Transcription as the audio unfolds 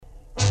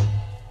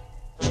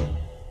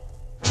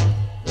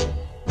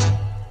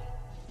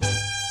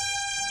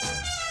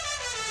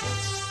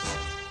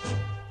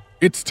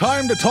It's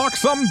time to talk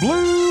some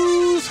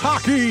Blues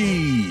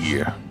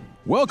hockey.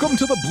 Welcome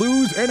to the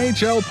Blues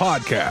NHL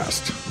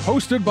podcast,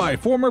 hosted by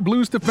former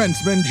Blues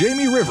defenseman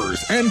Jamie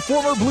Rivers and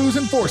former Blues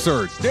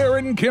enforcer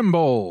Darren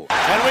Kimball.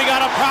 And we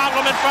got a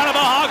problem in front of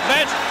the Hawk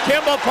bench.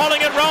 Kimball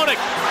pulling at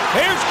Roenick.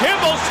 Here's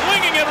Kimball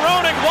swinging at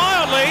Roenick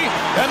wildly,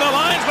 and the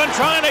linesman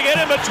trying to get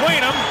in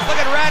between them. Look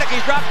at Radek,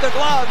 he's dropped the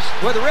gloves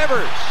with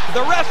Rivers.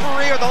 The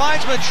referee or the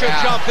linesman should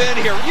jump in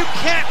here. You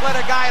can't let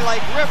a guy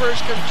like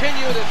Rivers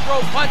continue to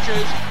throw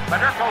punches.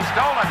 Federico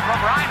stolen from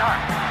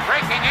Reinhart.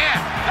 Breaking in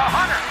to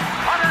Hunter.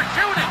 Hunter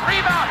shooting.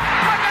 Rebound.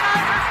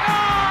 Recognizer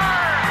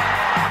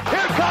scores!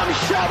 Here comes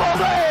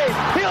Shovelday.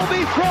 He'll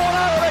be thrown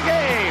out of the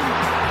game.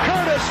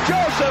 Curtis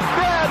Joseph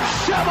grabs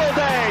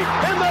Shovelday,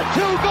 and the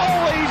two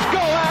goalies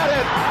go at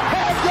it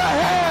head to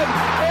head.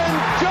 And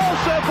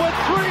Joseph with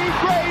three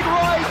great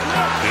rights.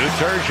 To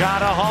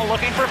Turgeon, Hall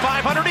looking for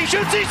 500. He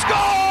shoots. He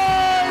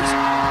scores!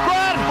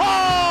 Brett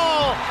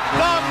Hall,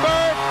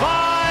 number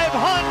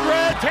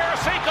 500.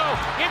 Tarasenko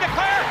in the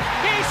clear.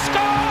 He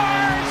scores!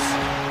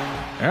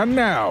 And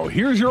now,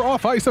 here's your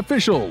off-ice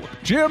official,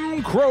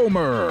 Jim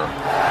Cromer.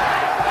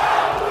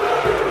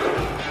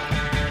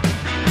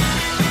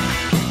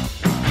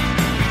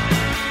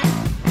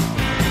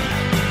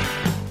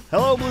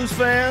 Hello, Blues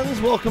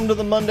fans. Welcome to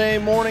the Monday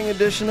morning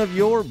edition of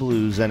your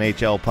Blues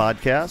NHL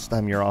podcast.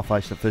 I'm your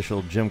off-ice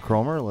official, Jim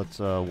Cromer. Let's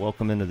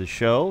welcome into the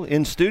show.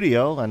 In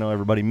studio, I know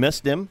everybody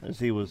missed him as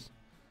he was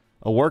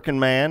a working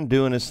man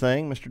doing his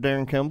thing. Mr.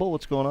 Darren Kimball,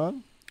 what's going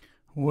on?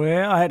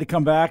 Well, I had to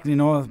come back. You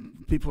know,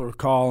 people were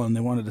calling. They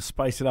wanted to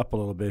spice it up a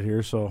little bit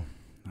here, so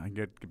I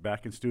get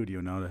back in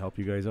studio now to help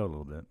you guys out a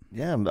little bit.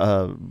 Yeah,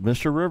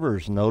 Mr.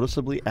 Rivers,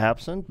 noticeably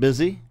absent,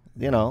 busy.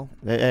 You know,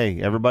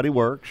 hey, everybody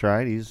works,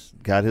 right? He's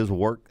got his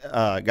work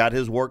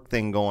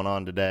thing going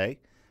on today.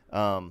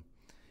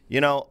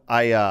 You know,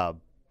 we're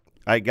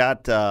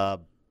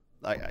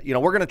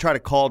going to try to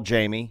call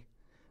Jamie.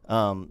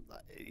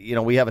 You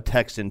know, we have a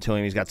text into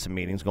him. He's got some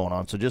meetings going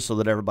on. So just so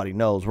that everybody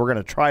knows, we're going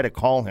to try to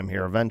call him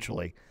here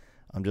eventually.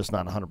 I'm just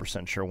not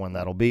 100% sure when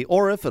that'll be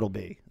or if it'll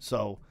be.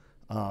 So,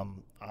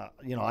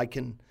 you know, I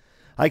can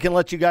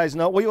let you guys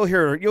know. Well,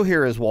 you'll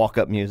hear his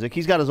walk-up music.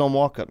 He's got his own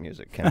walk-up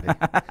music, Kennedy.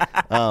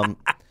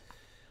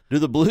 Do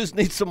the Blues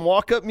need some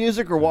walk-up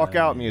music or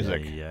walk-out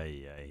music? Yeah.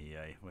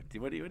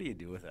 What do you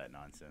do with that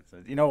nonsense?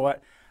 You know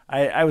what?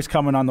 I was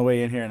coming on the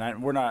way in here,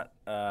 and we're not.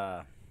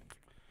 I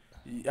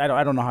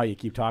don't know how you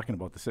keep talking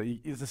about this.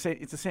 It's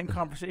the same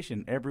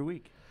conversation every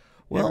week.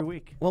 Every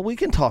week. Well, we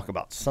can talk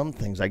about some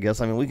things, I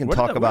guess. I mean, we can What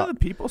about. What are the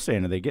people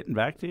saying? Are they getting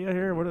back to you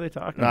here? What are they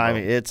talking about? I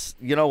mean, it's,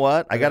 you know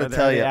what? I got to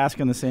tell you.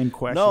 Asking the same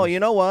question. No, you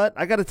know what?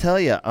 I got to tell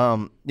you.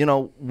 You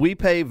know, we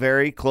pay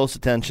very close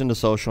attention to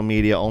social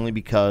media only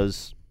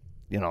because,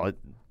 you know,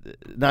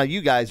 now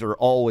you guys are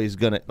always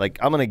going to, like,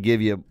 I'm going to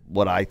give you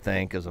what I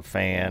think as a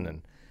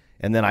fan,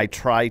 and then I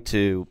try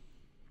to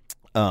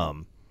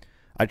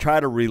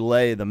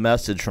relay the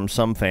message from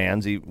some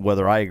fans,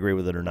 whether I agree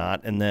with it or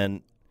not, and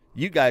then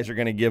you guys are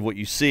going to give what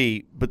you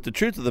see. But the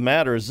truth of the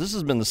matter is this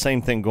has been the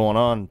same thing going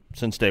on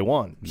since day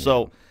one. Yeah.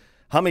 So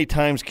how many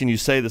times can you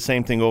say the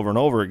same thing over and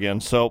over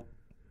again? So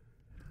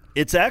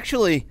it's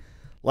actually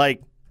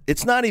like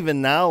it's not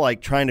even now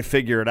like trying to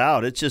figure it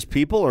out. It's just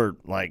people are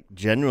like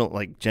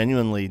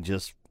genuinely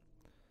just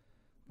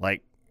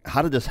like,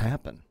 how did this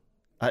happen?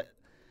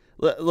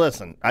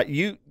 Listen,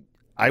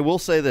 I will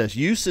say this.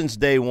 You since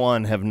day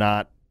one have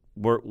not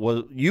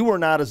you were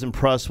not as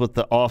impressed with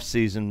the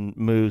off-season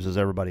moves as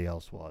everybody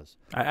else was.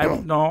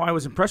 No, I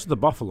was impressed with the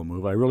Buffalo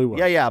move. I really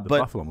was. Yeah,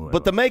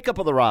 but the makeup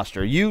of the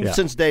roster,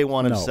 since day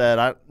one have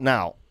said,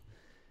 now,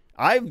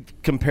 I've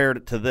compared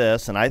it to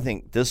this, and I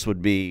think this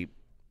would be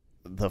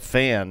the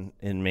fan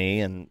in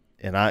me, and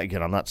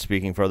I'm not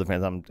speaking for other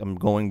fans. I'm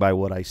going by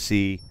what I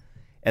see,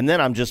 and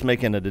then I'm just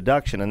making a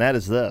deduction, and that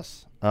is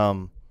this.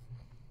 You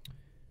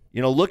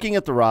know, looking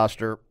at the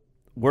roster,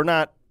 we're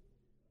not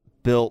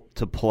built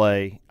to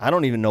play. I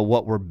don't even know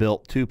what we're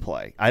built to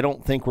play. I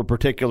don't think we're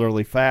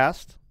particularly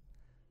fast.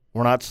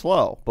 We're not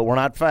slow, but we're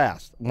not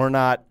fast. We're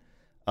not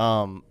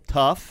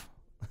tough.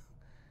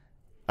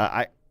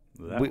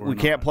 We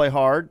can't play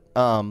hard.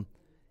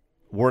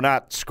 We're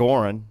not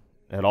scoring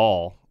at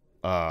all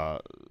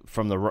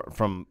from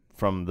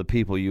the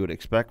people you would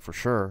expect for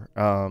sure.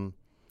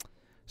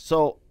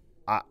 So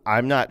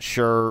I'm not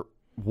sure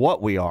what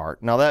we are.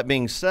 Now, that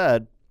being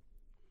said,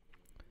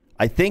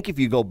 I think if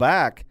you go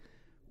back,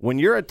 when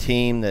you're a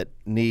team that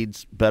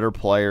needs better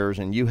players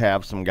and you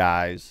have some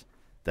guys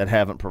that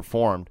haven't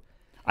performed,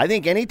 I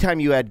think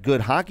anytime you add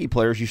good hockey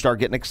players, you start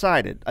getting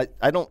excited.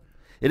 I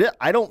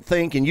don't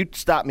think, and you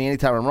stop me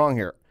anytime I'm wrong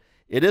here,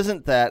 it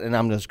isn't that, and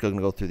I'm just going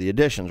to go through the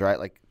additions, right?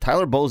 Like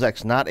Tyler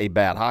Bozak's not a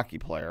bad hockey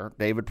player.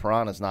 David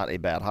Perron is not a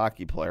bad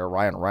hockey player.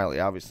 Ryan O'Reilly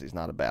obviously is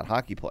not a bad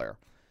hockey player.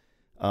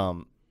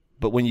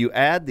 But when you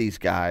add these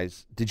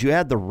guys, did you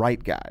add the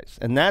right guys?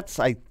 And that's,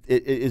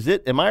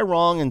 am I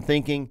wrong in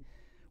thinking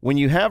when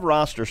you have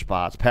roster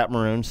spots, Pat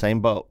Maroon,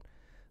 same boat.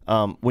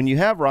 When you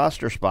have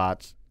roster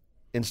spots,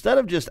 instead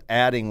of just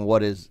adding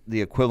what is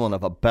the equivalent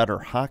of a better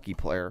hockey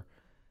player,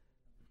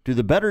 Do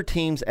the better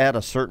teams add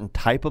a certain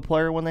type of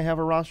player when they have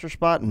a roster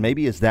spot? And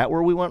maybe is that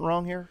where we went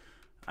wrong here?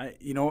 I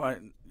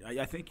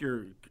think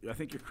you're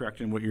correct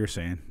in what you're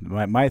saying.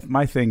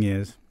 My thing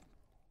is,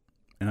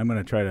 and I'm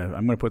going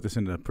to put this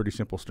into pretty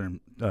simple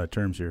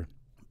terms here.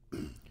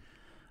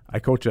 I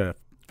coach a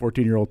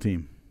 14-year-old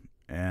team,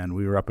 and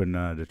we were up in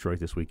Detroit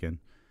this weekend,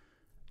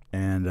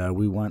 and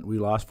we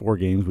lost 4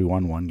 games, we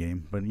won 1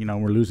 game, but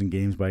we're losing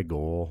games by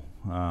goal.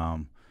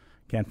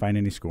 Can't find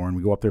any scoring.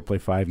 We go up there, play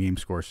 5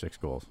 games, score 6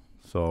 goals.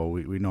 So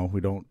we know we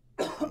don't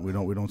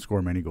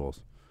score many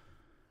goals.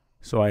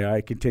 So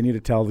I continue to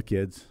tell the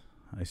kids.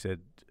 I said,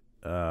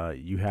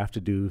 you have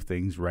to do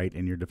things right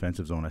in your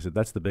defensive zone. I said,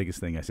 that's the biggest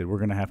thing. I said, we're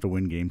going to have to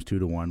win games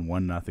 2-1,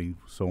 1-0,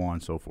 so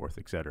on, so forth,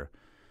 etc.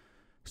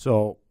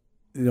 So,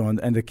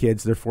 and the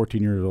kids, they're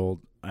 14 years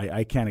old.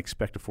 I can't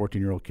expect a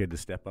 14-year-old kid to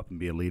step up and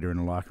be a leader in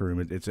the locker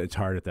room. It's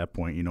hard at that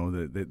point.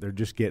 They're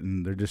just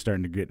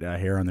starting to get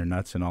hair on their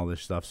nuts and all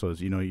this stuff. So,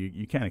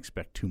 you can't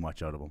expect too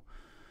much out of them.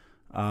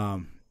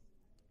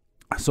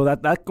 So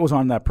that goes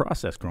on that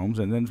process, Chromes.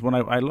 And then when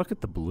I look at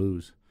the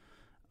Blues,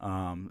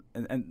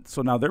 and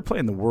so now they're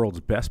playing the world's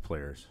best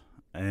players.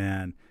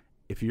 And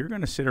if you're going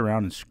to sit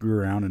around and screw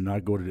around and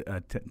not go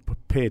to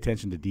pay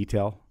attention to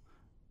detail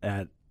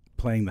at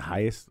playing the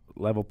highest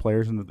level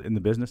players in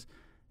the business,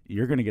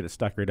 you're going to get it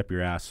stuck right up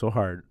your ass so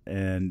hard.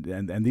 And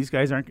these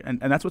guys aren't, and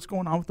that's what's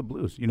going on with the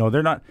Blues.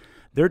 They're not,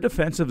 their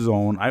defensive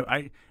zone.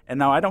 And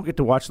now I don't get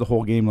to watch the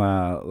whole game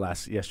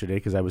yesterday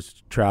because I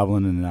was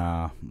traveling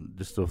and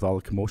just with all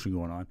the commotion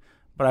going on.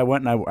 But I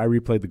went and I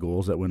replayed the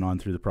goals that went on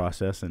through the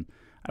process, and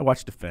I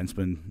watched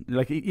defensemen,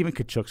 like even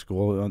Kachuk's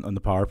goal on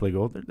the power play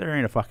goal. There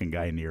ain't a fucking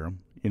guy near him.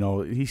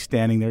 He's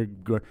standing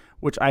there,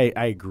 which I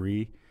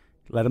agree.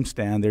 Let him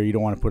stand there. You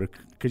don't want to put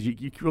because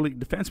you really,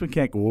 defensemen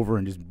can't go over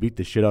and just beat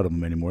the shit out of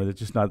him anymore.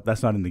 That's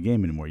not in the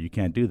game anymore. You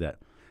can't do that.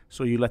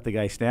 So you let the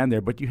guy stand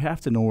there, but you have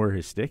to know where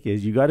his stick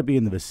is. You got to be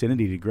in the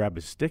vicinity to grab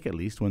his stick at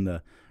least when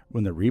the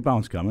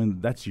rebound's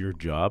coming. That's your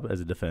job as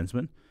a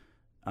defenseman.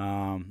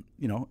 And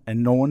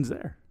no one's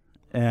there.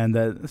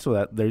 And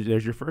so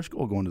there's your first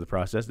goal going to the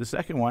process. The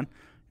second one,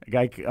 a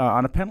guy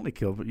on a penalty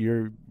kill.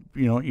 You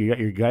got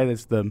your guy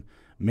that's the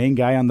main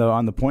guy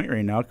on the point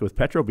right now with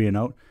Petro being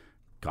out.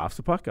 Coughs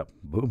the puck up.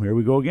 Boom, here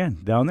we go again.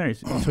 Down there.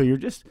 So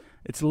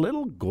it's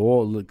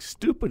little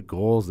stupid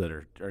goals that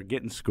are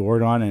getting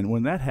scored on. And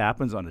when that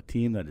happens on a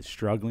team that is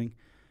struggling,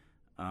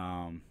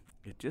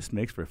 it just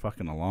makes for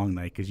fucking a long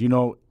night. Because,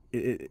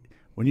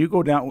 when you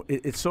go down,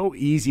 it's so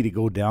easy to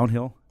go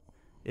downhill.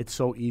 It's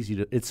so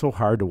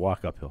hard to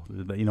walk uphill.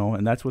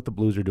 And that's what the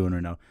Blues are doing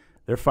right now.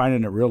 They're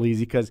finding it real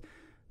easy because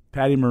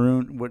Patty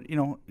Maroon,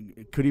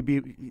 could he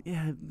be?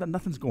 Yeah,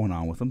 nothing's going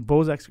on with him.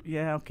 Bozak's,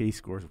 yeah, okay, he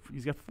scores.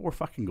 He's got 4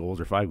 fucking goals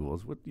or 5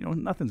 goals.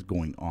 Nothing's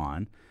going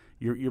on.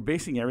 You're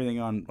basing everything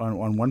on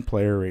one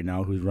player right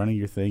now who's running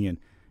your thing,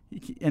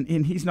 and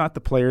he's not the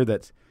player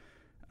that's,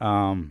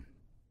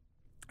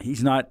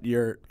 he's not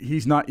your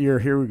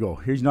here we go.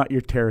 He's not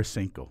your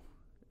Tarasenko,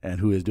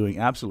 and who is doing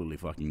absolutely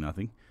fucking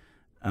nothing.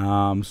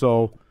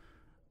 So,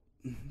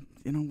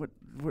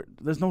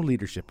 there's no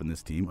leadership in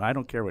this team. I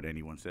don't care what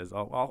anyone says.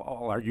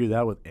 I'll argue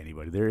that with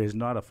anybody. There is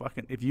not a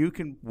fucking – if you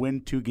can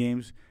win 2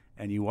 games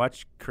and you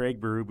watch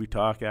Craig Berube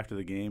talk after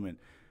the game, and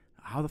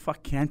how the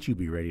fuck can't you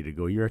be ready to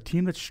go? You're a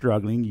team that's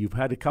struggling. You've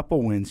had a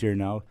couple wins here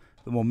now.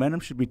 The momentum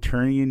should be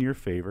turning in your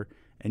favor,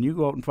 and you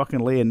go out and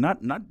fucking lay in.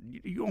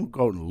 You don't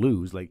go out and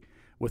lose like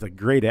with a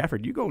great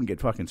effort. You go and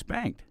get fucking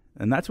spanked,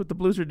 and that's what the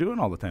Blues are doing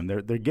all the time.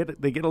 They get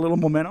a little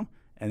momentum,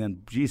 and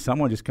then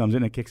someone just comes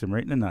in and kicks them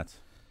right in the nuts.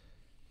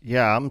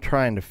 Yeah, I'm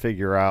trying to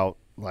figure out,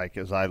 like,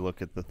 as I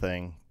look at the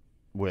thing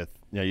with,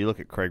 you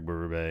look at Craig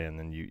Berube, and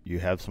then you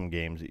have some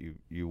games that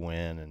you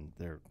win, and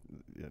they're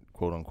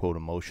quote-unquote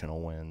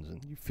emotional wins,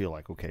 and you feel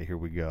like, okay, here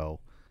we go.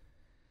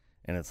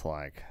 And it's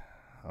like,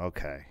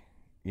 okay,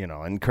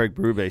 and Craig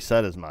Berube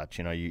said as much,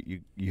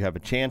 you have a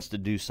chance to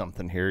do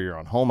something here. You're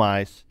on home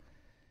ice.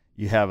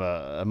 You have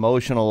a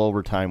emotional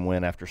overtime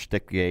win after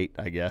Stickgate,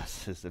 I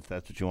guess, if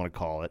that's what you want to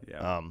call it.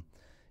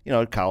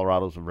 Yeah.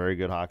 Colorado's a very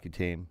good hockey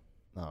team.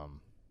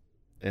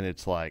 And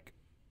it's like,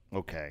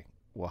 okay,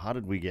 well, how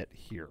did we get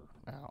here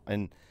now?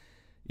 And,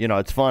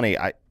 it's funny.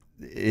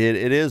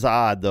 It is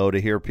odd, though, to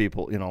hear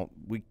people,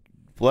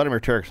 Vladimir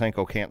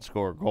Tarasenko can't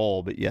score a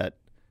goal, but yet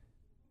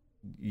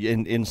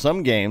in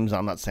some games,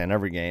 I'm not saying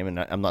every game, and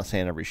I'm not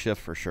saying every shift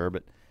for sure,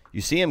 but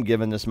you see him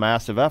giving this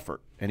massive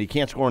effort, and he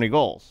can't score any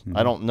goals. Mm-hmm.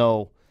 I don't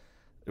know,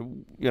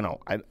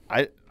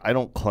 I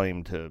don't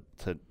claim to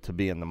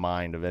be in the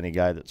mind of any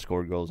guy that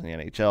scored goals in the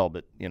NHL,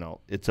 but,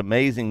 it's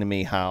amazing to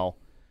me how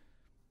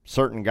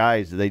certain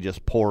guys they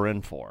just pour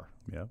in for.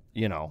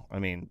 Yeah. I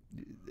mean,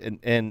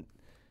 and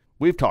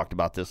we've talked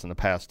about this in the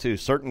past too.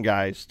 Certain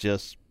guys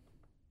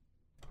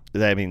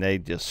they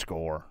just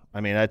score.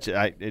 I mean,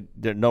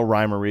 there's no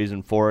rhyme or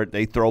reason for it.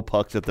 They throw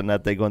pucks at the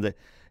net. They go into.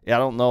 I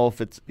don't know if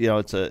it's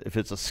if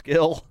it's a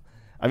skill.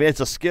 I mean,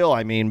 it's a skill.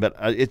 But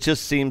it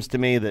just seems to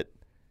me that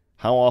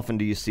how often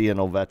do you see an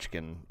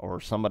Ovechkin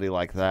or somebody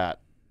like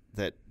that?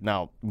 That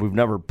now we've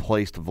never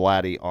placed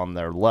Vladdy on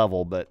their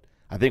level, but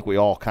I think we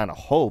all kind of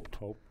hoped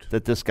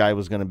that this guy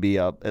was going to be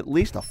at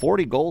least a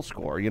 40-goal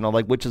scorer,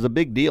 which is a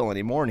big deal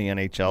anymore in the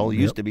NHL. It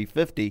used to be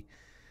 50.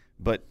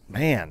 But,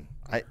 man,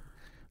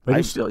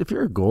 if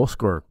you're a goal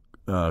scorer,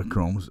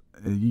 Chromes,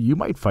 you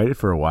might fight it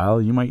for a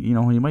while. You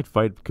might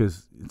fight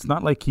because it's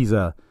not like he's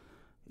a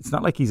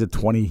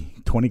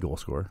 20 goal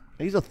scorer.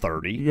 He's a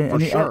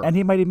 30, sure. And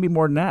he might even be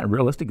more than that,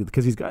 realistically,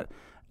 because he's got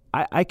 –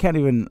 I can't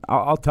even –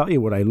 I'll tell you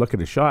what I look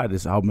at a shot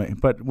is how many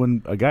 – but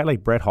when a guy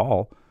like Brett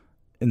Hall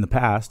in the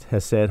past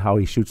has said how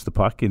he shoots the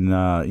puck and,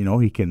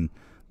 he can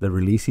 – the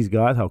release he's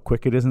got, how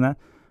quick it is and that.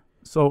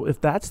 So if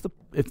that's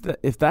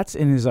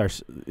in his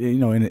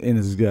in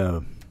his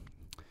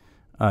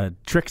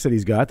tricks that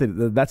he's got,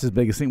 that's his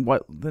biggest thing.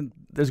 Then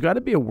there's got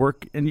to be a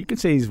work, and you can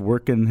say he's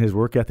working his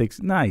work ethics.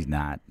 Nah, he's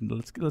not.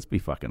 Let's be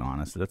fucking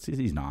honest.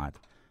 He's not.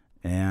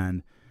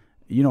 And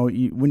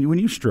when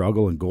you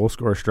struggle and goal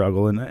scorer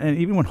struggle, and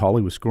even when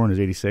Holly was scoring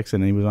his 86,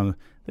 and he was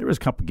there was a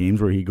couple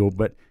games where he'd go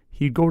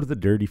to the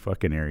dirty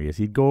fucking areas.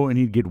 He'd go and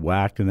he'd get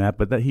whacked and that,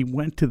 but that he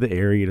went to the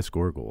area to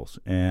score goals.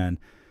 And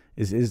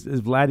Is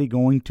Vladdy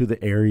going to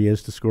the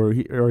areas to score,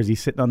 or is he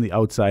sitting on the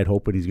outside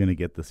hoping he's going to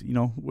get this?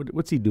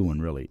 What's he doing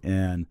really?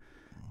 And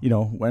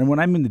when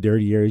I'm in the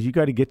dirty areas, you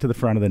got to get to the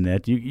front of the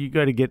net. You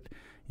got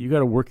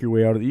to work your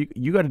way out of it.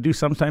 You got to do.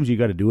 Sometimes you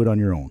got to do it on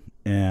your own,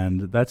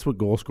 and that's what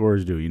goal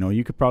scorers do.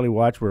 You could probably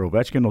watch where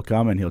Ovechkin will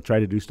come and he'll try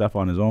to do stuff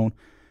on his own,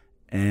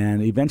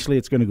 and eventually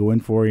it's going to go in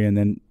for you, and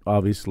then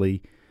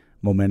obviously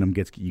momentum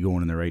gets you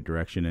going in the right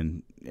direction,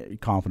 and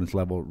confidence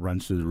level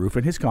runs through the roof.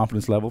 And his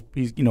confidence level,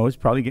 he's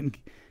probably getting.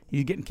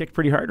 He's getting kicked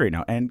pretty hard right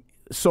now, and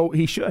so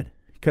he should,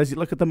 because you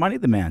look at the money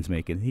the man's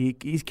making.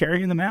 He's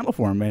carrying the mantle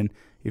for him, and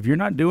if you're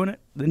not doing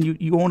it, then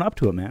you own up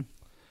to it, man.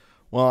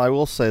 Well, I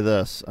will say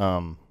this: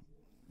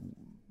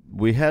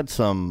 we had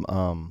some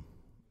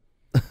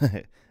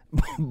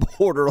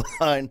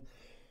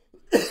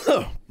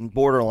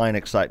borderline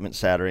excitement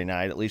Saturday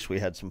night. At least we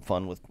had some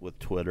fun with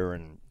Twitter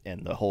and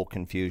the whole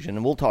confusion,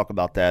 and we'll talk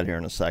about that here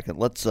in a second.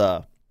 Let's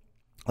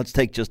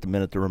take just a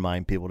minute to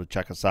remind people to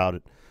check us out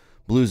at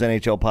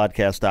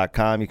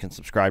bluesnhlpodcast.com. You can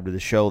subscribe to the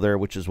show there,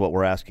 which is what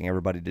we're asking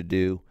everybody to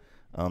do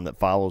that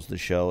follows the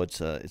show. It's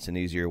an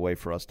easier way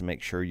for us to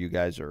make sure you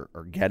guys are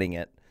getting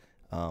it.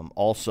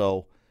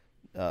 Also,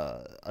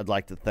 I'd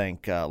like to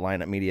thank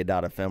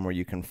lineupmedia.fm, where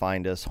you can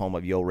find us, home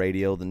of Yo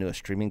Radio, the newest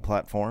streaming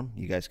platform.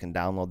 You guys can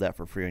download that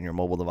for free on your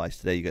mobile device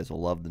today. You guys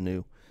will love the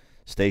new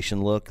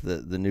station look.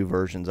 The new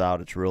version's out.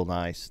 It's real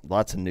nice.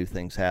 Lots of new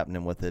things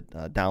happening with it.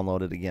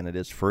 Download it. Again, it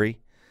is free.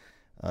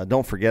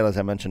 Don't forget, as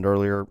I mentioned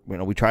earlier,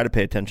 we try to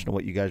pay attention to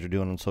what you guys are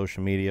doing on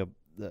social media.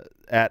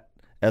 At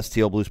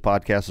STL Blues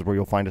Podcast is where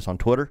you'll find us on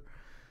Twitter.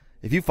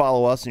 If you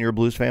follow us and you're a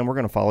Blues fan, we're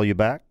going to follow you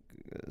back.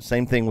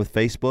 Same thing with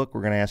Facebook.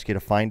 We're going to ask you to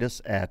find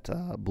us at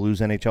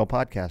Blues NHL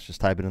Podcast. Just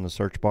type it in the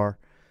search bar.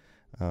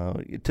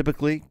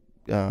 Typically,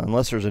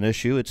 unless there's an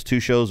issue, it's 2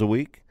 shows a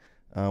week.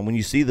 When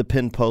you see the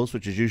pinned post,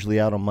 which is usually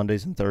out on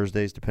Mondays and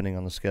Thursdays, depending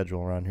on the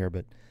schedule around here,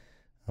 but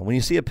when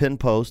you see a pinned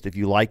post, if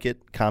you like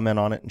it, comment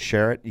on it and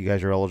share it. You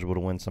guys are eligible to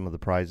win some of the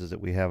prizes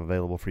that we have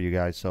available for you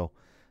guys. So,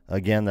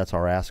 again, that's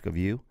our ask of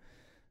you.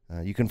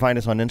 You can find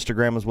us on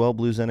Instagram as well,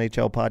 Blues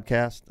NHL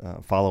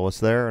Podcast. Follow us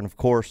there. And, of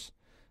course,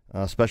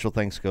 special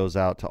thanks goes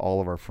out to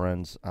all of our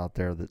friends out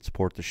there that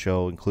support the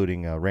show,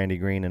 including Randy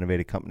Green,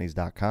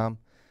 InnovativeCompanies.com.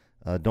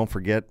 Don't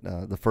forget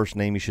the first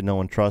name you should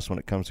know and trust when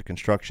it comes to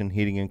construction,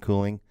 heating and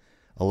cooling,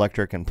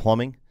 electric, and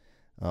plumbing.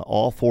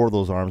 All 4 of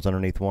those arms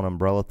underneath one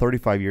umbrella.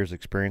 35 years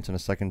experience and a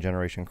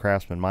second-generation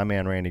craftsman. My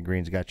man Randy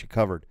Green's got you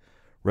covered.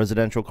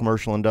 Residential,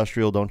 commercial,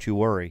 industrial, don't you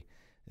worry.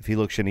 If he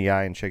looks you in the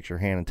eye and shakes your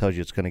hand and tells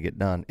you it's going to get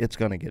done, it's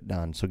going to get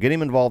done. So get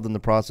him involved in the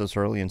process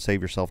early and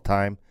save yourself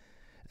time,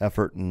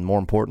 effort, and more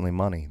importantly,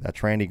 money.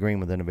 That's Randy Green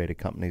with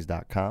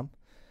InnovativeCompanies.com.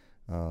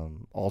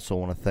 Also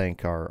want to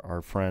thank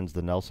our friends,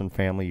 the Nelson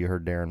family. You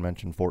heard Darren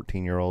mention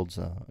 14-year-olds.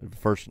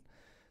 First,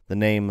 the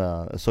name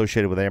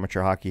associated with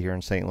amateur hockey here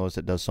in St. Louis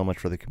that does so much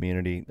for the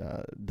community,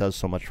 does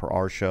so much for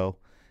our show,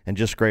 and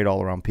just great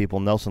all-around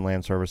people.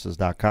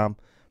 NelsonLandServices.com,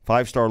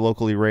 5-star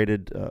locally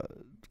rated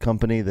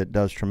company that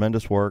does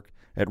tremendous work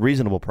at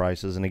reasonable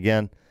prices. And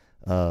again,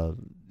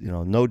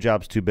 no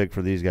job's too big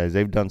for these guys.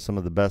 They've done some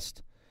of the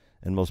best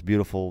and most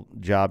beautiful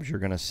jobs you're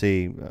going to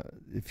see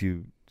if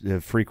you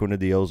have frequented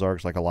the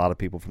Ozarks, like a lot of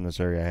people from this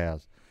area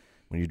has.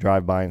 When you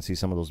drive by and see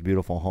some of those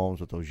beautiful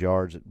homes with those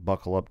yards that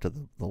buckle up to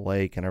the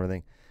lake and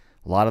everything,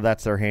 a lot of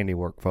that's their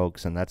handiwork,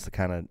 folks, and that's the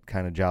kind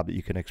of job that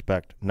you can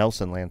expect.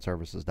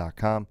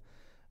 NelsonLandServices.com.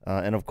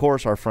 And, of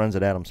course, our friends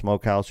at Adam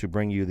Smokehouse, who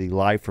bring you the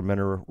Live from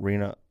Inter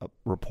Arena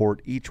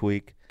report each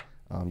week.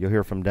 You'll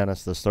hear from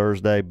Dennis this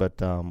Thursday,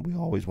 but we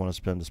always want to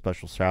spend a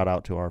special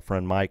shout-out to our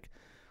friend Mike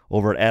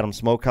over at Adam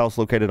Smokehouse,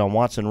 located on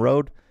Watson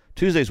Road.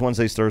 Tuesdays,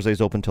 Wednesdays, Thursdays,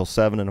 open till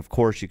 7. And, of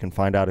course, you can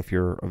find out if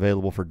you're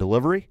available for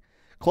delivery.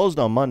 Closed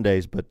on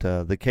Mondays, but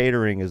the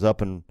catering is up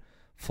and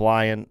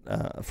flying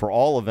for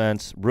all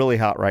events. Really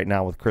hot right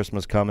now with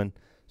Christmas coming,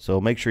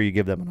 so make sure you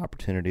give them an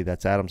opportunity.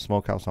 That's Adam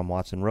Smokehouse on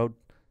Watson Road.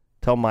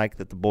 Tell Mike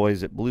that the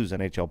boys at Blues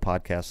NHL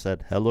Podcast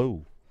said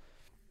hello.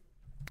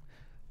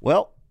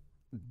 Well,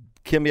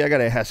 Kimby, I got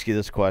to ask you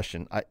this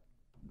question.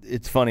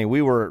 It's funny.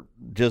 We were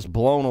just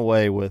blown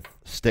away with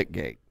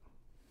Stickgate.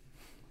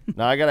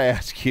 Now, I got to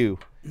ask you,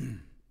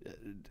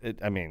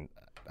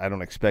 I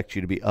don't expect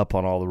you to be up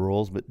on all the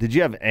rules, but did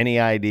you have any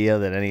idea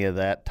that any of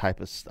that type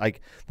of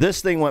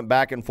this thing went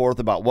back and forth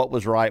about what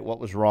was right, what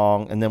was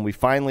wrong, and then we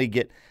finally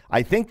get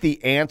I think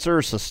the answer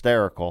is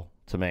hysterical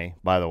to me,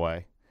 by the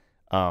way.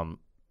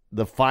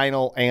 The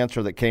final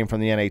answer that came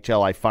from the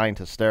NHL I find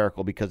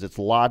hysterical because it's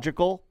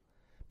logical,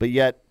 but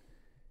yet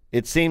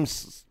it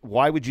seems,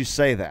 why would you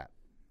say that?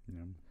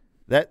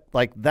 Yeah.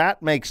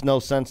 That makes no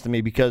sense to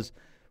me because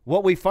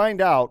what we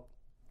find out,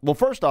 well,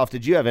 first off,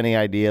 did you have any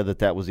idea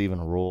that was even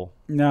a rule?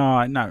 No.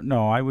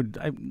 I would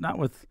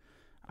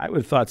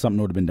have thought something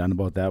would have been done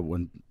about that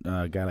when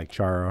a guy like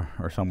Chara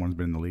or someone's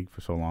been in the league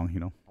for so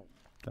long,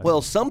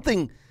 Well,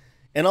 something,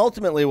 and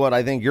ultimately what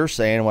I think you're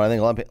saying, what I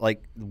think a lot of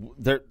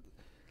people,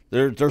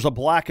 there's a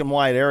black and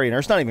white area, and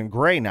it's not even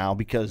gray now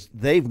because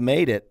they've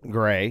made it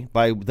gray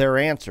by their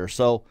answer.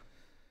 So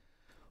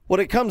what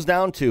it comes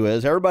down to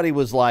is everybody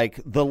was like,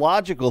 the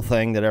logical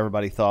thing that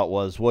everybody thought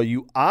was, well,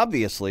 you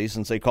obviously,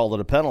 since they called it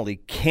a penalty,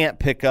 can't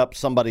pick up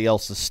somebody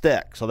else's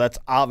stick. So that's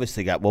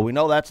obviously well, we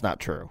know that's not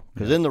true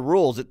because in the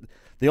rules,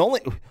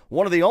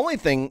 one of the only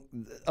thing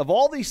of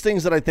all these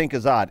things that I think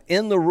is odd,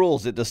 in the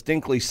rules it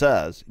distinctly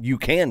says you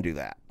can do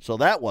that. So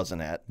that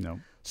wasn't it. No.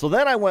 So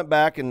then I went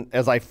back and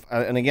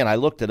again I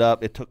looked it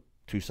up. It took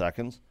 2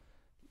 seconds.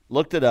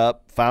 Looked it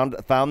up, found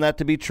that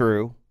to be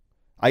true.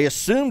 I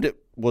assumed it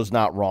was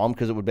not wrong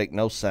because it would make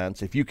no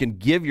sense. If you can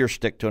give your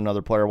stick to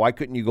another player, why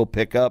couldn't you go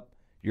pick up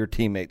your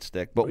teammate's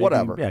stick? But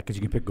whatever. Because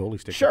you can pick goalie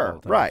sticks.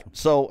 Sure, right.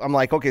 So I'm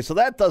like, okay, so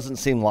that doesn't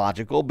seem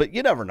logical, but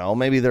you never know.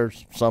 Maybe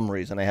there's some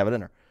reason they have it in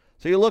there.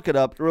 So you look it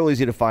up, real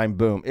easy to find,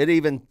 boom.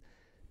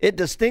 It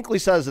distinctly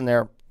says in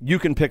there, you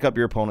can pick up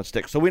your opponent's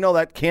stick. So we know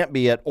that can't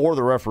be it, or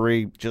the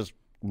referee just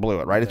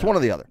blew it, right? It's one or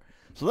the other.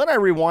 So then I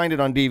rewinded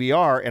on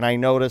DVR, and I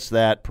noticed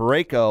that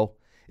Parayko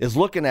is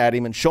looking at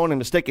him and showing him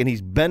the stick, and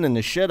he's bending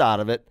the shit out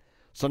of it.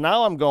 So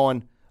now I'm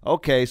going,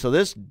 okay, so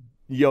this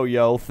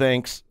yo-yo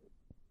thinks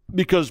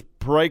because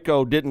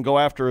Parayko didn't go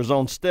after his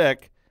own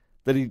stick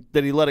that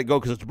he let it go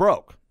because it's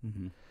broke.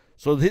 Mm-hmm.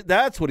 So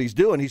that's what he's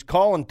doing. He's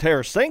calling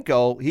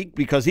Tarasenko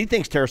because he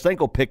thinks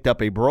Tarasenko picked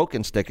up a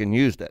broken stick and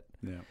used it.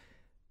 Yeah.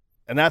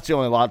 And that's the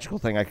only logical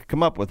thing I could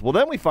come up with. Well,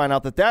 then we find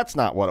out that that's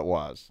not what it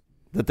was,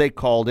 that they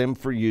called him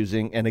for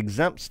using an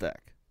exempt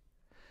stick.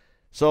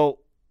 So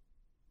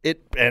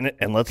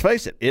and let's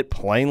face it, it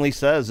plainly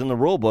says in the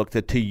rule book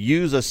that to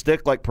use a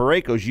stick like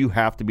Parayko's, you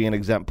have to be an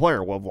exempt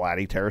player. Well,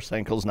 Vladdy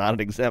Tarasenko's not an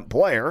exempt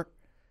player.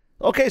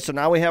 Okay, so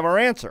now we have our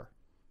answer,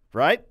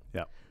 right?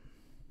 Yeah.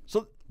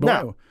 So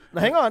now,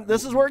 hang on.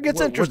 This is where it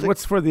gets interesting.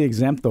 What's for the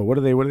exempt though? What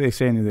are they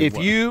saying? If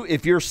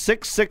you're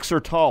 6'6"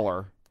 or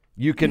taller,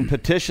 you can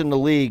petition the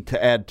league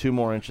to add 2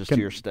 more inches to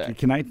your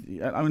stick. I'm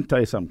going to tell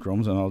you something,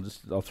 Chromes, and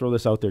I'll throw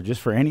this out there just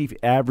for any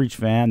average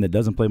fan that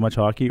doesn't play much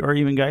hockey, or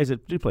even guys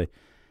that do play.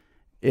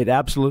 It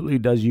absolutely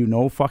does you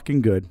no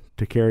fucking good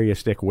to carry a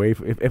stick away.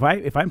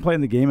 If I'm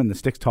playing the game and the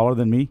stick's taller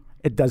than me,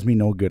 it does me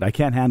no good. I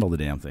can't handle the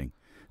damn thing.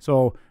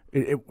 So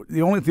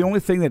the only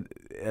thing that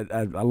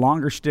a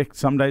longer stick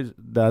sometimes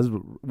does,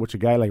 which a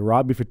guy like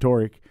Robbie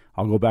Fatorik,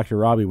 I'll go back to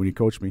Robbie when he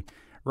coached me.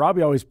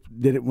 Robbie always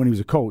did it when he was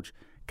a coach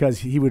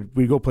because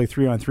we'd go play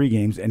 3-on-3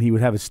 games and he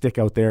would have his stick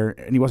out there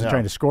and he wasn't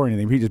trying to score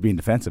anything. He was just being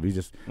defensive. He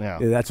just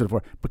that's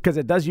what because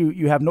it does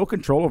you have no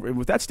control over it.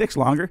 If that stick's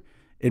longer,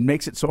 it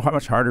makes it so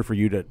much harder for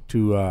you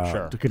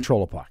to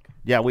control a puck.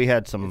 Yeah, we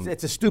had some.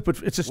 It's a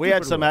stupid. We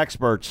had some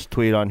experts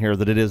tweet on here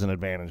that it is an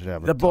advantage to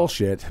have the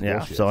bullshit. Yeah.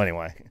 Bullshit. So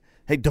anyway,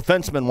 hey,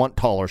 defensemen want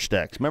taller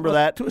sticks. Remember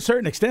that to a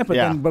certain extent,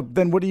 but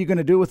then what are you going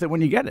to do with it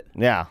when you get it?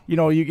 Yeah.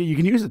 You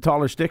can use a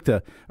taller stick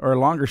or a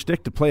longer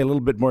stick to play a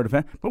little bit more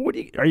defense. But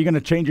are you going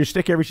to change your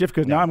stick every shift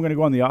because now I'm going to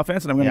go on the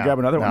offense and I'm going to grab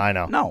another one? I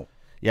know. No.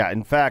 Yeah.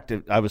 In fact,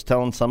 I was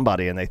telling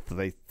somebody and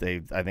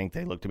they I think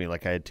they looked at me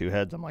like I had 2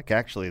 heads. I'm like,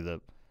 actually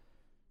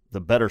the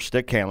better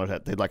stick handlers,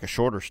 they'd like a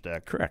shorter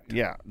stick. Correct.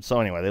 Yeah.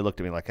 So anyway, they looked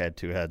at me like I had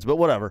 2 heads, but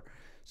whatever.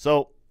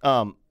 So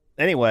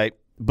anyway,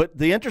 but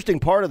the interesting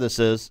part of this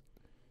is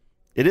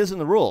it is in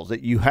the rules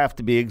that you have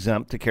to be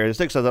exempt to carry the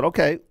stick. So I thought,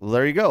 okay, well,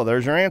 there you go.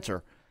 There's your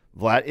answer.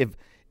 Vlad,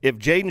 if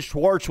Jaden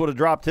Schwartz would have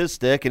dropped his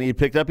stick and he'd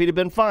picked up, he'd have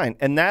been fine.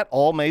 And that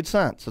all made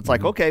sense. It's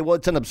like, okay, well,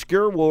 it's an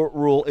obscure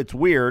rule. It's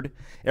weird.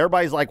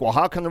 Everybody's like, well,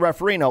 how can the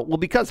referee know? Well,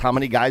 because how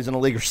many guys in the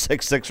league are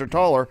 6'6" or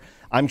taller?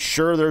 I'm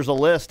sure there's a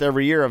list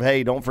every year of,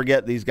 hey, don't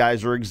forget these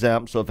guys are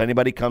exempt. So if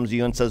anybody comes to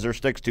you and says their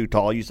stick's too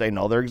tall, you say,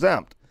 no, they're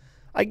exempt.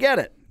 I get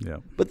it. Yeah.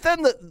 But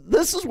then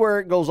this is where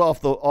it goes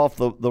off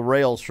the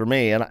rails for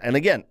me. And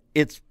again,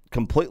 it's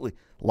completely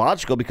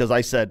logical because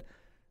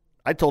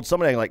I told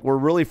somebody, like, we're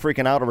really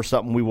freaking out over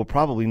something we will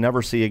probably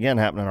never see again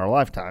happen in our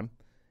lifetime.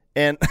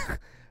 And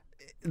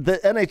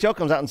the NHL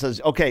comes out and says,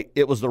 okay,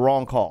 it was the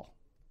wrong call.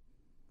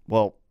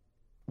 Well,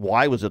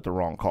 why was it the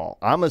wrong call?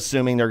 I'm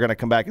assuming they're going to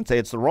come back and say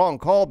it's the wrong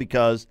call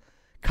because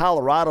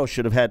Colorado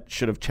should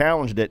have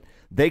challenged it.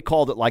 They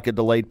called it like a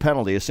delayed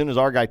penalty. As soon as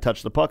our guy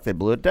touched the puck, they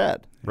blew it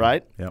dead,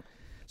 right? Yep.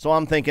 So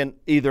I'm thinking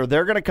either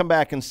they're going to come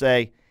back and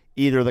say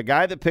either the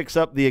guy that picks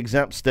up the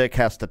exempt stick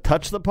has to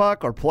touch the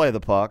puck or play the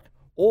puck,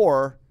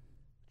 or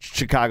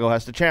Chicago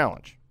has to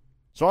challenge.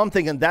 So I'm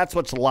thinking that's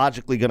what's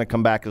logically going to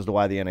come back as to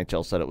why the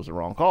NHL said it was a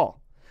wrong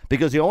call.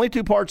 Because the only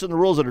two parts in the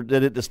rules that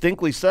it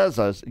distinctly says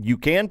is you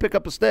can pick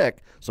up a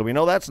stick, so we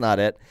know that's not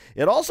it.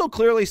 It also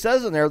clearly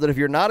says in there that if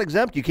you're not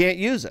exempt, you can't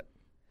use it.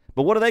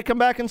 But what do they come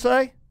back and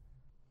say?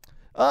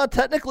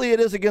 Technically it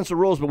is against the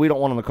rules, but we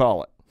don't want them to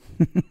call it.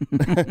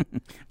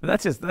 But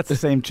that's the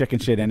same chicken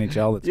shit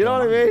NHL. That's you know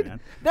what I mean? Man.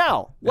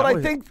 Now, what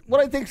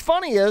I think's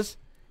funny is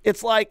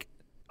it's like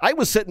I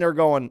was sitting there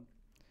going,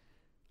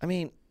 I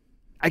mean,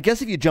 I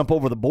guess if you jump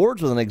over the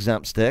boards with an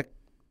exempt stick,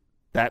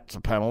 that's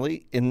a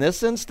penalty. In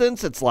this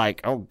instance, it's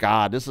like, oh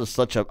God, this is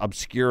such an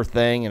obscure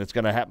thing, and it's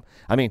going to happen.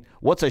 I mean,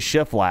 what's a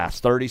shift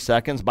last? 30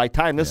 seconds. By the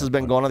time this has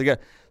been going on together,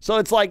 so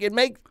it's like it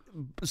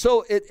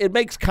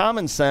makes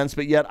common sense,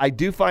 but yet I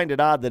do find it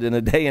odd that in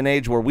a day and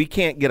age where we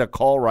can't get a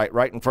call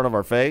right in front of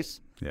our face,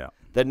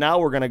 that now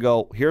we're going to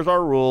go, here's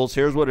our rules,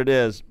 here's what it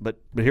is, but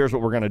here's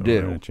what we're going to do.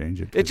 We're going to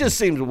change it. It just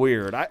seems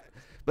weird.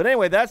 But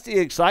anyway, that's the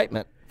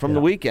excitement from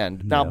the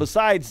weekend. Now,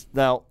 besides,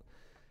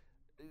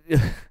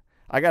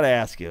 I got to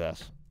ask you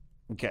this.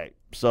 Okay,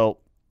 so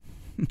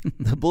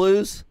the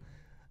Blues,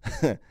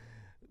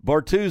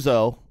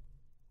 Bortuzzo,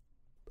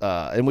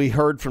 and we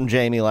heard from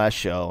Jamie last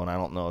show, and I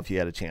don't know if you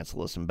had a chance to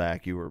listen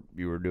back. You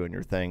were doing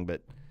your thing,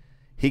 but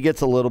he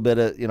gets a little bit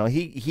of,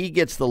 he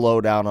gets the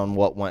lowdown on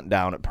what went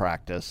down at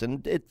practice,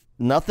 and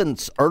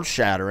nothing's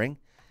earth-shattering.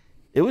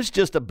 It was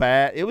just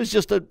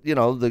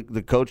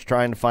the coach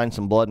trying to find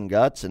some blood and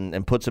guts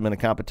and puts him in a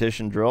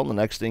competition drill, and the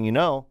next thing you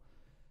know,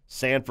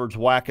 Sanford's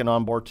whacking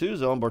on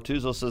Bortuzzo, and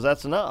Bortuzzo says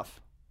that's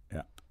enough.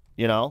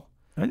 Yeah.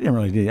 I didn't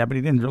really do. Yeah, but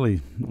he didn't really.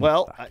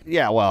 Well,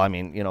 I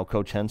mean,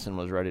 Coach Henson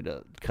was ready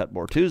to cut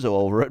Bortuzzo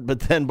over it,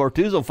 but then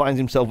Bortuzzo finds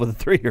himself with a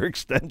 3-year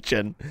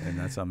extension. And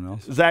that's something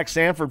else. Zach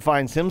Sanford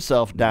finds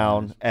himself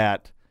down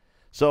at.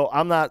 So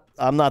I'm not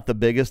the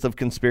biggest of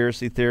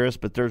conspiracy theorists,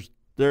 but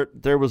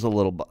there was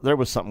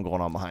something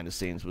going on behind the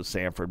scenes with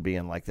Sanford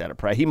being like that at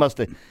practice. He must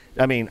have.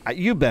 I mean,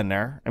 you've been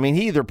there. I mean,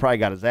 he either probably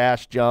got his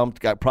ass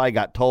jumped, probably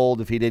got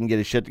told if he didn't get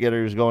his shit together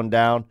he was going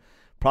down.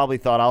 Probably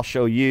thought I'll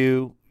show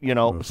you.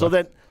 So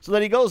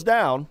that he goes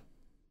down.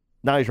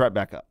 Now he's right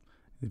back up.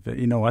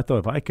 I thought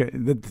if I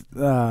could,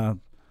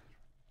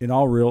 in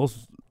all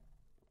reals,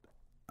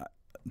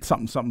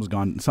 something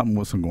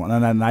wasn't going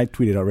on. And I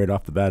tweeted out right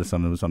off the bat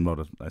something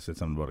about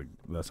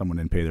someone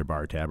didn't pay their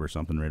bar tab or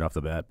something right off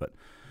the bat, but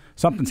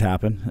something's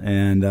happened.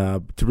 And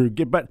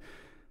but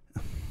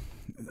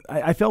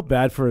I felt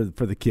bad for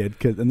the kid,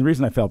 and the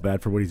reason I felt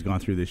bad for what he's gone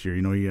through this year,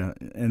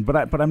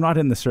 but I'm not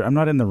in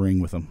the ring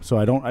with him, so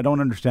I don't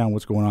understand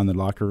what's going on in the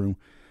locker room.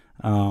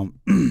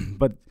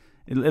 But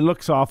it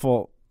looks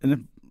awful,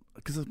 and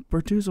because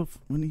Bortuzzo,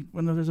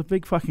 when there's a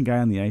big fucking guy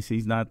on the ice,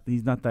 he's not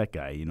that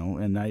guy,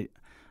 And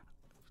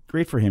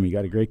great for him, he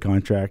got a great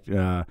contract.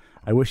 I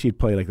wish he'd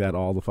play like that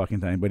all the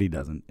fucking time, but he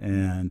doesn't,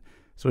 and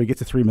so he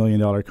gets a $3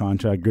 million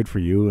contract. Good for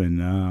you,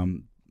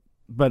 and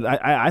but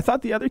I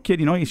thought the other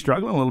kid, he's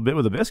struggling a little bit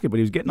with a biscuit, but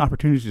he was getting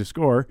opportunities to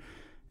score,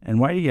 and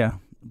but he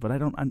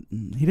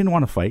didn't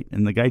want to fight,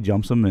 and the guy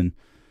jumps him, and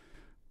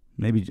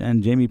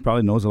Jamie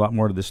probably knows a lot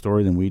more to this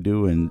story than we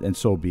do, and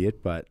so be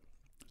it. But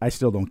I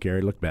still don't care.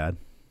 It looked bad.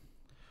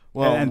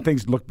 Well, and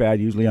things look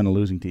bad usually on a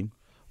losing team.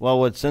 Well,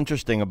 what's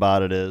interesting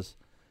about it is,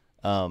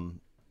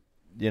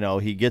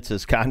 he gets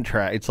his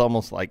contract. It's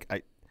almost like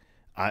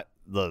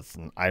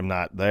listen, I'm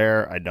not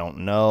there. I don't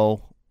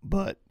know,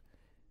 but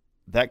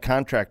that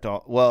contract.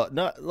 It's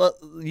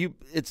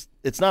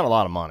not a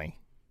lot of money.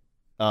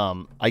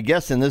 I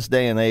guess in this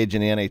day and age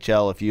in the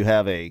NHL, if you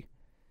have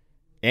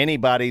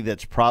anybody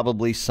that's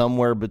probably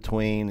somewhere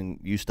between, and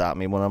you stop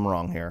me when I'm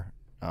wrong here,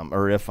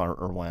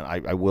 or when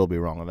I will be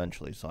wrong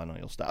eventually, so I know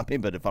you'll stop me.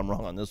 But if I'm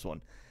wrong on this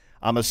one,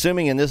 I'm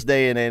assuming in this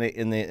day and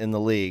in the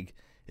league,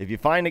 if you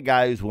find a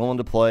guy who's willing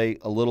to play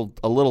a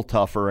little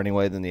tougher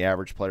anyway than the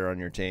average player on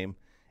your team,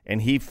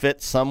 and he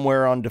fits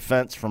somewhere on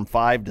defense from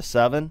 5 to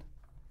 7,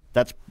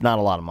 that's not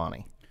a lot of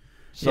money.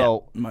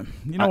 So what?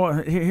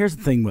 Here's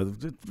the thing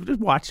with just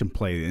watch him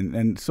play,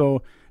 and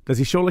so does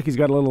he show like he's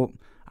got a little?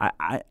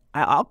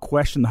 I'll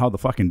question how the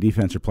fucking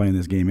defense are playing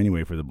this game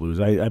anyway for the Blues.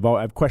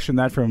 I've questioned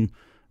that from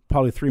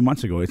probably 3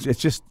 months ago. It's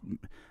just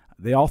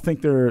they all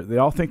think they're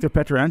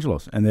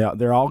Petrangelos, and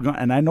they're all gone.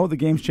 And I know the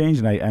game's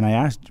changed. And I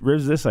asked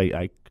Rivs this.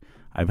 I've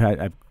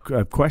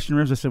questioned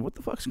Rivs. I said, "What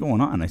the fuck's going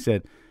on?" I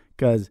said,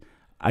 because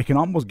I can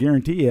almost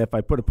guarantee you, if I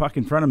put a puck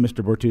in front of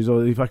Mr.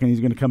 Bortuzzo, he's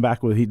going to come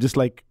back with just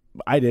like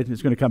I did.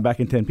 It's going to come back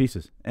in 10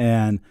 pieces,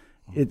 and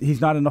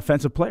he's not an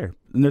offensive player,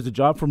 and there's a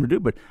job for him to do.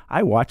 But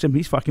I watch him;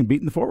 he's fucking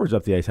beating the forwards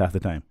up the ice half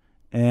the time,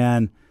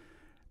 and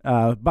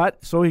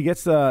but so he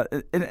gets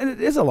and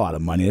it is a lot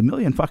of money. $1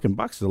 million fucking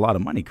bucks is a lot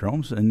of money,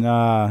 Chromes, and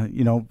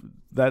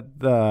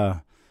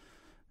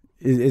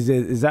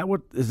is that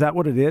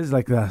what it is?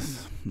 Like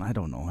I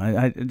don't know.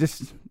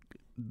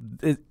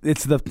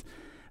 It's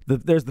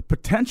there's the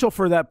potential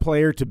for that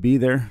player to be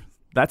there.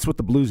 That's what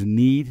the Blues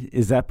need,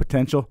 is that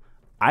potential.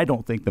 I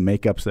don't think the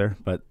makeup's there,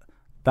 but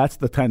that's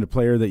the kind of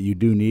player that you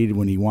do need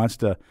when he wants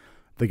to.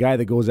 The guy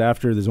that goes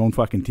after his own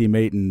fucking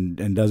teammate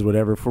and does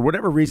whatever. For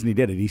whatever reason he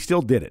did it, he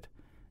still did it.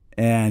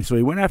 And so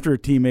he went after a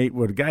teammate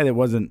with a guy that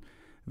wasn't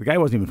 – the guy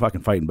wasn't even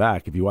fucking fighting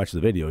back if you watch the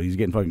video. He's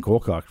getting fucking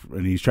cold-cocked,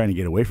 and he's trying to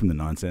get away from the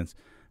nonsense.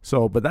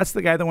 So, but that's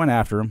the guy that went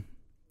after him.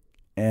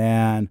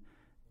 And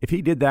if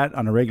he did that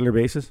on a regular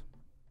basis,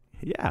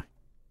 yeah,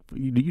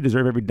 you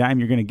deserve every dime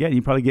you're going to get.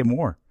 You probably get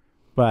more.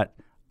 But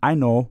I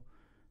know –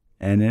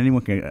 and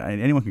anyone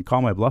can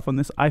call my bluff on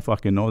this. I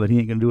fucking know that he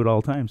ain't going to do it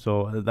all the time.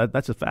 So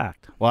that's a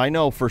fact. Well, I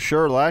know for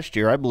sure last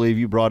year, I believe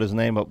you brought his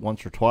name up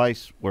once or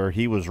twice where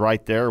he was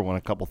right there when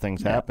a couple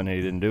things happened and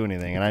he didn't do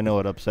anything. And I know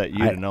it upset you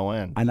to no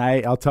end. And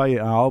I'll tell you,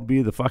 I'll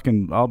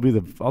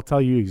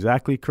tell you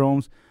exactly,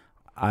 Chromes.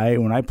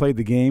 When I played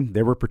the game,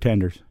 they were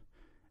pretenders.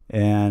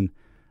 And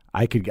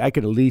I could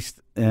at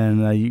least,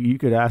 and you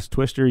could ask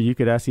Twister, you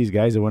could ask these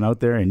guys that went out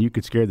there, and you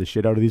could scare the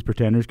shit out of these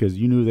pretenders because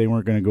you knew they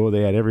weren't going to go.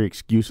 They had every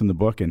excuse in the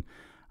book, and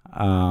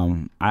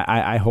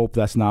I hope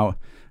that's now.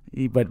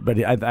 But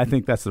I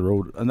think that's the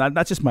road, and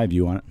that's just my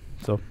view on it.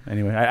 So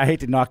anyway, I hate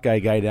to knock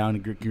guy down.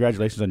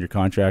 Congratulations on your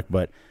contract,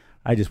 but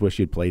I just wish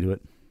you'd play to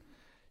it.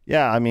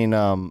 Yeah, I mean,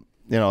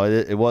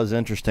 it was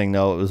interesting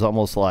though. It was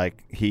almost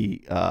like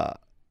he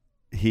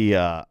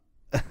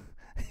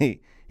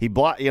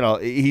blocked,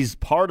 he's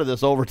part of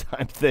this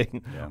overtime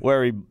thing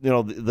where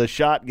the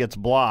shot gets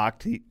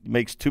blocked, he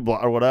makes two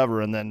blocks or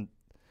whatever, and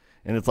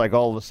it's like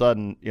all of a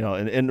sudden,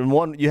 and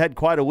one, you had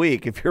quite a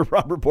week. If you're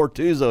Robert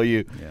Bortuzzo,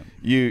 you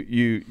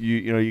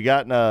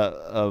got in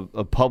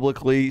a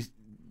publicly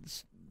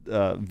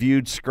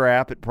viewed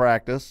scrap at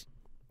practice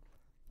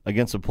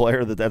against a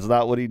player that's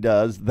not what he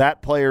does.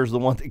 That player's the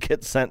one that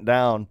gets sent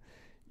down.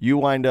 You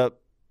wind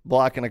up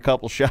blocking a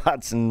couple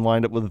shots and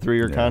wind up with a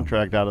 3-year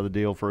contract out of the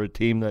deal for a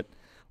team that,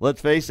 let's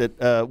face it,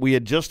 we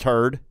had just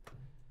heard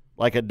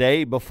like a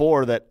day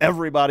before that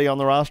everybody on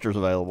the roster is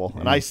available.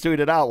 And I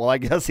tweeted out, well, I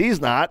guess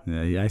he's not.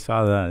 Yeah, I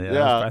saw that.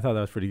 Yeah. I thought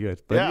that was pretty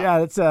good.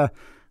 But it's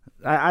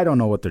I don't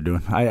know what they're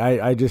doing.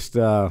 I just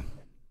I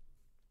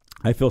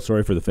feel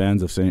sorry for the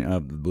fans of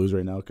the Blues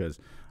right now because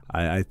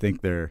I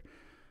think their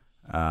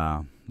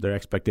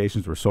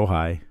expectations were so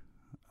high.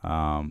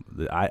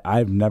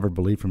 I've never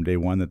believed from day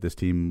one that this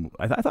team.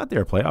 I thought they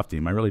were a playoff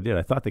team. I really did.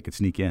 I thought they could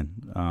sneak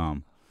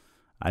in.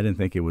 I didn't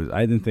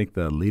think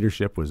the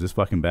leadership was this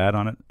fucking bad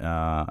on it.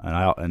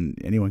 And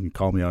anyone can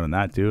call me out on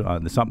that too.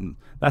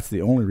 That's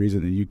the only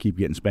reason that you keep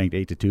getting spanked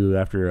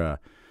 8-2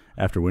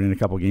 after winning a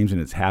couple games,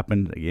 and it's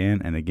happened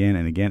again and again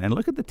and again. And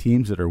look at the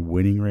teams that are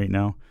winning right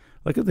now.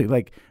 Look at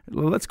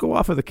let's go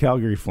off of the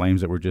Calgary Flames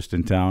that were just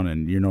in town,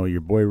 and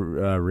your boy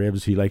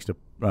Ribs, he likes to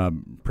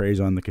praise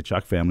on the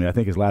Tkachuk family. I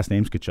think his last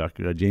name's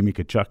Tkachuk, Jamie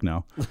Tkachuk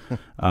now.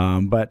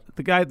 But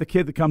the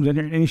kid that comes in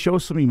here and he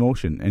shows some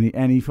emotion,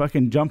 and he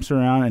fucking jumps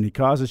around and he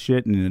causes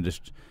shit, and it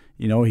just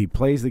he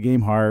plays the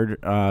game hard.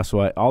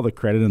 So all the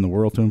credit in the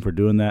world to him for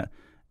doing that.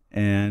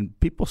 And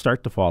people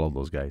start to follow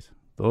those guys.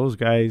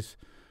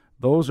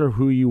 Those are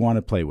who you want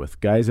to play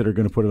with, guys that are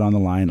going to put it on the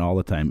line all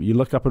the time. You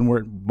look up and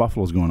where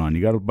Buffalo's going on.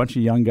 You got a bunch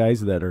of young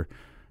guys that are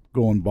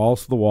going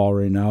balls to the wall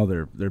right now.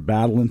 They're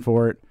battling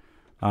for it.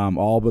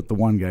 All but the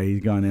one guy,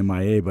 he's gone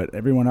MIA, but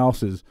everyone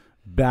else is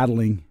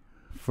battling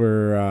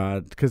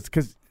for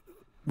because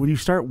when you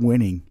start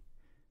winning,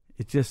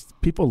 it's just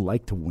people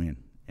like to win,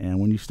 and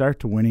when you start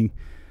to winning,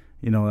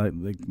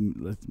 like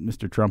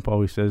Mr. Trump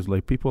always says,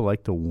 like people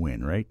like to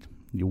win, right?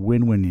 You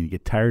win when you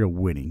get tired of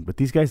winning. But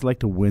these guys like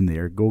to win. They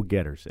are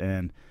go-getters.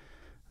 And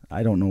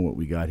I don't know what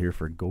we got here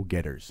for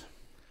go-getters.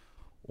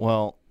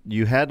 Well,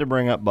 you had to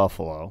bring up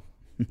Buffalo.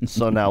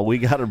 So now we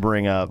got to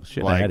bring up.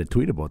 Shit, I had to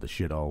tweet about the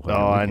shit all.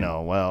 Oh, I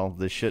know. Well,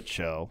 the shit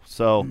show.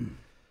 So,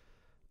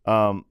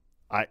 I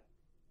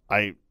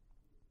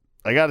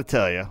got to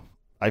tell you,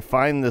 I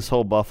find this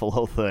whole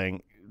Buffalo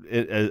thing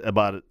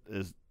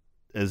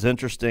as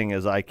interesting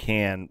as I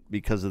can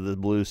because of the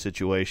Blues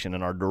situation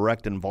and our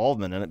direct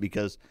involvement in it.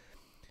 Because,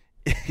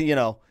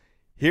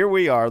 here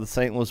we are, the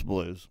St. Louis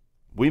Blues.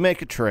 We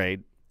make a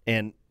trade,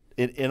 and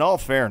in all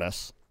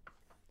fairness,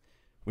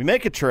 we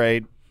make a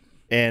trade,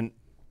 and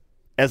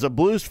as a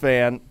Blues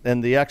fan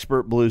and the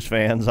expert Blues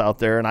fans out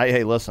there, and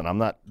hey, listen, I'm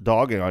not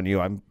dogging on you.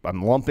 I'm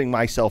lumping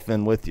myself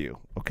in with you,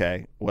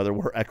 okay? Whether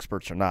we're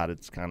experts or not,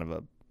 it's kind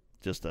of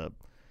just a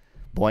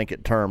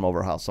blanket term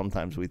over how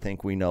sometimes we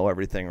think we know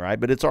everything, right?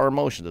 But it's our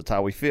emotions. It's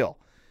how we feel.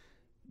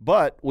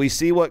 But we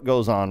see what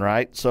goes on,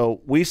 right?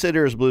 So we sit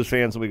here as Blues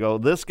fans and we go,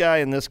 this guy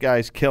and this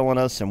guy's killing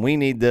us, and we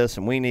need this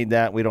and we need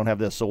that. We don't have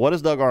this. So what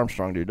does Doug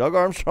Armstrong do? Doug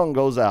Armstrong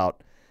goes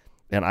out,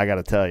 and I got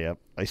to tell you,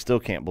 I still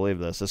can't believe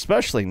this,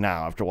 especially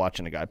now after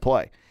watching a guy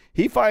play.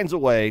 He finds a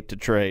way to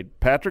trade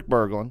Patrick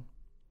Berglund,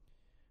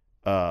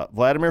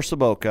 Vladimir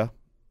Sobotka,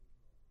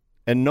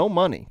 and no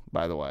money,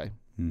 by the way.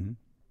 Mm-hmm.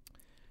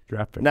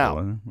 Draft pick.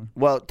 Now,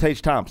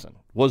 Tage Thompson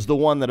was the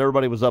one that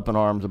everybody was up in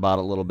arms about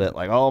a little bit,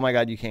 like, oh, my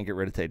God, you can't get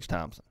rid of Tage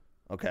Thompson.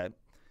 Okay.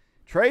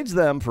 Trades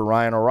them for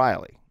Ryan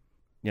O'Reilly,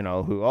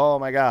 who, oh,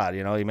 my God,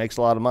 he makes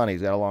a lot of money.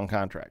 He's got a long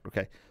contract.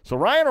 Okay. So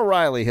Ryan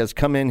O'Reilly has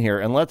come in here,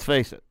 and let's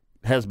face it,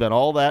 has been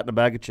all that in a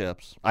bag of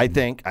chips. I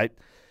think.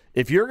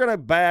 if you're going to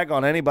bag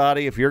on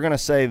anybody, if you're going to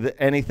say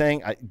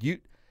anything, you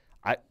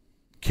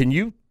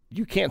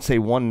can't say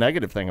one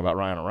negative thing about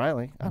Ryan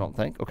O'Reilly, I don't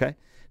think. Okay.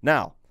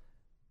 Now,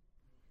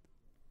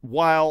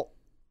 while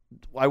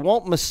I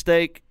won't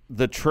mistake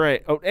the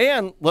trade,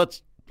 and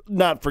let's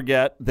not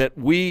forget that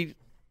we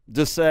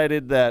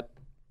decided that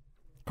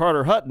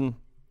Carter Hutton,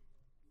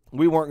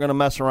 we weren't going to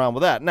mess around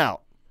with that.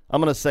 Now,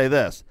 I'm going to say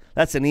this.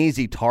 That's an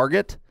easy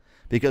target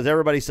because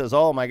everybody says,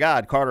 oh, my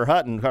God, Carter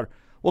Hutton.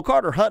 Well,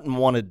 Carter Hutton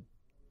wanted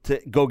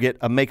to go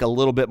make a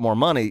little bit more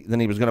money than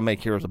he was going to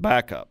make here as a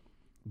backup.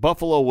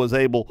 Buffalo was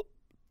able,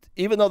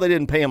 even though they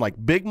didn't pay him like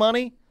big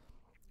money,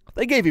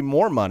 they gave him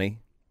more money.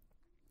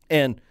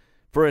 And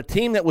for a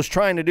team that was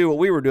trying to do what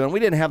we were doing, we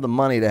didn't have the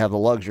money to have the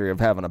luxury of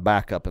having a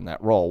backup in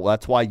that role.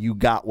 That's why you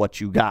got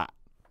what you got.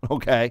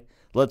 Okay?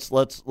 Let's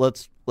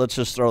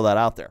just throw that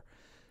out there.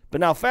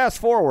 But now fast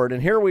forward,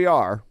 and here we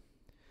are.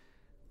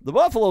 The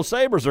Buffalo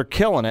Sabres are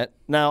killing it.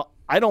 Now,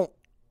 I don't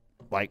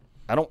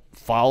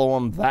follow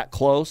them that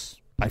close.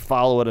 I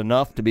follow it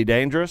enough to be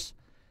dangerous.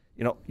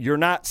 You know,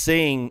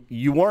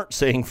 you weren't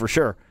seeing for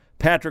sure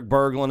Patrick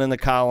Berglund in the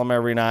column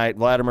every night,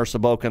 Vladimir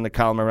Sobotka in the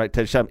column every night.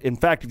 In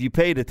fact, if you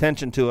paid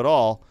attention to it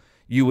all,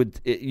 you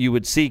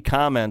would see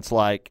comments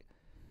like,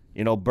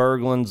 you know,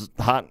 Berglund's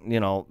hot, you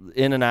know,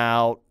 in and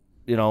out,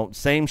 you know,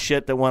 same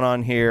shit that went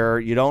on here.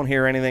 You don't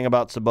hear anything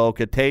about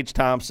Sobotka. Tage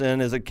Thompson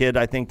is a kid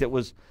I think that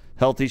was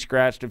healthy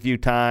scratched a few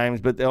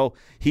times, but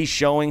he's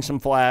showing some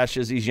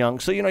flashes. He's young.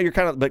 So, you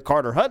know, but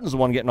Carter Hutton's the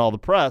one getting all the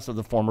press of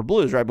the former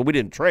Blues, right? But we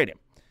didn't trade him.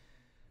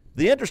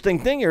 The interesting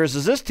thing here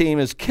is this team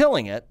is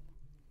killing it,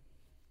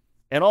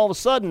 and all of a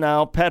sudden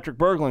now Patrick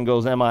Berglund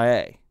goes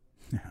MIA.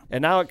 Yeah.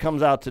 And now it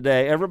comes out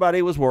today.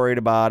 Everybody was worried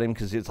about him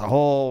because it's,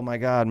 oh, my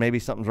God, maybe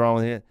something's wrong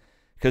with it.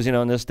 Because, you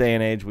know, in this day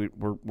and age,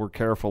 we're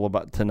careful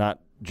to not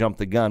jump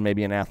the gun.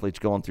 Maybe an athlete's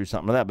going through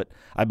something like that. But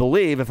I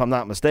believe, if I'm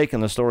not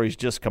mistaken, the story's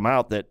just come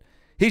out that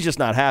he's just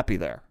not happy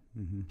there.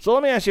 Mm-hmm. So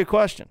let me ask you a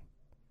question.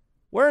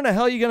 Where in the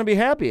hell are you going to be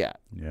happy at?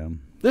 Yeah.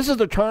 This is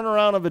the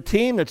turnaround of a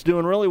team that's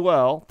doing really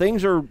well.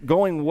 Things are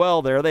going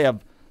well there. They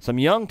have some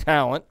young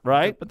talent,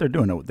 right? But they're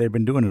doing it. They've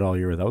been doing it all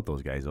year without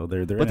those guys, though.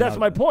 But that's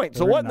my point.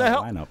 So what in the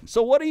hell? Lineup.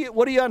 So what are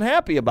you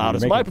unhappy about?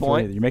 Is my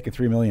point. You're making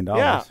 $3 million.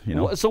 Yeah. You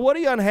know? So what are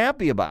you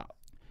unhappy about?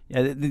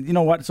 Yeah, you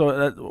know what?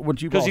 So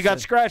what you've because you got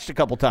scratched a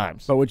couple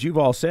times. But what you've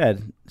all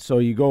said. So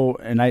you go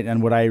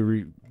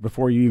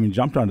before you even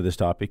jumped onto this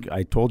topic,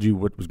 I told you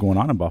what was going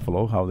on in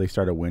Buffalo, how they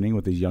started winning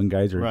with these young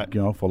guys are right.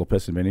 You know, full of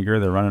piss and vinegar.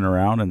 They're running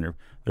around and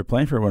they're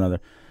playing for one another.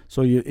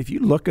 So if you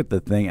look at the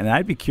thing, and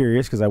I'd be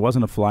curious because I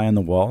wasn't a fly on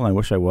the wall, and I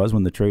wish I was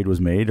when the trade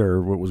was made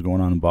or what was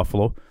going on in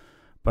Buffalo.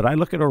 But I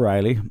look at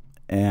O'Reilly,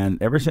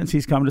 and ever since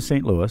he's come to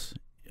St. Louis,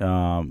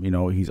 you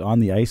know, he's on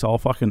the ice all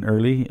fucking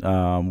early,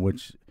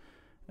 which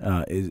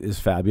is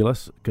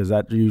fabulous because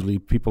that usually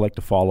people like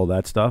to follow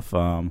that stuff.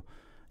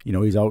 You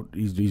know, he's out,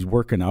 he's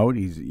working out,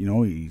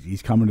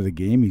 he's coming to the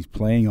game, he's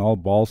playing all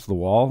balls to the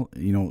wall.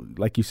 You know,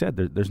 like you said,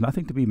 there's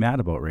nothing to be mad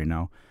about right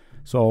now.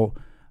 So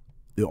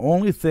the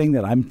only thing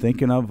that I'm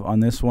thinking of on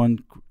this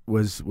one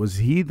was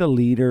he the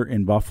leader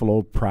in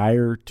Buffalo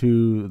prior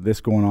to this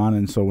going on?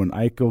 And so when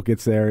Eichel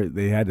gets there,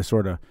 they had to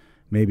sort of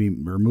maybe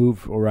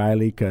remove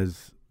O'Reilly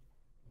because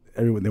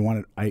they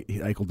wanted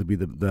Eichel to be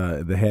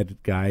the head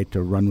guy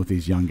to run with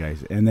these young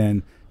guys. And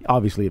then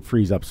obviously it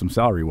frees up some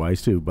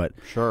salary-wise too. But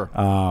sure.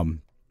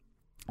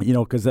 You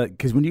know,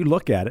 because when you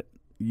look at it,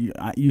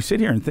 you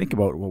sit here and think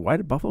about, well, why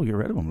did Buffalo get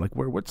rid of him? Like,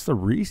 what's the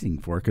reasoning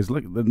for it? Because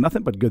look, there's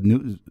nothing but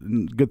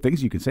good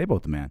things you can say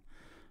about the man.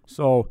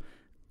 So,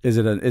 is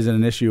it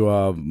an issue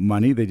of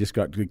money? They just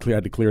had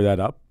to clear that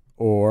up,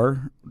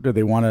 or do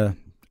they want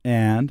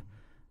to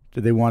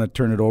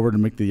turn it over to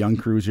make the young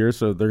crews here?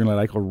 So they're going to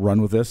let Eichel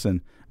run with this,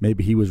 and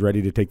maybe he was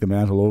ready to take the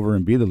mantle over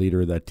and be the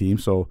leader of that team.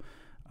 So.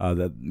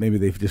 That maybe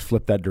they've just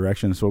flipped that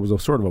direction. So it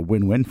was sort of a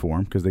win-win for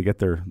them because they get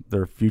their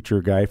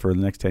future guy for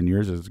the next 10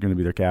 years is going to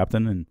be their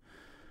captain, and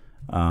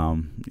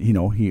you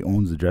know, he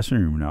owns the dressing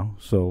room now.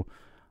 So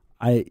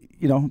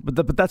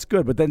but that's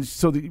good. But then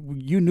so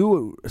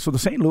the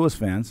St. Louis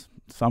fans,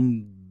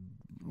 some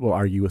will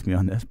argue with me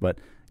on this, but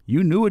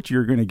you knew what you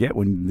were going to get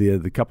when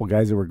the couple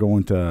guys that were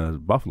going to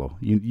Buffalo.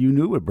 You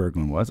knew what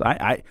Berglund was.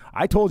 I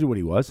told you what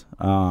he was.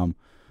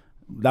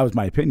 That was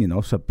my opinion,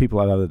 though. Some people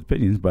have other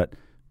opinions, but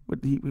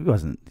he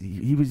wasn't.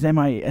 He was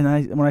MIA,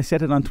 and when I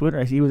said it on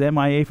Twitter, he was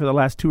MIA for the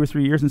last 2 or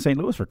 3 years in St.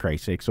 Louis, for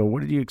Christ's sake. So what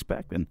did you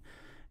expect? And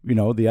you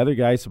know, the other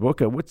guy,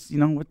 Sobotka,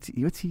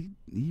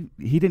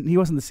 he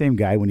wasn't the same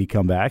guy when he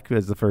come back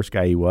as the first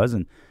guy he was.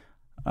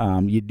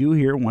 And you do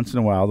hear once in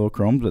a while, though,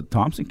 Chrome, the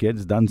Thompson kid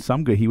has done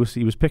some good. He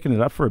was picking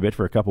it up for a bit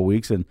for a couple of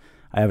weeks, and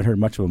I haven't heard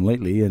much of him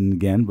lately. And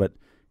again, but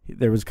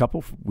there was a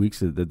couple of weeks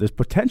that there's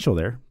potential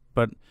there,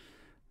 but.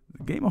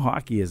 The game of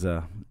hockey is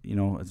a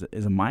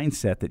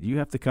mindset that you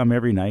have to come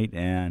every night,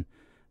 and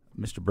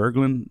Mr.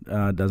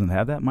 Berglund doesn't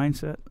have that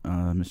mindset.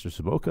 Mr.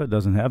 Sobotka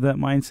doesn't have that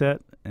mindset,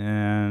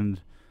 and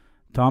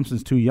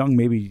Thompson's too young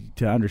maybe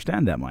to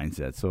understand that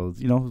mindset. So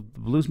you know, the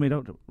Blues made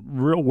out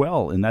real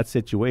well in that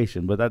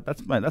situation. But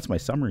that's my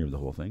summary of the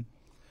whole thing.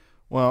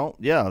 Well,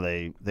 yeah,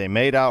 they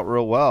made out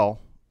real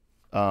well,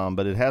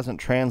 but it hasn't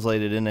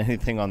translated into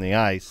anything on the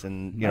ice.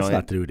 And That's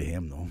not to do to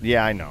him, though.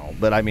 Yeah, I know,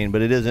 but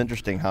but it is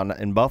interesting how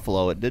in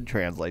Buffalo it did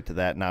translate to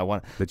that. And I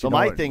want. So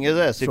my thing is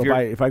this: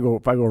 if I go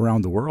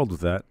around the world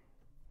with that,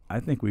 I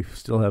think we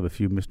still have a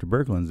few Mr.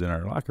 Berglunds in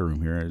our locker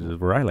room here, is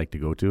where I like to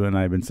go to, and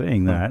I've been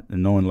saying that,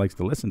 and no one likes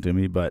to listen to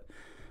me, but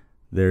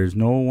there's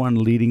no one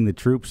leading the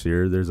troops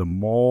here. There's a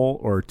mole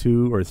or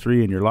two or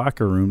three in your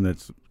locker room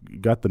that's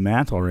got the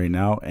mantle right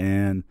now,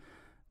 and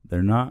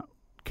they're not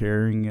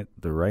carrying it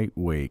the right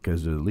way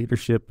because the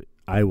leadership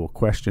I will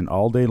question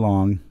all day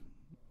long.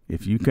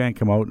 If you can't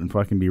come out and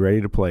fucking be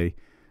ready to play,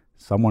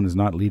 someone is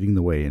not leading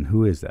the way, and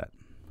who is that?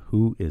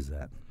 Who is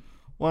that?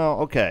 Well,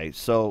 okay,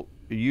 so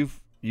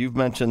You've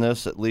mentioned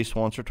this at least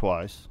once or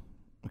twice,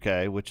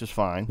 okay, which is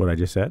fine. What I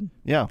just said?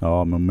 Yeah.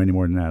 Oh, many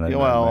more than that.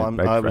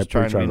 I was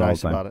trying to be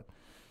nice about it.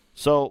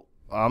 So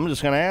I'm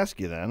just going to ask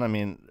you then. I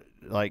mean,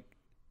 like,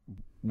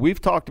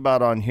 we've talked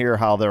about on here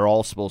how they're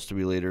all supposed to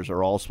be leaders,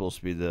 they're all supposed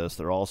to be this,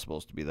 they're all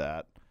supposed to be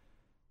that.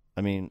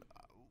 I mean,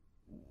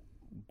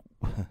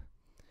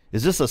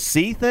 is this a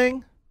C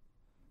thing?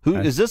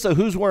 Is this a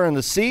who's wearing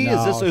the C? No,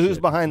 is this a who's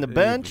behind the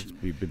bench?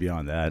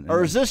 Beyond that.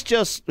 Or is this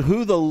just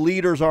who the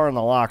leaders are in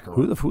the locker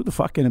room? Who the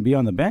fuck can be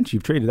on the bench?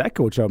 You've traded that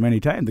coach out many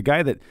times. The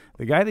guy that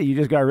you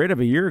just got rid of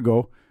a year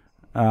ago,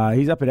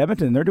 he's up at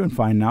Edmonton. They're doing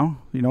fine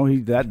now. You know,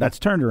 that's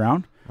turned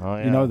around. Oh,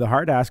 yeah. You know, the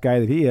hard ass guy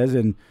that he is,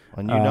 and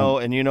you know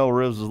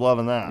Rivs is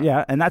loving that.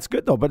 Yeah, and that's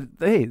good though. But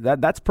hey,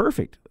 that's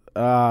perfect.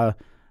 You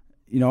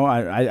know,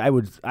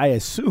 I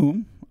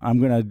assume, I'm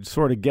gonna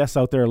sort of guess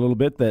out there a little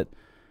bit that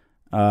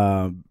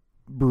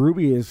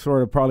Berube has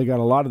sort of probably got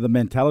a lot of the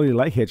mentality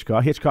like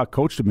Hitchcock. Hitchcock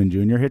coached him in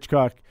junior.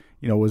 Hitchcock,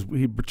 you know,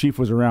 Chief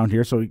was around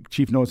here, so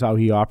Chief knows how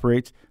he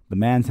operates. The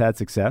man's had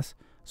success.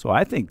 So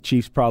I think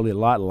Chief's probably a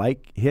lot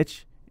like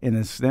Hitch in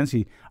a sense.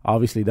 He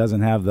obviously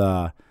doesn't have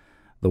the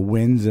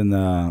wins and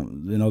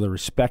the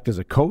respect as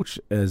a coach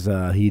as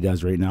he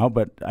does right now,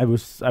 but I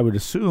would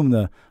assume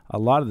a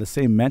lot of the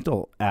same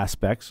mental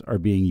aspects are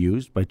being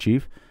used by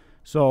Chief.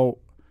 So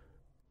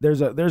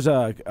there's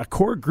a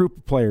core group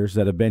of players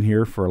that have been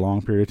here for a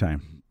long period of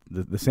time.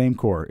 The same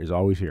core is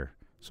always here.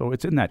 So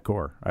it's in that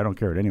core. I don't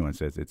care what anyone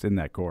says. It's in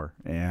that core.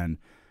 And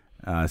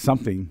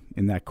something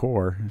in that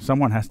core,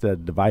 someone has to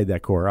divide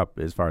that core up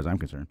as far as I'm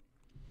concerned.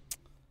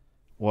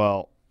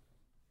 Well,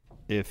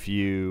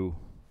 and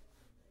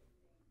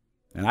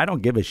I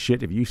don't give a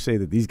shit if you say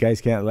that these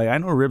guys can't. Like, I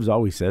know Ribs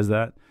always says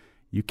that.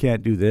 You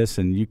can't do this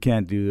and you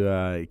can't do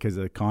because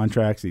of the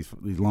contracts, these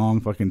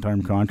long fucking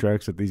term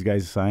contracts that these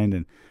guys signed,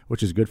 and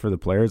which is good for the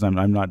players. I'm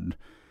not,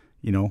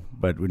 you know,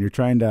 but when you're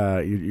trying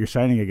to you're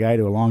signing a guy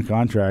to a long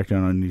contract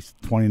and he's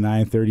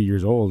 29, 30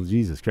 years old,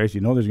 Jesus Christ,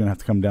 you know there's going to have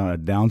to come down a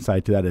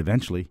downside to that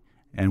eventually,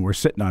 and we're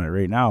sitting on it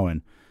right now.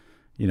 And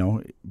you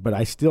know, but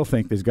I still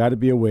think there's got to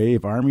be a way.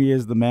 If Army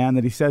is the man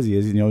that he says he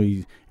is, you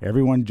know,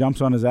 everyone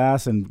jumps on his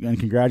ass and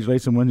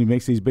congratulates him when he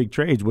makes these big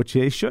trades, which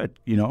they should,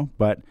 you know,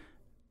 but.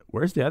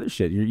 Where's the other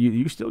shit?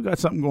 You still got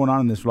something going on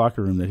in this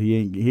locker room that he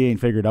ain't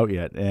figured out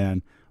yet.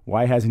 And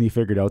why hasn't he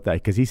figured out that?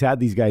 Because he's had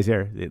these guys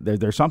there.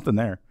 There's something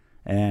there.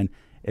 And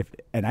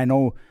I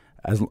know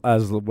as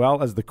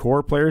well as the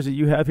core players that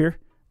you have here,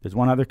 there's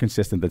one other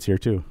consistent that's here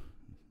too.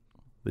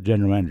 The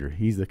general manager.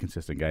 He's the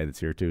consistent guy that's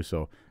here too.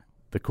 So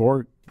the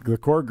core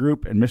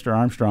group and Mr.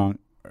 Armstrong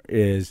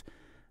is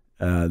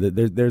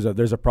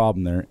there's a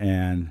problem there.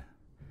 And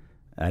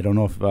I don't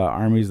know if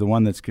Army's the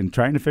one that's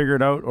trying to figure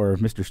it out, or if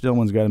Mr.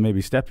 Stillman's got to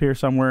maybe step here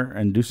somewhere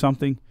and do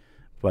something,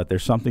 but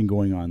there's something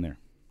going on there.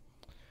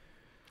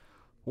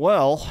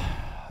 Well,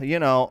 you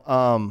know,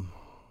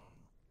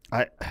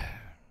 I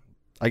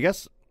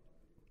guess.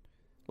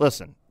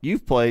 Listen,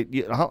 you've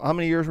played. How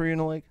many years were you in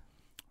the league?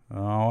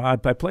 Oh, I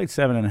played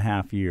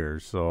 7.5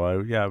 years, so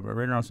right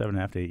around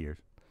 7.5 to 8 years.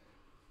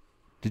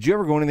 Did you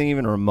ever go anything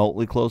even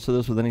remotely close to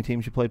this with any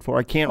teams you played for?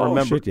 I can't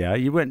remember. Shit, yeah.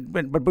 You went,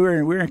 but we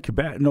were in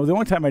Quebec. No, the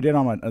only time I did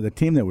on the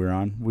team that we were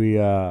on, we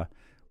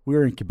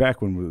were in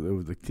Quebec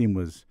when the team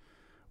was.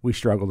 We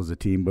struggled as a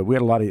team, but we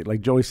had a lot of,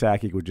 like, Joey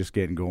Sakic was just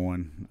getting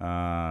going.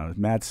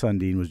 Matt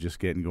Sundin was just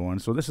getting going.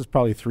 So this is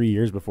probably 3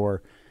 years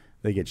before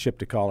they get shipped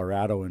to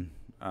Colorado, and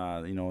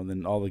and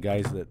then all the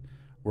guys that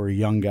were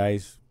young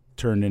guys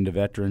turned into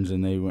veterans,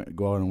 and they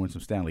go out and win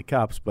some Stanley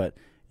Cups. But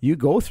you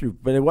go through,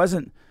 but it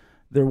wasn't.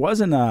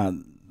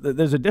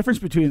 There's a difference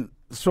between,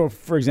 so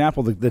for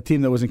example, the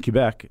team that was in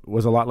Quebec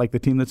was a lot like the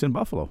team that's in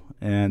Buffalo,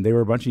 and they were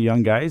a bunch of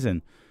young guys,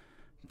 and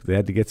they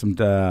had to get some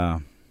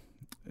time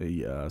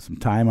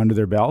under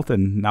their belt,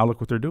 and now look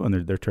what they're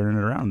doing. They're turning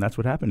it around. And that's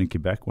what happened in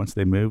Quebec once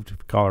they moved to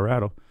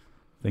Colorado.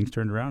 Things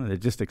turned around, and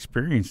it's just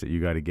experience that you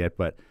got to get,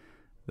 but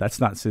that's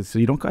not, so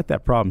you don't got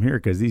that problem here,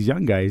 because these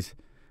young guys,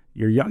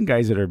 your young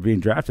guys that are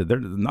being drafted, they're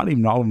not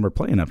even all of them are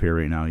playing up here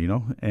right now, you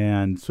know.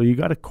 And so you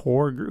got a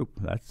core group.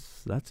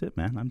 That's it,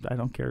 man. I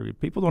don't care.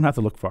 People don't have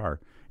to look far.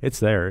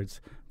 It's there.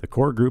 It's the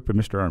core group and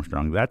Mr.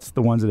 Armstrong. That's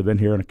the ones that have been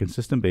here on a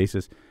consistent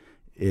basis.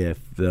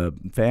 If the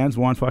fans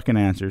want fucking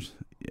answers,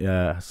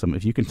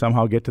 if you can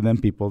somehow get to them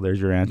people, there's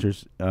your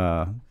answers,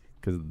 because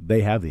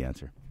they have the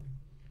answer.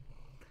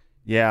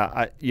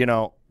 Yeah,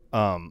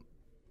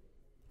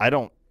 I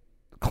don't.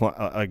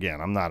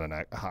 Again, I'm not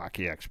a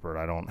hockey expert.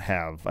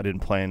 I didn't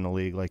play in the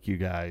league like you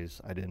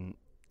guys. I didn't.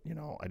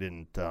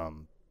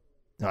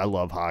 I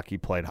love hockey,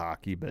 played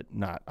hockey, but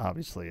not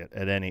obviously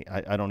at any.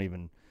 I don't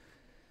even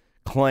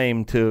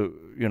claim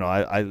to.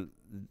 I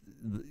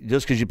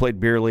just because you played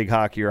beer league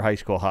hockey or high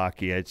school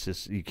hockey, it's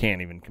just you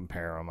can't even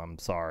compare them. I'm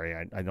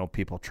sorry. I know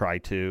people try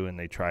to, and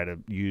they try to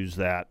use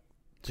that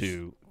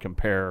to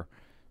compare.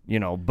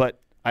 But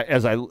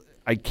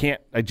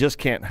I just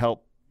can't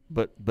help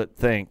but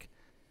think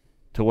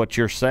to what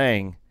you're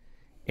saying,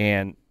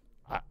 and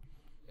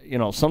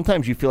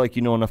sometimes you feel like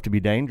you know enough to be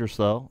dangerous,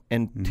 though.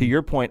 And to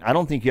your point, I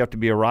don't think you have to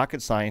be a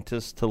rocket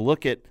scientist to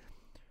look at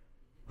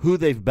who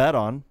they've bet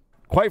on.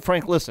 Quite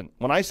frank, listen,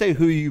 when I say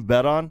who you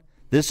bet on,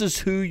 this is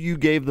who you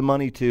gave the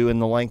money to in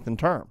the length and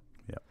term.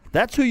 Yep.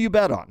 That's who you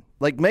bet on.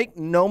 Like, make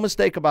no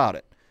mistake about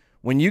it.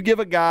 When you give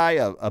a guy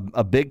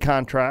a big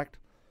contract,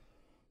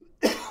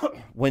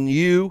 when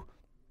you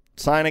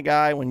sign a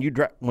guy, when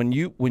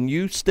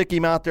you stick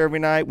him out there every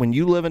night, when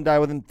you live and die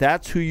with him,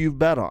 that's who you've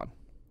bet on.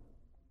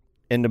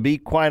 And to be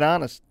quite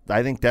honest,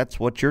 I think that's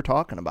what you're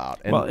talking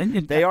about.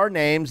 And they are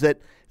names that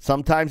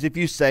sometimes if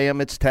you say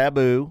them, it's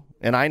taboo.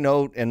 And I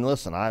know, and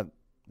listen, I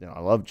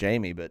love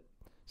Jamie, but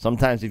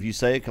sometimes if you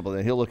say a couple of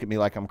them, he'll look at me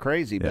like I'm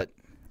crazy. Yeah. But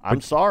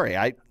I'm sorry.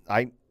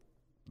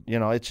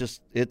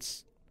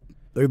 It's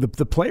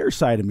the player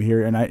side of me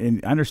here, and I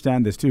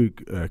understand this too,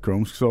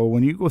 Chrome. So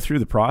when you go through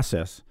the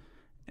process,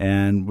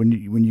 and when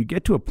you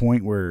get to a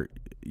point where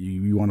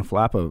you want to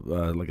flap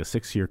like a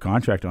 6-year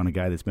contract on a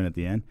guy that's been at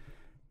the end,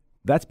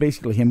 that's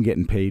basically him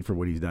getting paid for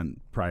what he's done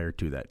prior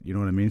to that. You know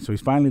what I mean? So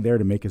he's finally there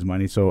to make his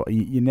money. So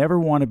you never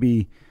want to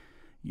be,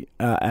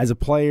 as a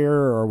player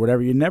or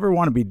whatever, you never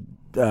want to be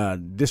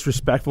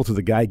disrespectful to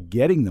the guy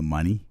getting the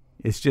money.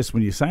 It's just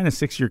when you sign a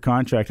 6-year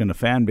contract in a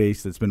fan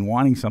base that's been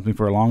wanting something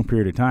for a long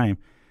period of time,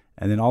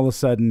 and then all of a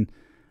sudden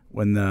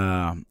when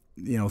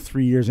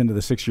 3 years into the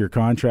 6-year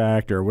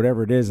contract or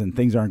whatever it is and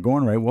things aren't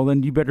going right, well,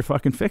 then you better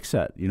fucking fix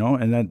that,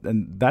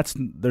 and that's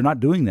they're not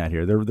doing that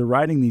here. They're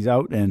riding these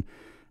out, and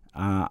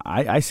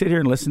I sit here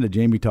and listen to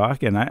Jamie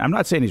talk, and I'm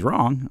not saying he's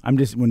wrong. I'm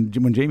just when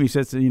Jamie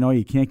says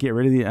you can't get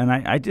rid of the, and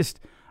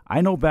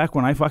I know back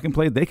when I fucking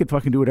played, they could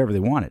fucking do whatever they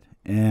wanted,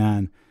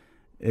 and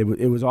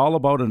it was all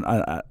about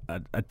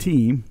a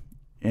team.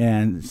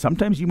 And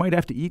sometimes you might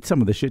have to eat some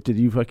of the shit that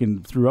you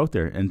fucking threw out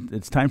there, and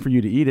it's time for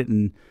you to eat it,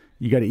 and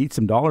you got to eat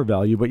some dollar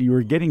value. But you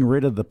were getting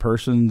rid of the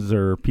persons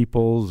or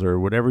peoples or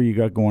whatever you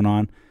got going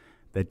on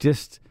that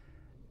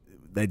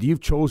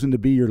you've chosen to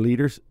be your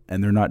leaders,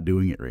 and they're not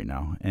doing it right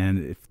now.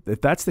 And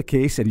if that's the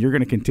case, and you're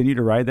going to continue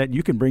to ride that,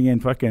 you can bring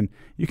in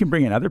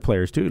other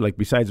players too, like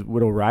besides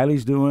what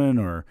O'Reilly's doing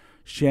or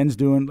Shen's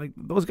doing. Like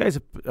those guys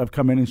have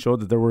come in and showed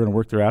that they were going to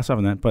work their ass off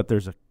on that. But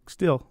there's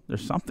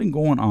something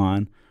going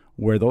on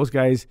where those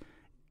guys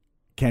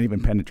can't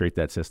even penetrate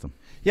that system.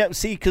 Yeah,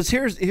 see, because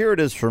here it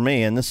is for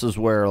me, and this is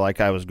where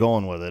I was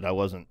going with it. I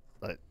wasn't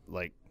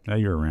like. Now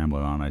you're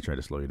rambling on. I try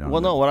to slow you down.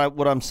 Well, no,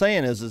 what I'm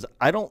saying is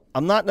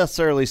I'm not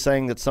necessarily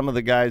saying that some of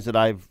the guys that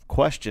I've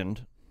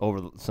questioned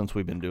since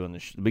we've been doing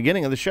the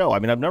beginning of the show. I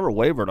mean, I've never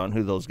wavered on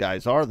who those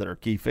guys are that are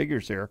key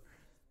figures here.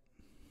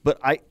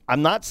 But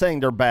I'm not saying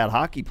they're bad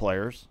hockey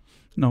players.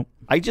 No,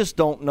 I just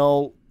don't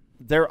know.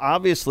 They're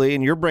obviously,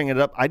 and you're bringing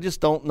it up. I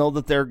just don't know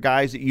that they're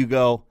guys that you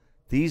go,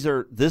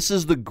 this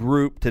is the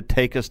group to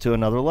take us to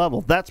another level.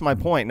 That's my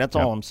point, and that's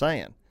all I'm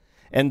saying.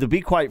 And to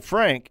be quite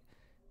frank,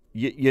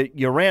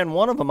 you ran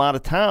one of them out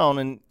of town,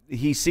 and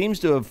he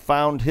seems to have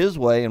found his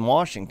way in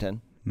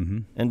Washington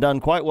and done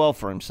quite well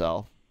for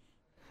himself.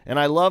 And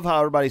I love how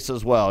everybody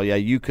says, well, yeah,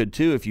 you could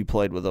too if you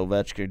played with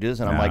Ovechkin.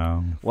 And I'm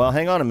like, well,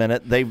 hang on a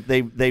minute.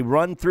 They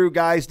run through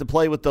guys to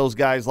play with those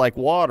guys like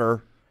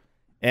water,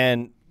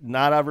 and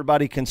not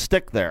everybody can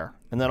stick there.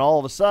 And then all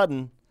of a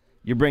sudden,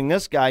 you bring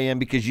this guy in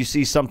because you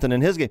see something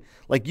in his game.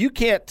 Like, you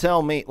can't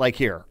tell me, like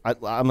here, I'm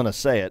going to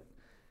say it.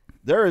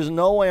 There is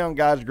no way on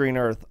God's green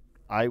earth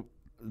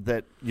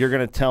that you're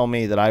going to tell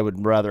me that I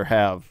would rather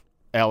have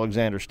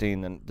Alexander Steen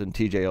than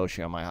TJ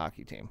Oshie on my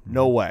hockey team.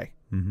 No way.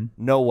 Mm-hmm.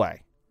 No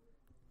way.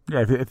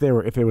 Yeah,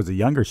 if it was a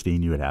younger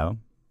Steen, you would have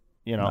him.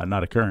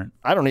 Not a current.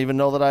 I don't even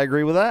know that I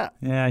agree with that.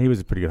 Yeah, he was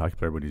a pretty good hockey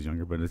player when he was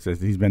younger, but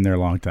he's been there a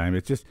long time.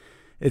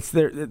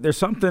 There's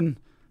something.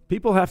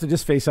 People have to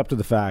just face up to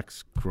the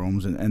facts,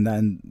 Chromes, and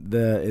then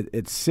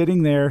it's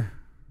sitting there.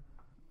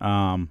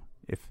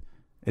 If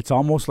it's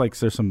almost like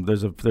there's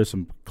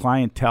some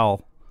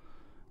clientele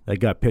that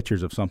got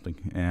pictures of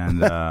something,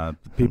 and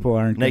people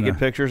aren't naked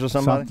pictures of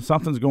somebody.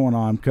 Something's going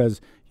on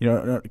because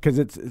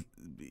it's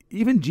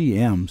even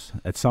GMs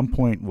at some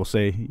point will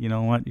say, you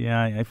know what?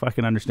 Yeah, I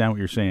fucking understand what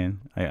you're saying.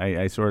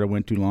 I sort of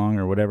went too long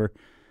or whatever,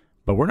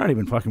 but we're not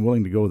even fucking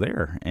willing to go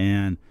there,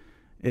 and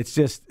it's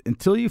just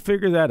until you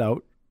figure that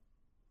out.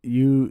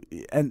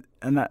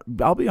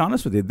 I'll be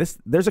honest with you.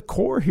 There's a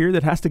core here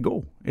that has to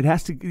go.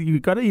 You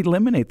got to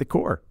eliminate the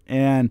core,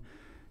 and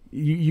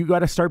you got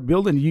to start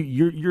building.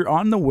 You're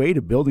on the way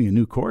to building a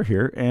new core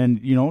here, and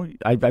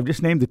I've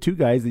just named the two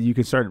guys that you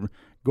can start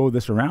go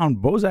this around.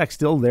 Bozak's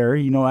still there.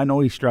 You know, I know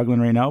he's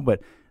struggling right now,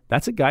 but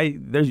that's a guy.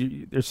 There's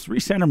 3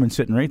 centermen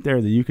sitting right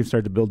there that you can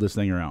start to build this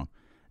thing around.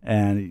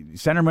 And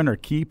centermen are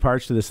key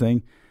parts to this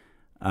thing.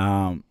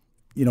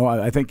 You know,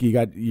 I think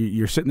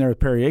you're sitting there with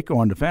Periaco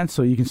on defense,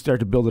 so you can start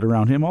to build it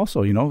around him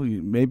also. You know,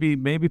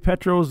 maybe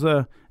Petro's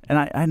and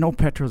I know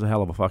Petro's a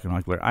hell of a fucking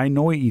hockey player. I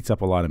know he eats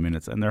up a lot of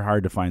minutes, and they're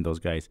hard to find, those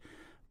guys.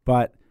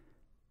 But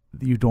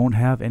you don't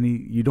have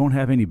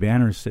any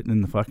banners sitting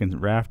in the fucking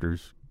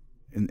rafters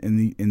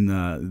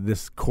in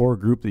this core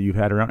group that you've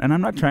had around. And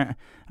I'm not trying.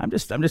 I'm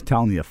just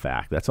telling you a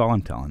fact. That's all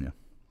I'm telling you.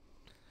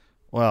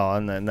 Well,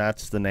 and then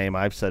that's the name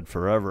I've said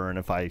forever. And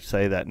if I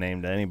say that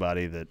name to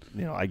anybody, that,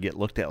 you know, I get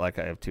looked at like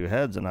I have 2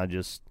 heads.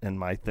 And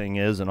my thing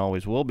is, and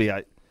always will be,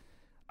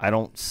 I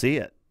don't see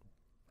it.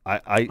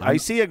 I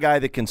see a guy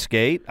that can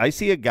skate. I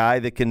see a guy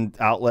that can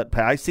outlet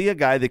pass. I see a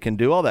guy that can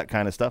do all that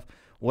kind of stuff.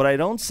 What I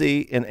don't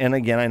see, and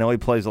again, I know he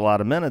plays a lot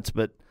of minutes,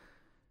 but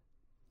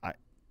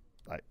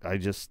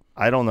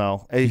I don't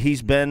know.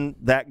 He's been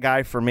that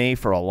guy for me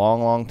for a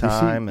long, long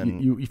time.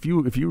 If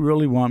you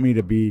really want me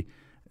to be,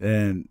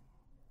 and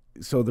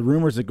so the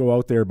rumors that go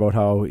out there about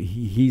how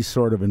he's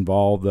sort of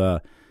involved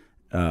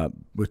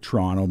with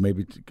Toronto,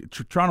 maybe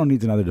Toronto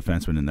needs another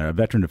defenseman in there, a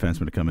veteran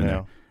defenseman to come in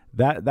there.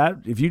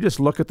 That if you just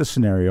look at the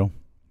scenario,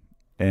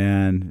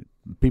 and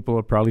people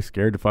are probably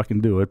scared to fucking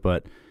do it,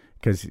 but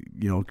because,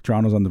 you know,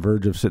 Toronto's on the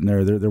verge of sitting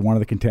there, they're one of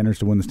the contenders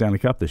to win the Stanley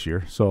Cup this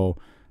year. So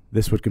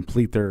this would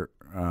complete their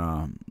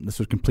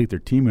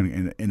team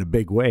in a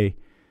big way.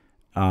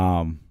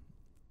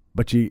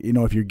 But you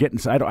know, if you're getting,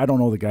 I don't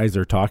know the guys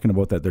they're talking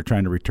about that they're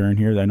trying to return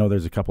here. I know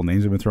there's a couple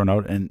names that have been thrown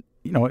out, and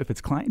you know, if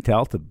it's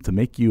clientele to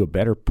make you a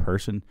better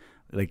person,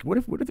 like what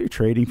if you're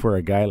trading for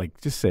a guy,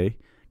 like, just say,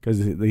 because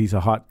he's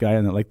a hot guy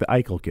and like the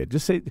Eichel kid,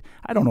 just say,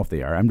 I don't know if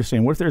they are. I'm just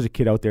saying, what if there's a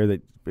kid out there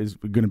that is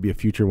going to be a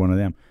future one of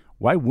them?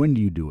 Why wouldn't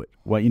you do it?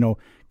 Well, you know,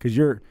 because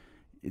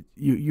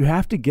you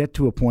have to get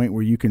to a point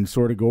where you can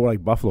sort of go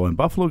like Buffalo, and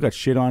Buffalo got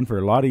shit on for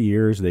a lot of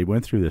years. They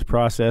went through this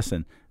process,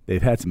 and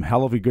they've had some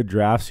hell of a good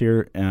drafts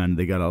here, and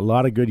they got a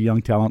lot of good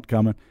young talent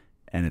coming,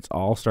 and it's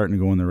all starting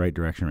to go in the right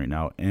direction right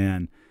now.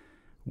 And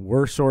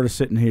we're sort of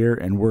sitting here,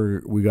 and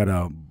we got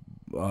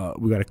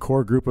a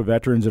core group of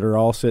veterans that are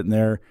all sitting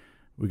there.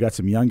 We got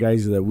some young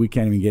guys that we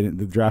can't even get in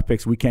the draft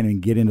picks. We can't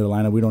even get into the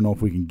lineup. We don't know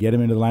if we can get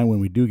them into the lineup.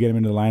 When we do get them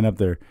into the lineup,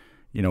 they're,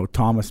 you know,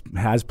 Thomas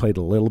has played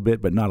a little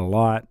bit, but not a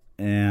lot,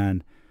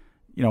 and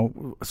you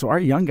know, so our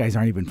young guys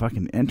aren't even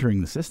fucking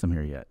entering the system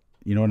here yet.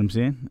 You know what I'm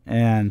saying?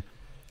 And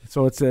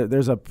so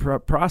there's a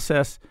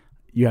process.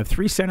 You have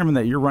 3 centermen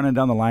that you're running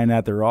down the line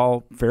at. They're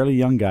all fairly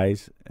young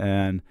guys,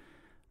 and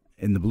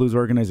in the Blues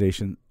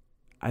organization,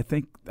 I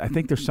think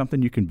there's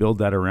something you can build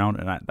that around,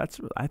 and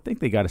I think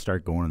they got to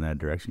start going in that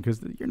direction, because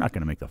you're not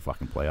going to make the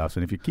fucking playoffs.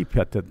 And if you keep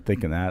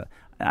thinking that,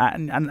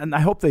 and I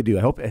hope they do.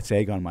 I hope it's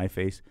egg on my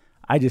face.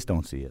 I just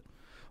don't see it.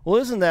 Well,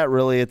 isn't that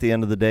really at the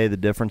end of the day the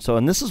difference? So,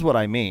 and this is what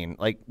I mean.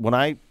 Like,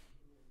 when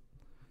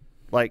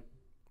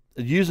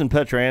using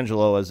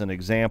Pietrangelo as an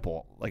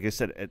example, like I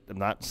said, I'm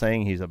not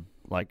saying he's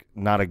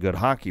not a good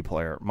hockey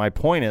player. My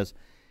point is,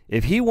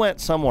 if he went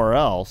somewhere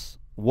else,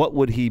 what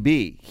would he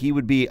be? He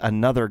would be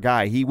another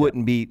guy. He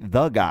wouldn't be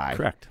the guy.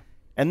 Correct.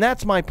 And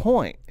that's my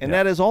point. And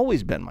that has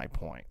always been my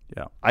point.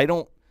 Yeah. I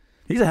don't.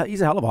 He's a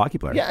hell of a hockey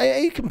player. Yeah,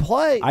 he can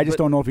play. I just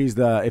don't know if he's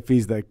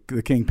the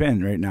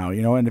kingpin right now.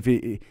 You know,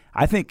 and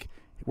I think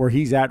where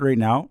he's at right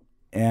now,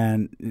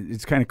 and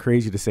it's kind of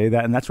crazy to say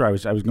that, and that's where I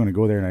was going to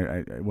go there,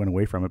 and I went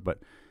away from it. But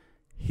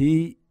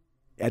he,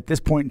 at this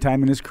point in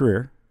time in his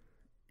career,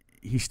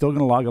 he's still going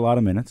to log a lot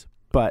of minutes,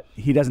 but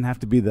he doesn't have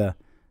to be the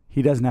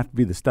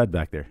stud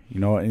back there, you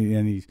know.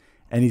 And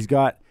he's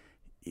got,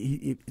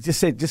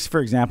 just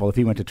for example, if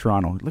he went to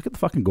Toronto, look at the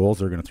fucking goals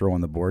they're going to throw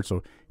on the board.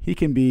 So he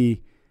can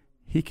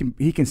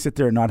sit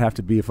there and not have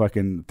to be a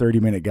fucking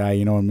 30-minute guy,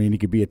 you know what I mean? He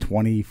could be a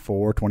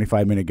 24,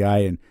 25-minute guy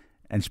and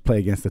just play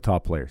against the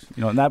top players.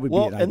 You know, and that would be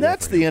an idea. And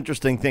that's the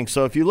interesting thing.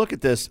 So if you look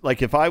at this,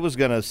 like if I was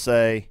going to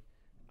say,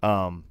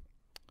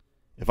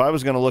 if I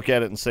was going to look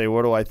at it and say,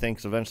 what do I think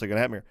is eventually going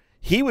to happen here?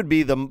 He would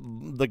be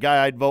the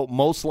guy I'd vote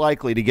most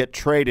likely to get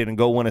traded and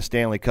go win a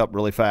Stanley Cup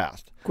really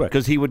fast. Quick.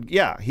 Because he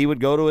would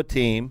go to a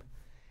team,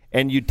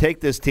 and you'd take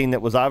this team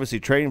that was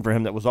obviously trading for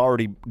him that was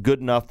already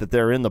good enough that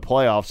they're in the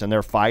playoffs and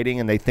they're fighting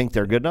and they think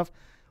they're good enough.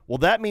 Well,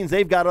 that means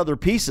they've got other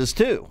pieces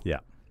too. Yeah.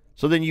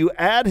 So then you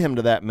add him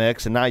to that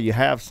mix, and now you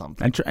have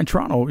something. And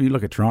Toronto, you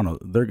look at Toronto,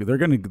 they're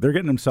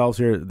getting themselves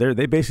here.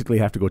 They basically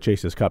have to go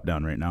chase this cup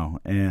down right now,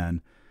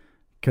 and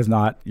because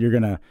you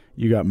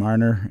got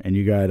Marner and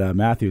you got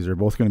Matthews are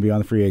both going to be on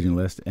the free agent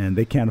list, and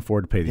they can't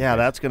afford to pay these guys.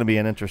 That's going to be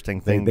an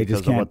interesting thing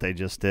because of what they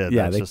just did.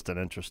 Yeah, that's just an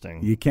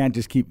interesting. You can't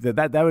just keep that.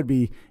 That would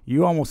be,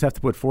 you almost have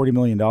to put $40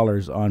 million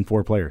on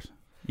 4 players,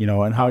 you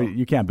know, and how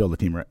you can't build a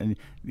team. And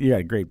you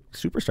got great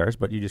superstars,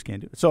 but you just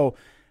can't do it. So.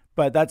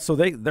 But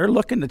they're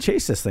looking to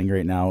chase this thing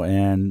right now,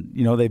 and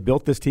you know they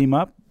built this team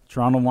up.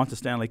 Toronto wants a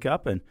Stanley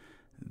Cup, and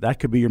that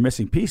could be your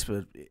missing piece.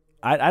 But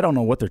I don't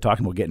know what they're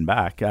talking about getting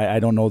back. I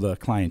don't know the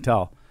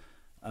clientele.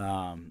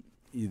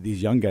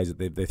 These young guys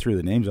that they threw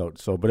the names out.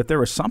 So, but if there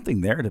was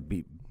something there to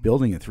be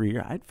building a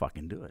 3-year, I'd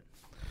fucking do it.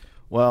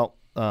 Well,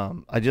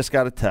 I just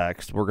got a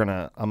text.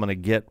 I'm gonna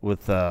get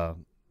with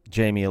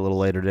Jamie a little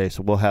later today,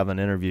 so we'll have an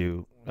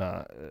interview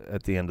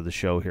at the end of the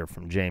show here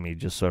from Jamie,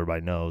 just so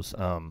everybody knows.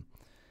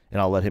 And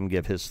I'll let him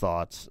give his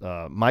thoughts.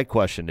 My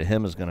question to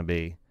him is going to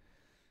be,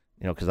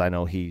 because I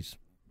know he's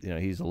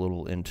a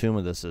little in tune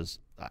with this. Is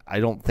I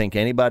don't think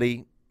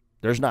anybody.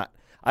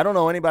 I don't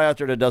know anybody out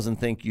there that doesn't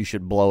think you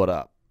should blow it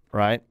up,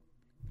 right?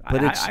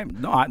 But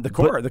the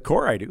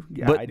core I do.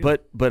 Yeah, I do.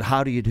 But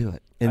how do you do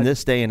it in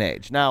this day and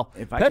age? Now,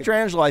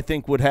 Pietrangelo, I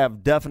think, would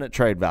have definite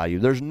trade value.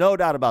 There's no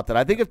doubt about that.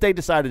 I think if they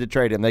decided to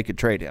trade him, they could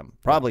trade him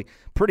probably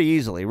pretty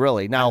easily,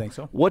 really. Now, I think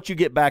so. What you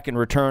get back in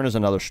return is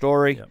another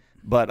story. Yep.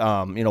 But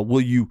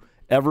will you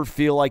ever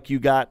feel like you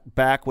got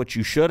back what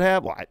you should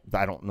have? Well,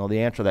 I don't know the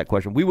answer to that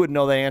question. We wouldn't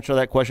know the answer to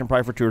that question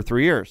probably for 2 or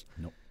 3 years.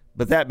 Nope.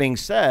 But that being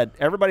said,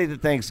 everybody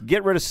that thinks,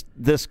 get rid of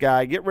this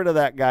guy, get rid of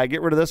that guy,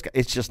 get rid of this guy,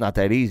 it's just not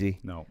that easy.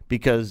 No.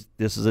 Because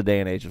this is a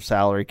day and age of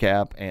salary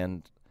cap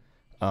and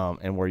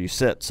where you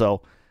sit.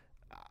 So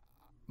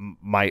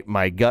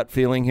my gut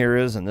feeling here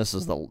is, and this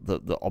is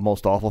the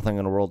most awful thing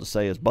in the world to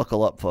say, is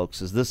buckle up,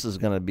 folks, is this is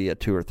going to be a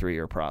 2 or 3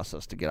 year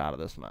process to get out of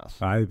this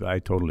mess. I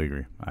totally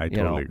agree. I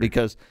totally agree.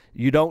 Because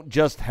you don't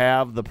just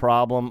have the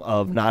problem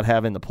of not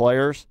having the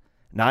players.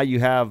 Now you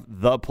have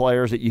the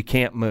players that you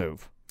can't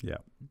move. Yeah.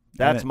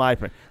 That's my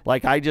opinion.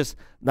 Like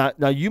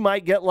now you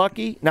might get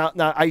lucky. Now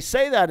I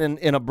say that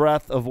in a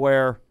breath of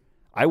where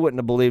I wouldn't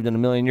have believed in a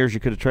million years you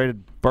could have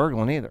traded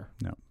Berglund either.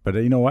 No, but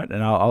you know what?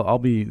 And I'll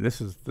be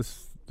this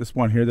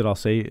one here that I'll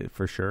say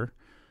for sure.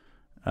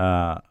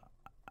 I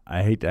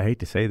hate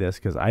to say this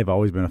because I've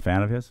always been a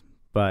fan of his,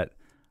 but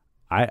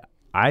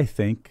I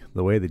think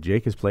the way that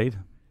Jake has played,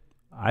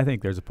 I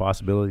think there's a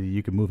possibility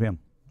you can move him.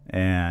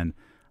 And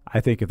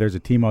I think if there's a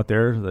team out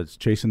there that's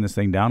chasing this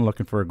thing down,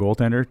 looking for a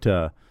goaltender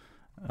to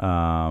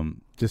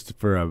just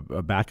for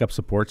a backup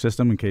support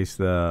system in case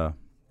the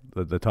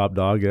top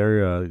dog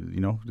there,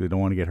 they don't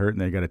want to get hurt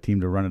and they got a team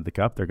to run at the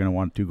cup. They're going to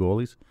want 2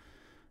 goalies.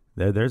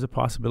 There's a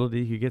possibility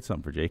you could get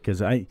something for Jake.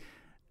 And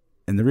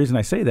the reason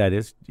I say that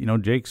is,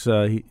 Jake's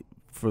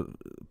for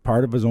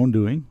part of his own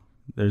doing.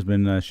 There's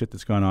been shit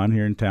that's gone on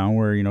here in town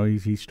where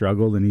he's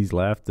struggled and he's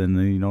left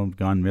and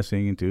gone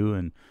missing and too.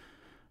 And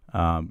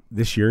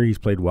this year he's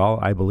played well,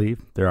 I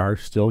believe. There are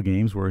still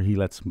games where he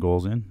lets some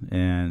goals in,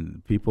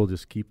 and people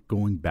just keep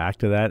going back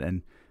to that.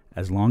 And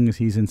as long as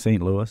he's in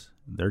St. Louis,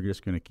 they're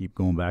just going to keep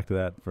going back to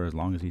that for as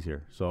long as he's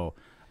here. So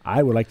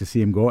I would like to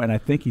see him go, and I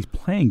think he's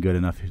playing good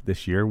enough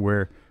this year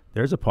where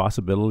there's a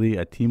possibility,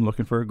 a team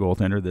looking for a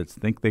goaltender that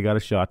think they got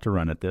a shot to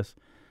run at this.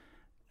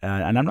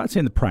 And I'm not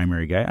saying the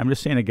primary guy. I'm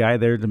just saying a guy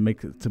there to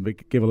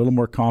give a little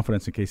more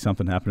confidence in case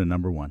something happened at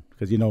number 1.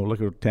 Because look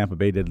at what Tampa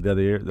Bay did the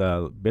other year.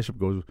 The Bishop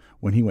goes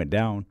when he went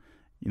down.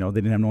 They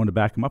didn't have no one to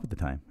back him up at the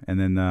time. And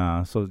then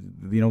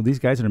these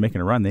guys that are making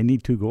a run, they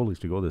need 2 goalies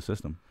to go to the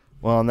system.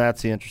 Well, and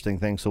that's the interesting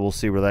thing. So we'll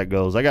see where that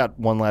goes. I got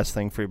one last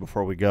thing for you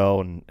before we go,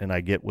 and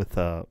I get with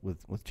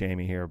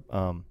Jamie here.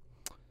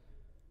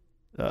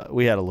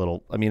 We had a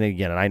little. I mean,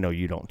 again, and I know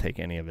you don't take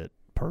any of it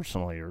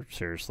personally or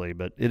seriously,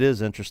 but it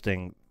is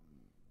interesting.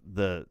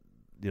 The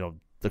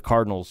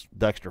Cardinals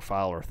Dexter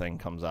Fowler thing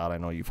comes out. I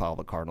know you follow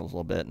the Cardinals a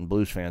little bit, and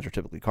Blues fans are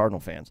typically Cardinal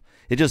fans.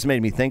 It just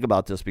made me think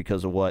about this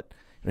because of what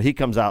he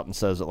comes out and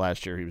says that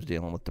last year he was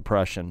dealing with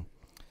depression,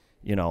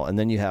 and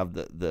then you have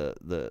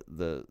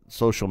the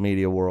social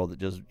media world that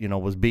just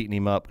was beating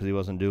him up because he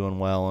wasn't doing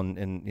well,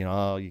 and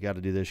you got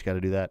to do this, you got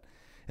to do that.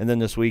 And then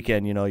this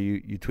weekend, you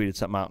tweeted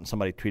something out, and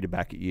somebody tweeted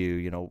back at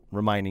you,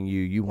 reminding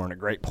you weren't a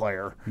great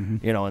player,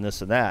 and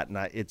this and that. And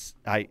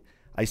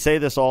I say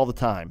this all the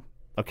time.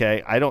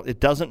 Okay, it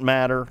doesn't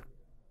matter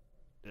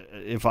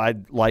if I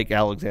like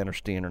Alexander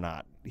Steen or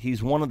not.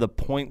 He's one of the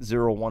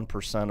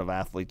 0.01% of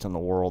athletes in the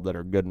world that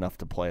are good enough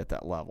to play at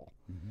that level.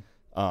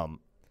 Mm-hmm.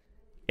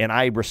 And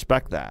I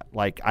respect that.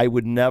 Like, I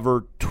would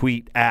never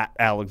tweet at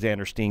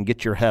Alexander Steen,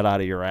 get your head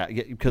out of your ass.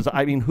 Because,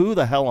 who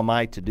the hell am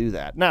I to do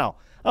that? Now,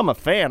 I'm a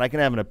fan. I can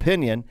have an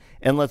opinion.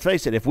 And let's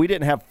face it, if we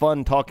didn't have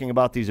fun talking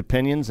about these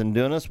opinions and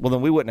doing this, well, then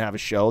we wouldn't have a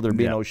show. There'd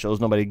be no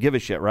shows. Nobody would give a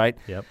shit, right?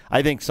 Yep.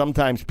 I think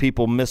sometimes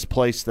people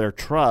misplace their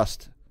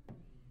trust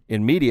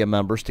in media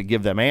members to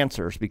give them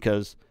answers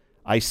because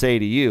I say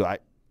to you,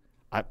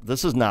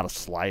 this is not a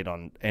slight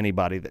on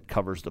anybody that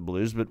covers the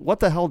Blues, but what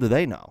the hell do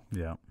they know?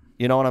 Yeah.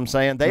 You know what I'm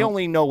saying? They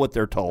only know what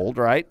they're told,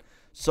 right?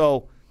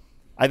 So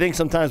I think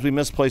sometimes we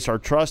misplace our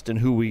trust in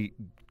who we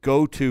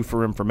go to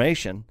for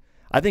information.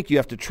 I think you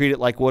have to treat it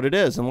like what it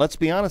is. And let's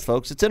be honest,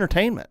 folks, it's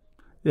entertainment.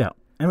 Yeah.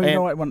 You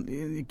know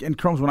what?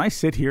 Cromes, when I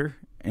sit here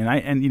and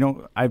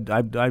I've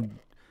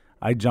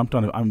jumped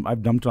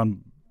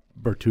on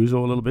Bertuzzo a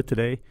little bit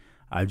today.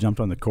 I've jumped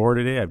on the core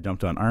today. I've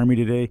jumped on Army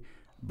today.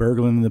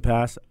 Berglund in the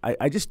past.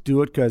 I just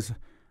do it because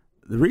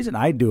the reason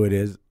I do it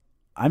is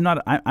I'm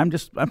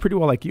pretty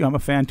well like you. I'm a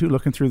fan too,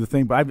 looking through the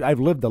thing. But I've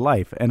lived the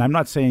life, and I'm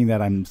not saying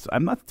that I'm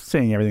not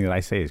saying everything that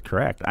I say is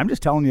correct. I'm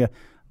just telling you.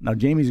 Now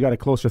Jamie's got a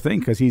closer thing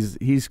because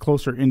he's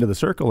closer into the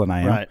circle than I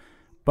am. Right.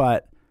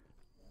 But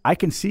I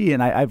can see,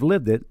 and I've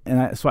lived it,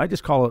 and so I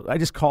just call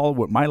it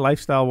what my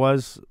lifestyle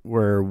was,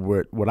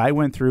 what I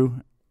went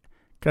through,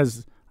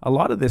 because a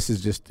lot of this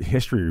is just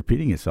history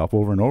repeating itself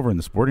over and over in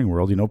the sporting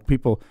world. You know,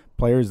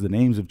 players, the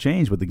names have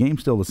changed, but the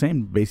game's still the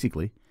same,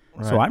 basically.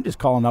 Right. So I'm just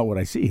calling out what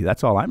I see.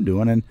 That's all I'm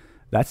doing, and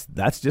that's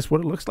just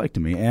what it looks like to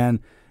me. And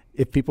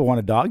if people want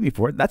to dog me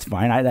for it, that's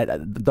fine.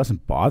 That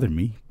doesn't bother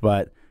me,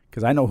 but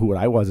because I know who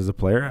I was as a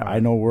player. Right. I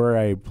know where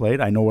I played.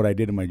 I know what I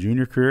did in my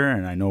junior career,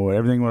 and I know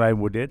everything what I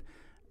did,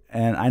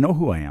 and I know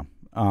who I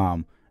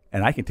am.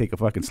 And I can take a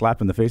fucking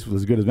slap in the face with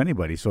as good as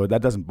anybody, so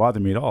that doesn't bother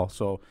me at all.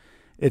 So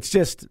it's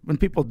just when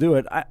people do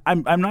it,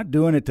 I'm not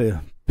doing it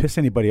to piss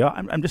anybody off.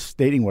 I'm just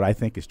stating what I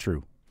think is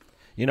true.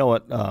 You know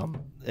what?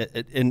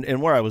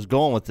 And where I was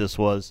going with this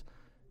was,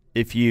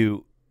 if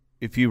you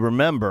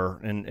remember,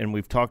 and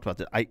we've talked about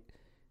that,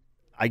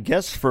 I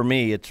guess for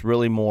me it's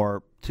really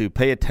more to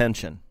pay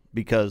attention,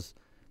 because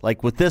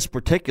like with this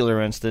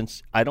particular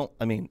instance,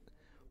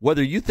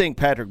 whether you think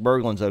Patrick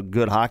Berglund's a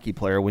good hockey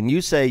player, when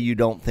you say you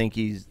don't think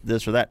he's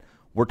this or that,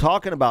 we're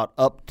talking about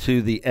up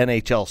to the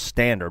NHL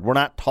standard. We're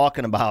not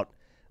talking about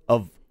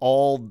of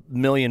all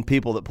million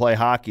people that play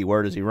hockey,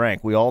 where does he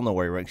rank? We all know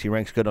where he ranks. He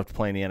ranks good enough to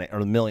play in the NHL, or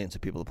the millions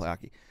of people that play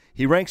hockey.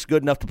 He ranks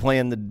good enough to play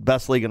in the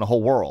best league in the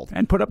whole world.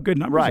 And put up good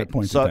numbers at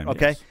points in time.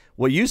 Okay. Yes.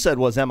 What you said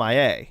was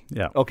MIA.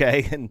 Yeah.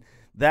 Okay. And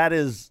that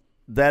is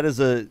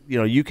a,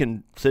 you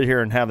can sit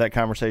here and have that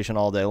conversation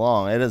all day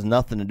long. It has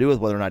nothing to do with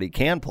whether or not he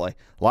can play.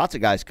 Lots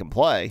of guys can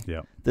play.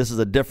 Yeah. This is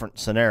a different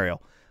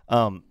scenario.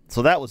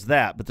 So that was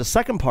that. But the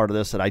second part of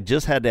this that I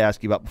just had to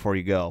ask you about before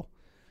you go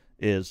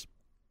is,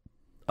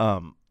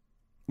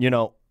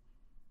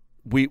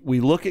 we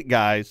look at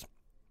guys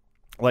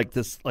like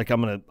this. Like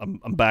I'm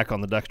back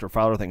on the Dexter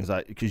Fowler thing,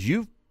 because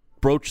you've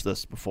broached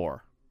this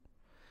before.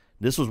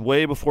 This was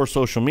way before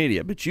social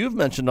media, but you've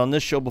mentioned on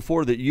this show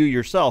before that you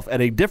yourself,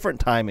 at a different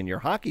time in your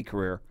hockey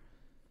career,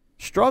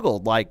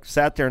 struggled. Like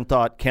sat there and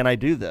thought, "Can I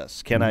do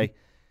this? Can I?"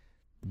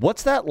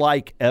 What's that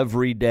like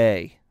every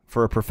day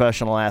for a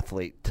professional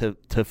athlete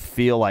to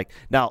feel like?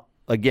 Now,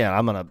 again,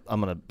 I'm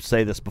gonna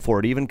say this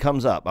before it even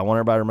comes up. I want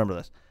everybody to remember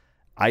this.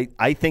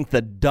 I think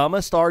the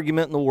dumbest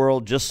argument in the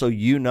world, just so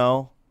you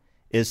know,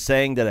 is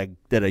saying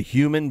that a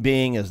human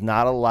being is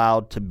not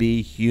allowed to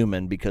be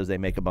human because they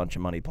make a bunch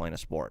of money playing a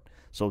sport.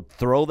 So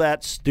throw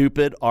that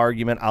stupid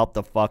argument out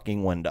the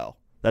fucking window.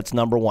 That's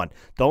number one.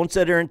 Don't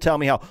sit here and tell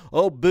me how,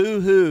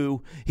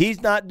 boo-hoo,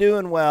 he's not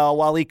doing well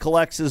while he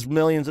collects his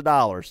millions of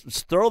dollars.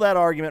 Just throw that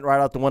argument right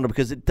out the window,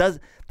 because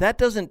that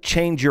doesn't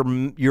change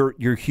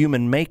your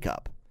human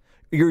makeup.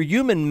 Your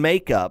human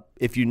makeup,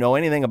 if you know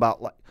anything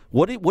about life,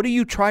 what do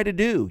you try to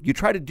do? You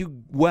try to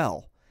do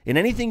well in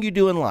anything you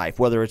do in life,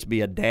 whether it's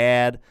be a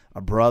dad,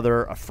 a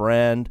brother, a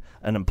friend,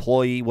 an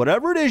employee,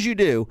 whatever it is you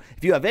do.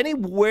 If you have any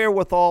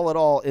wherewithal at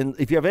all, and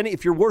if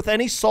you're worth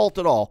any salt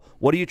at all,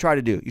 what do you try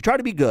to do? You try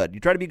to be good. You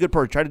try to be a good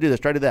person. Try to do this.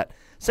 Try to do that.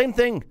 Same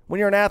thing when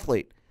you're an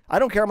athlete. I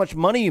don't care how much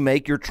money you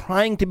make. You're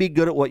trying to be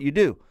good at what you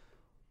do.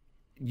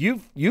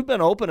 You've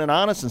been open and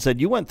honest and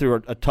said you went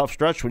through a tough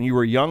stretch when you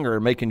were younger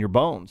and making your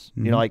bones.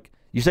 Mm-hmm. Like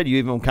you said, you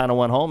even kind of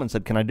went home and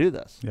said, "Can I do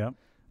this?" Yeah.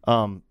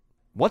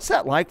 What's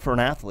that like for an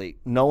athlete,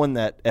 knowing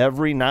that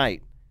every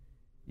night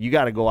you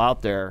got to go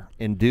out there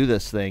and do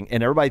this thing,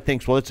 and everybody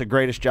thinks, well, it's the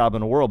greatest job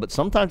in the world, but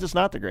sometimes it's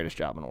not the greatest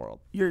job in the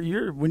world.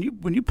 You're when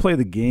you play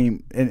the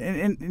game,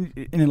 and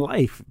in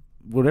life,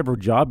 whatever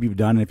job you've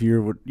done, if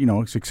you're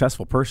a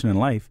successful person in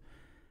life,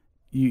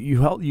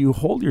 you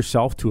hold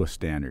yourself to a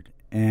standard,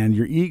 and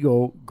your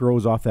ego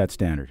grows off that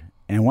standard.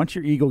 And once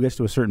your ego gets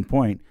to a certain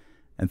point,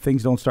 and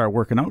things don't start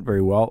working out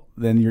very well,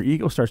 then your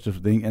ego starts to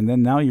think, and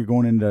then now you're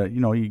going into,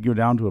 you go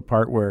down to a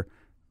part where,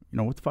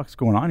 what the fuck's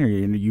going on here?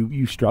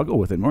 You struggle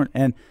with it more.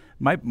 And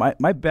my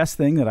best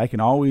thing that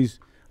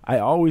I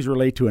always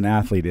relate to an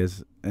athlete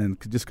is, and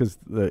just because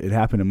it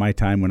happened in my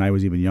time when I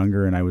was even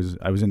younger, and I was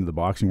into the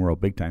boxing world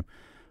big time.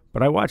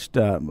 But I watched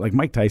like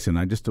Mike Tyson.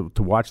 To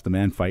watch the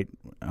man fight,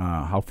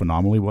 how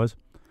phenomenal he was,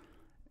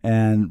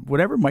 and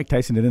whatever Mike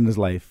Tyson did in his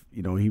life,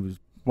 he was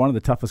one of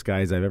the toughest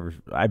guys I've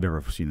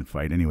ever seen him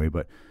fight anyway.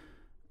 But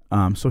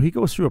so he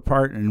goes through a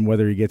part, and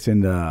whether he gets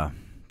into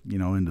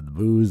the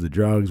booze, the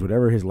drugs,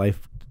 whatever his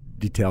life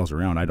details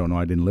around, I don't know.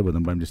 I didn't live with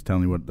him, but I'm just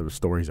telling you what the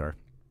stories are.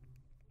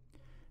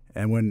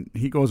 And when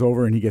he goes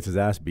over and he gets his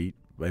ass beat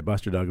by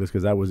Buster Douglas,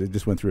 because it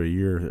just went through a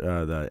year,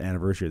 the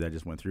anniversary that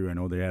just went through. I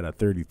know they had a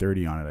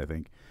 30-30 on it, I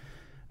think.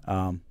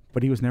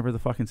 But he was never the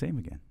fucking same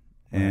again.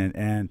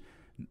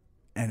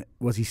 And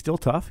was he still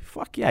tough?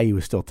 Fuck yeah, he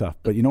was still tough.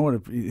 But you know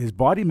what? His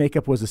body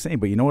makeup was the same.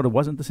 But you know what? It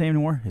wasn't the same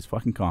anymore? His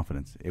fucking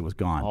confidence. It was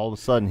gone. All of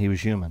a sudden, he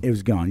was human. It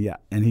was gone, yeah.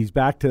 And he's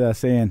back to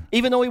saying...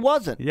 Even though he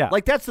wasn't. Yeah.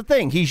 Like, that's the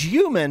thing. He's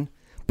human,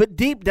 but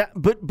deep down...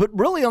 But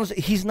really,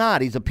 honestly, he's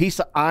not. He's a piece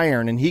of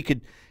iron, and he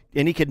could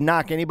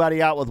knock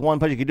anybody out with one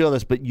punch. He could do all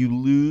this, but you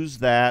lose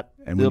that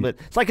little bit.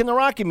 It's like in the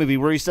Rocky movie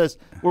where he says...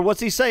 what's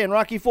he say in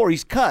Rocky 4?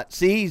 He's cut.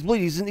 See? He's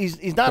bleeding.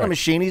 He's not a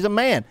machine. He's a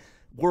man.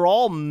 We're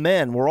all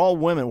men. We're all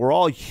women. We're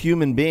all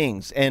human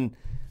beings. And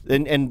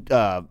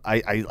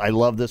I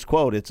love this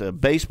quote. It's a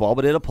baseball,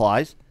 but it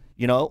applies.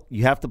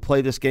 you have to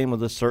play this game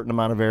with a certain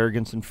amount of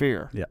arrogance and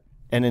fear. Yeah.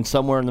 And then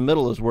somewhere in the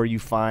middle is where you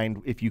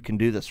find if you can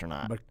do this or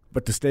not.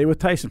 But to stay with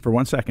Tyson for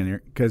 1 second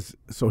here,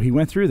 so he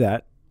went through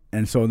that,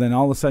 and so then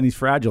all of a sudden he's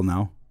fragile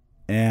now,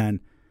 and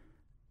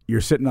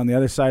you're sitting on the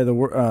other side of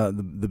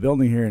the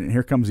building here, and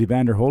here comes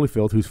Evander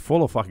Holyfield, who's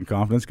full of fucking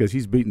confidence because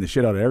he's beating the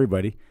shit out of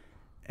everybody,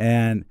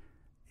 and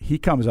he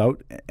comes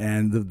out,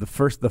 and the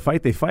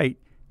fight they fight,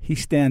 he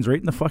stands right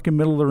in the fucking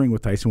middle of the ring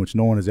with Tyson, which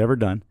no one has ever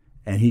done,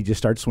 and he just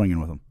starts swinging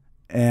with him,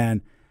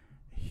 and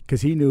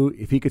because he knew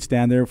if he could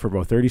stand there for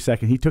about 30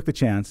 seconds, he took the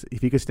chance.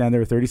 If he could stand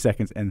there for 30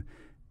 seconds, and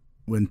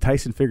when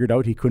Tyson figured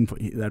out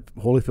that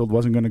Holyfield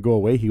wasn't going to go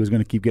away, he was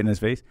going to keep getting in his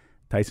face,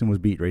 Tyson was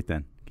beat right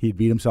then. He'd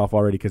beat himself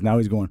already because now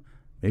he's going,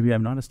 maybe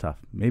I'm not as tough.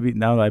 Maybe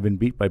now that I've been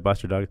beat by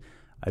Buster Douglas,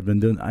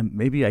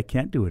 maybe I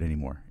can't do it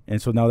anymore.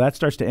 And so now that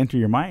starts to enter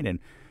your mind. And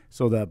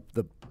so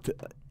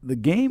the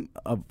game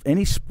of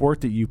any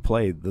sport that you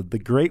play, the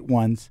great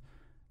ones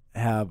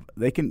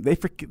they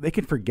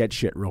can forget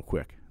shit real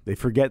quick. They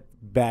forget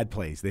bad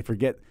plays. They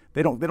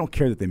don't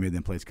care that they made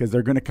them plays because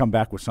they're going to come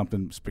back with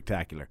something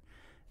spectacular.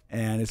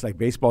 And it's like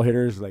baseball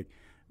hitters, like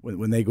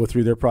when they go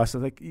through their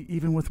process, like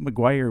even with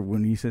McGuire,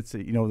 when he said,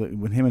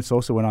 when him and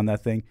Sosa went on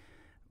that thing,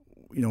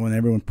 when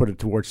everyone put it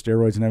towards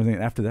steroids and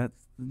everything, after that,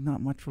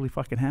 not much really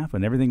fucking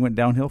happened. Everything went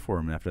downhill for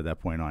him after that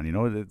point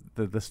on.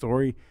 The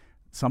story,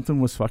 something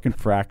was fucking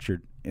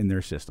fractured in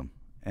their system,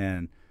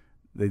 and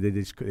they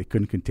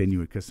couldn't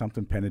continue it because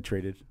something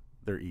penetrated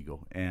their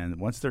ego. And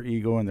once their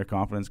ego and their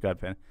confidence got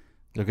penetrated,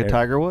 look at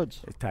Tiger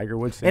Woods. Tiger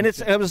Woods. And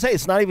I was say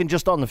it's not even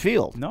just on the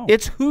field. No.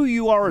 It's who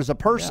you are as a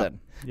person.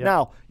 Yeah.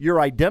 Now,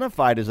 you're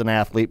identified as an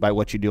athlete by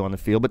what you do on the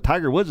field, but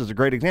Tiger Woods is a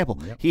great example.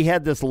 Yep. He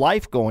had this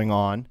life going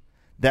on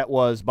that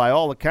was, by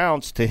all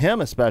accounts, to him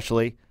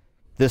especially,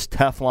 this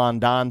Teflon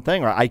Don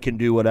thing, or I can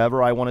do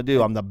whatever I want to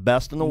do. I'm the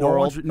best in the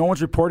world. No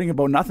one's reporting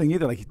about nothing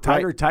either. Like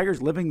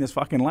Tiger's living this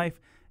fucking life,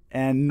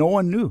 and no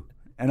one knew.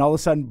 And all of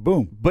a sudden,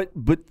 boom. But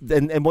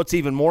what's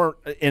even more,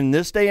 in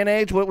this day and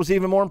age, what was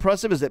even more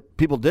impressive is that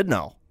people did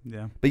know.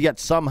 Yeah. But yet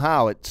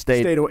somehow it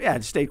stayed away. Yeah,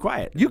 it stayed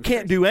quiet. You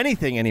can't do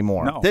anything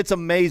anymore. No. That's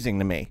amazing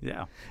to me.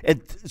 Yeah.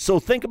 So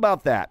think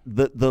about that,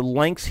 the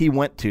lengths he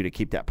went to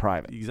keep that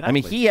private. Exactly. I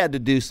mean, he had to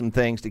do some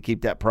things to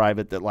keep that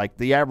private that, like,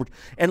 the average,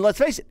 and let's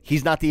face it,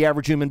 he's not the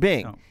average human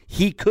being. No.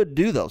 He could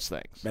do those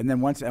things. And then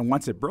once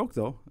it broke,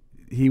 though,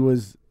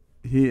 once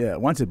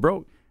it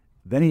broke,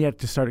 then he had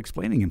to start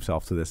explaining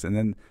himself to this. And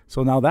then,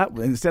 so now that,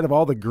 instead of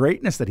all the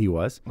greatness that he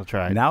was, that's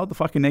right. Now the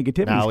fucking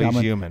negativity is coming. Now he's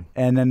human.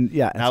 And then,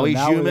 yeah. Now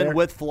he's human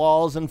with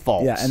flaws and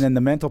faults. Yeah, and then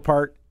the mental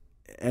part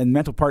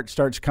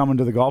starts coming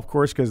to the golf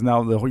course because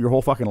now your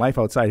whole fucking life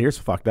outside here's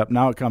fucked up.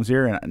 Now it comes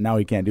here, and now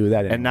he can't do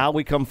that anymore. And now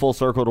we come full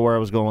circle to where I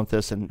was going with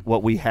this. And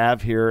what we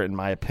have here, in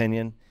my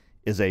opinion,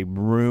 is a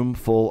room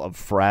full of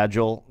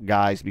fragile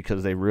guys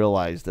because they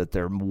realize that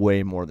they're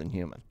way more than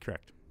human.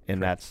 Correct.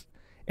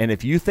 And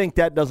if you think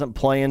that doesn't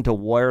play into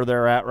where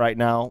they're at right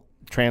now,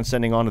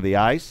 transcending onto the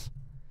ice,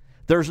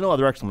 there's no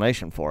other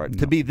explanation for it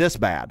to be this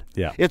bad.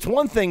 Yeah. It's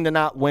one thing to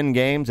not win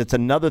games. It's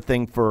another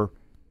thing for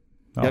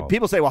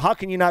people say, well, how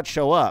can you not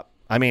show up?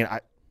 I mean,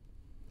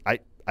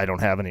 I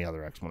don't have any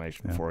other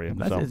explanation for you.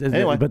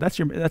 Anyway. But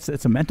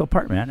it's a mental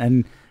part, man.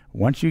 And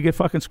once you get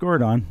fucking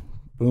scored on,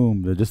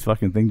 boom, the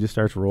fucking thing just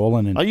starts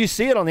rolling. And you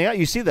see it on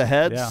you see the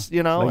heads,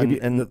 Like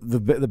and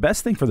the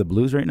best thing for the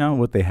Blues right now,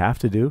 what they have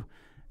to do,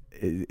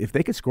 if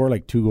they could score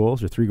like 2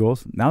 goals or 3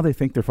 goals, now they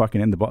think they're fucking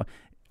in the ball.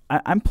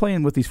 I'm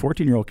playing with these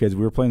 14-year-old kids.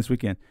 We were playing this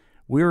weekend.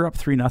 We were up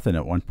 3-0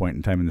 at one point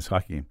in time in this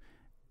hockey game,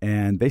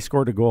 and they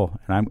scored a goal.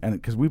 And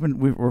because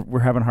we're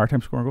having a hard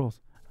time scoring goals.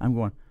 I'm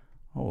going,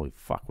 holy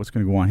fuck, what's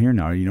going to go on here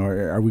now?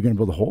 Are we going to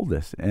be able to hold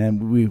this?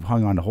 And we've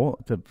hung on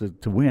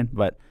to win,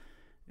 but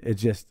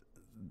it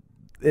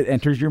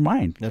enters your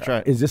mind. That's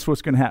right. Is this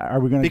what's going to happen? Are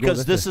we going to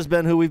because this has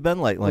been who we've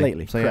been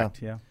lately. So,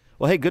 correct. Yeah.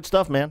 Well, hey, good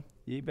stuff, man.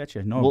 You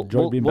betcha. No,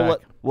 enjoy being back.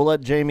 We'll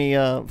let Jamie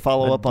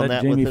follow up on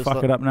that. Jamie with his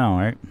fuck it up now,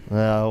 right?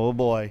 Oh,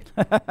 boy.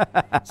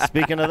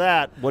 Speaking of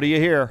that, what do you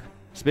hear?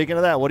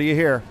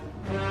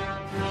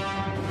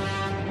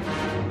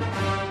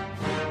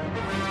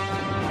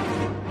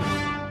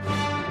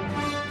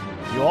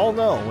 You all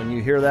know when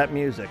you hear that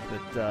music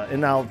that, and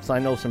now I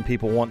know some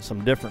people want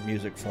some different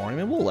music for him,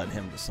 and we'll let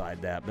him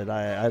decide that, but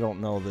I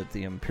don't know that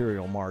the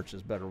Imperial March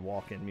is better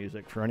walk-in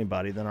music for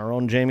anybody than our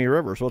own Jamie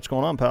Rivers. What's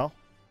going on, pal?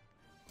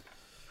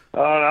 Oh,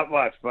 not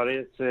much,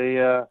 buddy. It's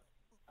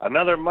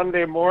another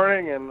Monday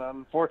morning, and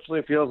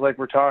unfortunately feels like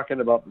we're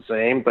talking about the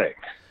same thing.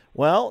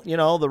 Well,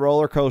 the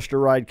roller coaster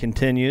ride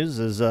continues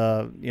as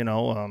our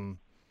friend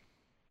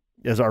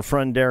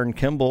Darren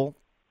Kimball,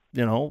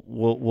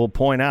 will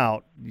point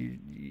out.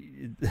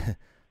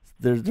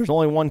 There's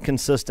only one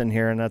consistent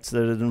here, and that's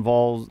that it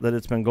involves that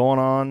it's been going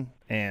on,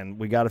 and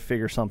we got to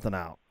figure something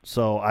out.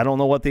 So I don't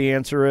know what the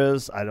answer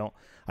is.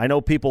 I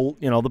know people,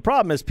 the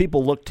problem is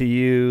people look to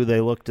you,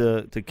 they look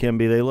to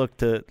Kimby, they look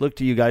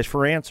to you guys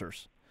for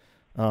answers.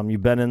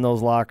 You've been in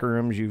those locker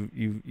rooms,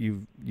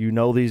 you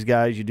know these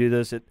guys, you do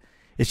this.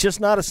 It's just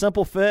not a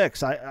simple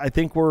fix. I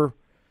think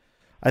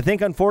I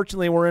think,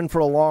 unfortunately, we're in for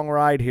a long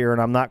ride here,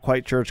 and I'm not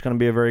quite sure it's going to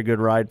be a very good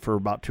ride for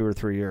about 2 or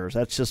 3 years.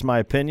 That's just my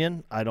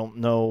opinion. I don't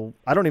know.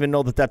 I don't even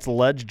know that that's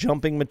ledge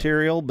jumping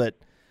material, but,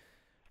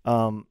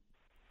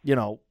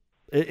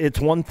 it's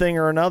one thing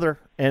or another,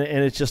 and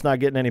it's just not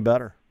getting any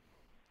better.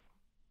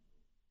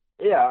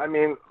 Yeah, I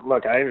mean,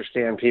 look, I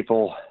understand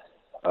people,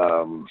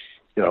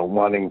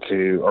 wanting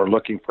to or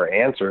looking for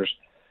answers.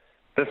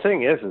 The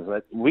thing is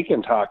that we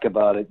can talk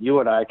about it. You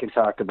and I can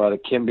talk about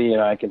it. Kimby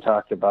and I can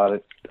talk about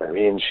it. I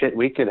mean, shit,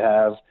 we could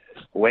have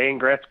Wayne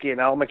Gretzky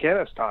and Al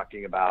McInnes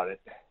talking about it.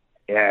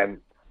 And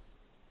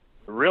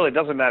it really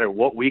doesn't matter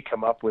what we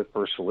come up with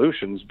for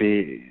solutions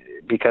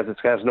because it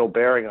has no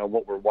bearing on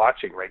what we're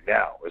watching right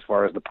now as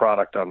far as the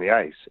product on the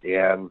ice.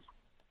 And,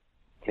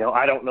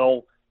 I don't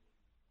know.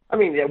 I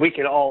mean, we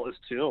can all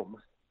assume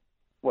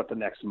what the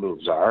next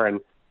moves are.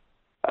 And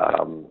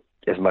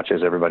as much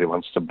as everybody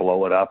wants to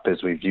blow it up,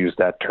 as we've used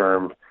that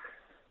term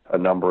a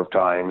number of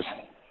times,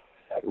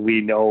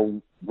 we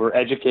know we're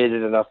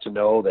educated enough to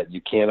know that you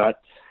cannot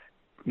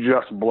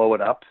just blow it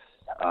up.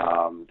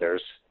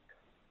 There's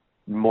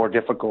more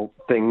difficult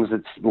things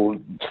that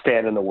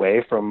stand in the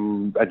way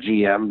from a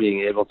GM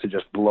being able to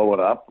just blow it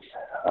up.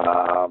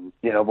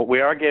 But we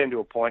are getting to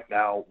a point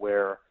now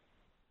where,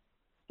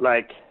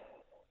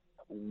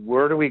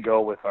 where do we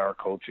go with our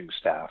coaching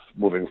staff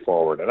moving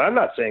forward? And I'm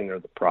not saying they're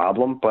the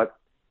problem, but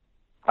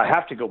I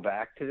have to go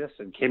back to this,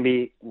 and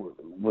Kimby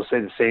will say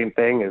the same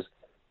thing, is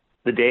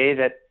the day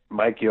that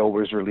Mike Yeo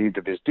was relieved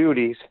of his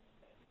duties,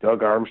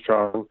 Doug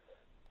Armstrong,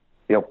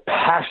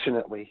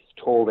 passionately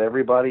told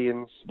everybody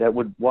that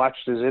would watch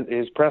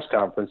his press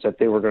conference that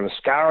they were going to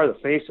scour the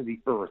face of the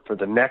earth for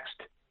the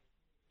next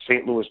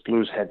St. Louis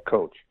Blues head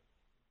coach.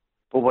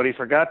 But what he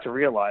forgot to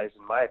realize,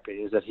 in my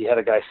opinion, is that he had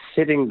a guy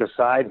sitting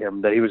beside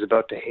him that he was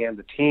about to hand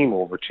the team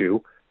over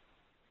to.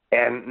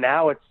 And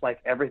now it's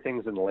like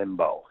everything's in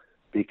limbo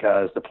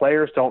because the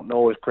players don't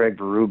know is Craig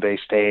Berube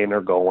staying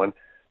or going.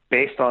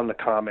 Based on the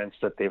comments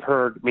that they've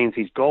heard, means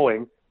he's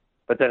going.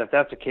 But then if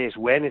that's the case,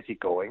 when is he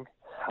going?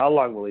 How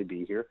long will he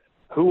be here?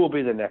 Who will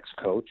be the next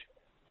coach?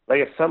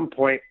 At some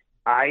point,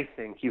 I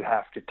think you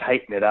have to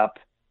tighten it up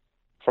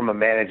from a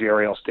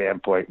managerial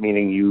standpoint,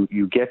 meaning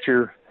you get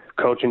your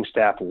coaching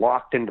staff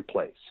locked into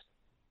place.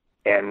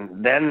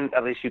 And then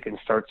at least you can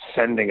start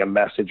sending a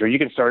message, or you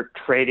can start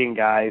trading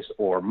guys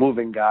or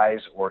moving guys,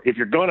 or if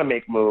you're going to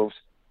make moves,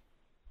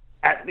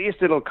 at least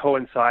it'll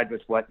coincide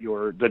with what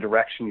the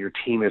direction your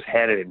team is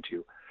headed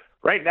into.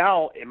 Right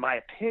now, in my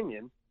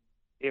opinion,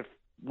 if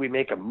we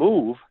make a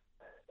move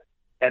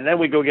and then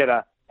we go get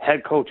a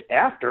head coach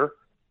after,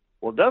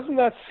 well, doesn't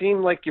that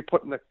seem like you're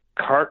putting the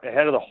cart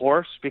ahead of the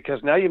horse?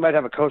 Because now you might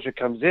have a coach that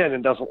comes in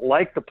and doesn't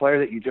like the player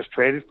that you just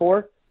traded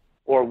for,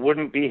 or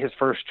wouldn't be his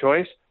first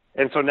choice.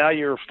 And so now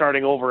you're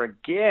starting over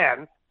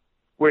again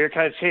where you're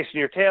kind of chasing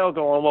your tail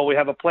going, well, we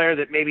have a player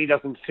that maybe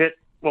doesn't fit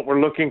what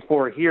we're looking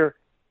for here,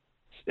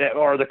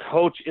 or the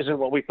coach isn't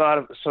what we thought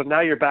of. So now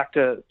you're back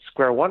to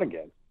square one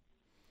again.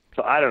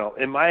 So I don't know.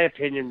 In my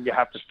opinion, you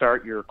have to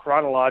start your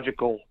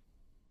chronological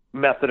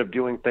method of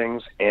doing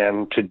things.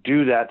 And to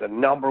do that, the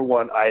number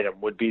one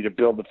item would be to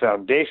build the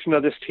foundation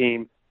of this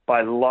team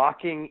by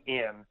locking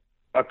in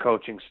a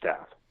coaching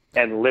staff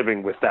and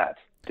living with that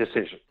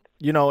decision.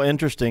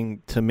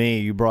 Interesting to me,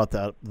 you brought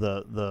that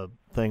the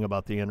thing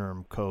about the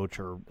interim coach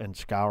and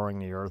scouring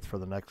the earth for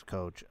the next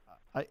coach.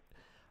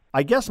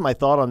 I guess my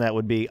thought on that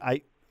would be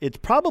it's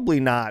probably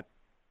not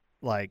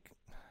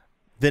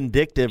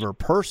vindictive or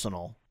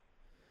personal.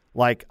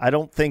 I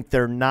don't think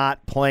they're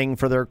not playing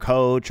for their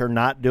coach or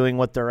not doing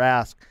what they're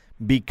asked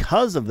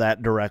because of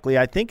that directly.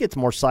 I think it's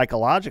more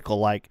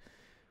psychological.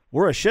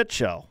 We're a shit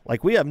show.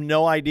 We have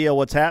no idea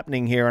what's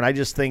happening here, and I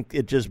just think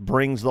it just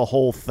brings the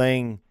whole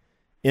thing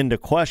into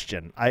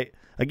question. I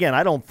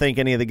don't think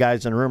any of the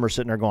guys in the room are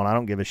sitting there going, I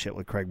don't give a shit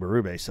what Craig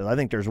Berube says. I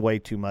think there's way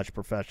too much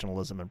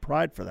professionalism and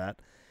pride for that.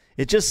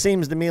 It just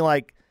seems to me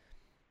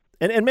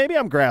and maybe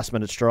I'm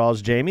grasping at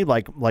straws, Jamie,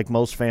 like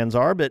most fans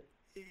are, but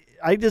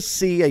I just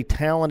see a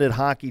talented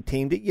hockey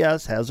team that,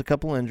 yes, has a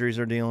couple injuries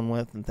they're dealing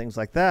with and things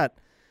like that.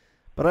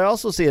 But I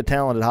also see a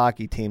talented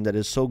hockey team that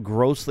is so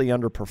grossly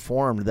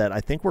underperformed that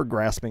I think we're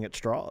grasping at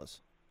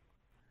straws.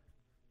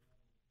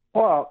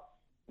 Well,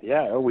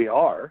 yeah, we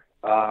are.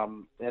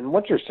 And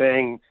what you're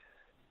saying,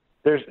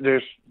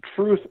 there's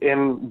truth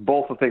in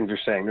both the things you're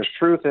saying. There's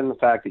truth in the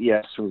fact that,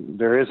 yes,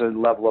 there is a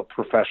level of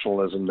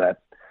professionalism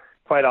that,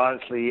 quite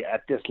honestly,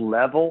 at this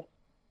level,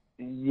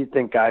 you'd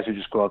think guys would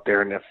just go out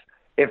there, and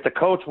if the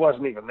coach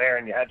wasn't even there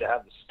and you had to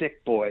have the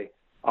stick boy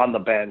on the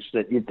bench,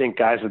 that you'd think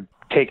guys would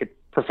take it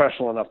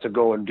professional enough to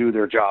go and do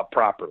their job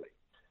properly.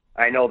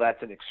 I know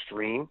that's an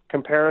extreme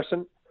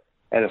comparison,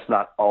 and it's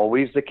not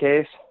always the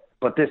case,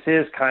 but this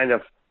is kind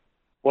of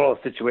one of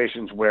those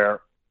situations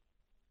where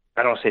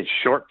I don't say it's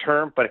short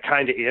term, but it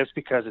kind of is,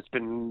 because it's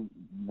been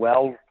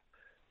well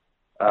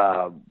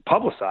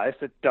publicized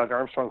that Doug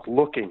Armstrong's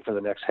looking for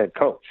the next head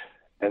coach.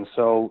 And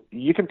so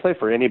you can play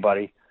for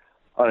anybody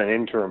on an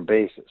interim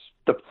basis.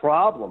 The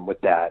problem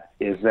with that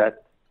is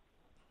that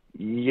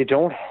you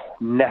don't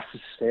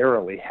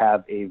necessarily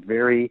have a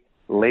very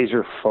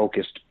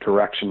laser-focused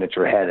direction that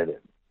you're headed in.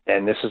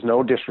 And this is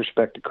no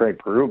disrespect to Craig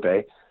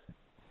Berube,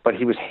 but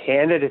he was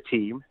handed a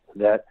team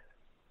that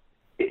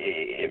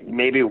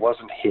maybe it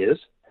wasn't his.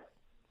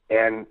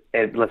 And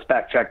let's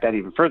backtrack that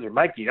even further.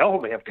 Mike Yeo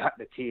may have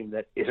gotten a team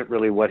that isn't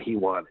really what he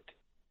wanted.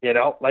 You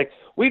know, like,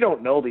 we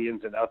don't know the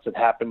ins and outs that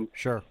happen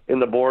in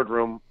the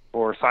boardroom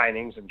or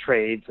signings and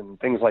trades and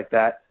things like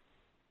that.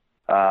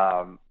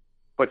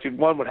 But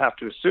one would have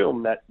to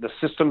assume that the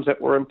systems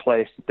that were in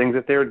place, the things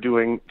that they're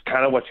doing,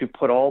 kind of what you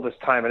put all this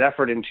time and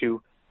effort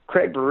into,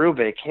 Craig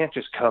Berube can't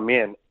just come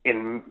in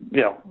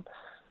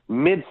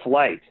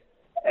mid-flight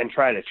and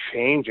try to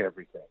change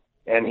everything.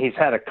 And he's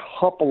had a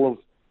couple of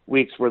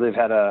weeks where they've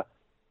had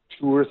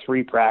 2 or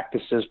 3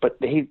 practices, but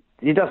he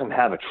doesn't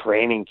have a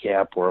training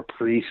camp or a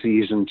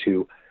preseason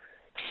to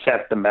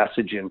set the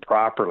message in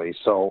properly.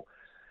 So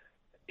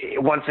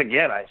once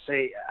again, I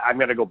say, I'm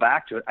going to go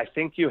back to it. I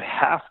think you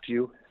have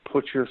to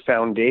put your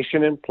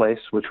foundation in place,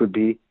 which would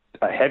be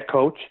a head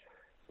coach.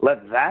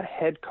 Let that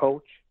head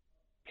coach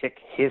pick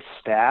his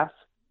staff.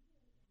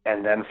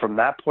 And then from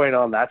that point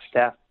on, that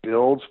staff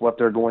builds what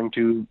they're going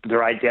to,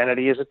 their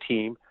identity as a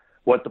team,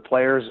 who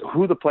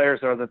the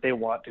players are that they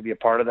want to be a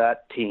part of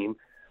that team,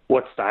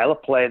 what style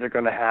of play they're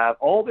going to have.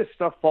 All this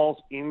stuff falls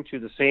into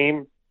the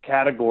same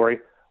category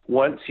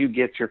once you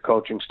get your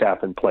coaching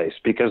staff in place,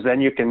 because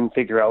then you can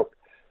figure out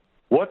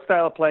what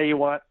style of play you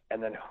want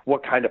and then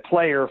what kind of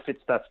player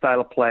fits that style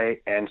of play,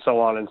 and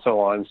so on and so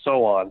on and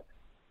so on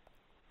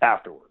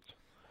afterwards.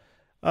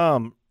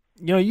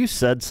 You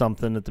said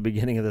something at the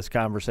beginning of this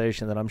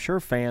conversation that I'm sure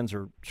fans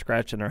are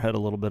scratching their head a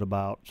little bit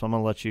about, so I'm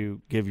going to let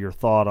you give your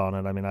thought on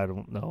it. I mean, I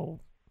don't know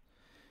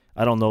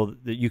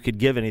that you could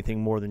give anything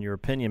more than your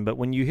opinion, but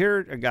when you hear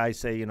a guy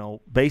say,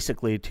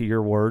 basically to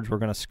your words, we're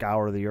going to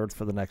scour the earth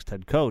for the next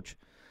head coach,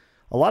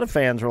 a lot of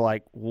fans are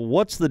like, well,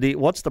 what's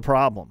the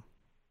problem?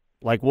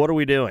 Like, what are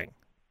we doing?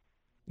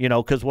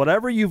 Because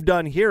whatever you've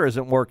done here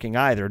isn't working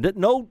either.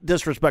 No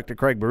disrespect to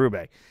Craig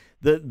Berube.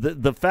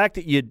 The fact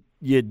that you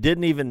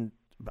didn't even,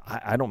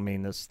 I don't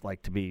mean this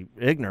like to be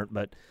ignorant,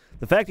 but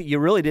the fact that you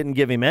really didn't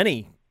give him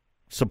any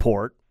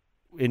support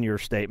in your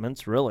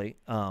statements, really,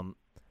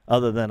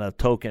 other than a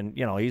token,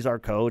 he's our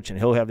coach and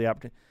he'll have the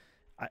opportunity.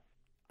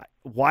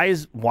 Why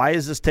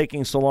is this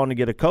taking so long to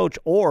get a coach?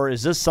 Or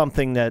is this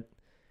something that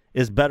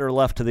is better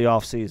left to the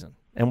offseason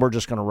and we're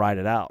just going to ride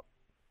it out?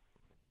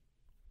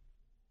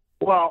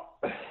 Well,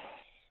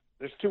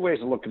 there's 2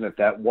 ways of looking at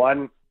that.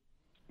 One,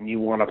 you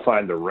want to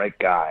find the right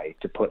guy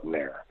to put in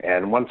there.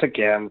 And once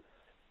again,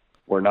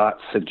 we're not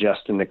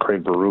suggesting that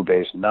Craig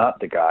Berube is not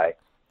the guy,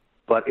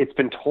 but it's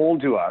been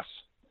told to us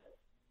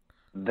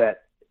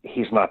that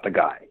he's not the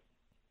guy.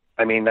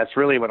 I mean, that's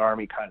really what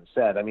Army kind of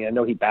said. I mean, I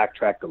know he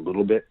backtracked a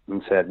little bit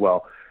and said,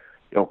 well,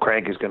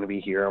 Craig is going to be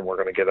here and we're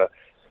going to get a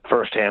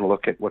firsthand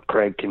look at what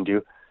Craig can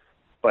do.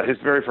 But his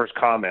very first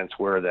comments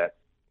were that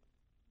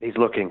he's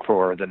looking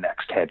for the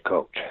next head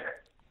coach.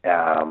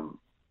 And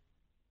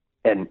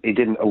he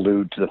didn't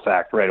allude to the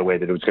fact right away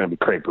that it was going to be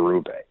Craig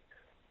Berube.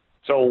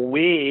 So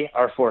we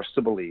are forced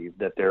to believe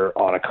that they're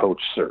on a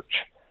coach search.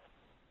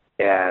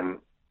 And,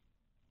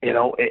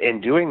 in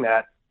doing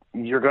that,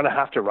 you're going to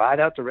have to ride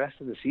out the rest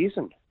of the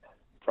season,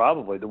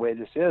 probably the way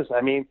this is.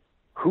 I mean,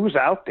 who's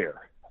out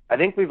there? I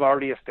think we've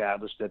already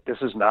established that this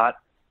is not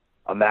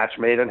a match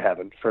made in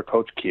heaven for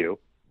Coach Q.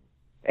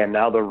 And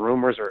now the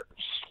rumors are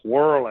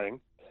swirling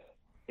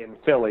in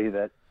Philly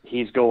that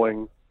he's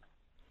going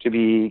to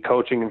be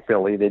coaching in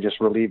Philly. They just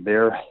relieved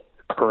their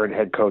current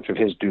head coach of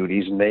his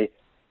duties, and they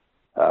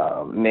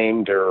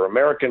named their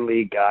American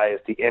League guy as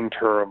the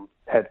interim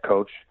head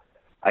coach.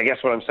 I guess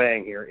what I'm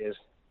saying here is,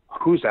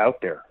 who's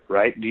out there,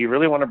 right? Do you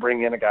really want to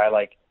bring in a guy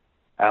like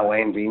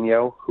Alain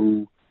Vigneault,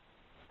 who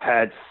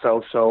had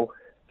so-so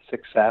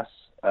success?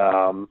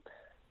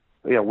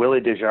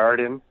 Willie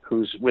Desjardins,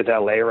 who's with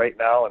LA right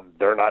now, and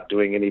they're not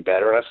doing any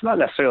better. That's not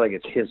necessarily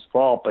like it's his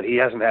fault, but he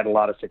hasn't had a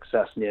lot of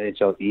success in the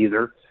NHL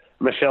either.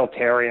 Michel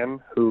Therrien,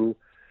 who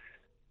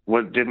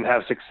didn't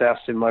have success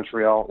in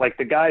Montreal. Like,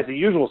 the guys, the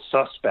usual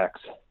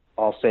suspects,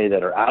 I'll say,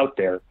 that are out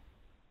there,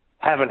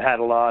 haven't had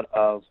a lot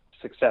of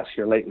success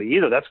here lately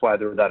either. That's why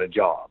they're without a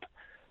job.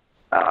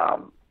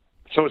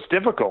 So it's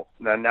difficult.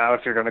 And now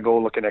if you're going to go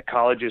looking at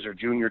colleges or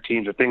junior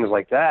teams or things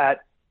like that,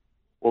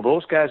 well,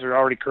 those guys are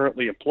already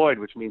currently employed,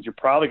 which means you're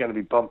probably going to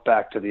be bumped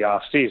back to the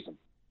off season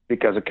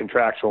because of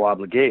contractual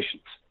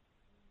obligations.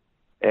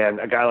 And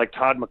a guy like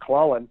Todd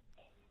McClellan,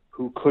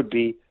 who could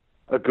be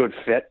a good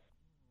fit,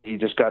 he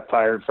just got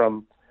fired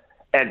from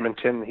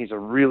Edmonton. He's a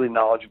really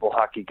knowledgeable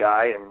hockey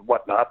guy and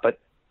whatnot, but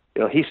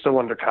he's still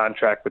under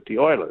contract with the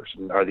Oilers.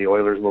 And are the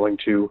Oilers willing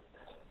to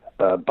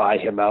buy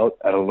him out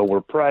at a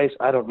lower price?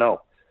 I don't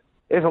know.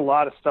 There's a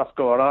lot of stuff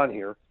going on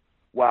here.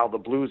 While the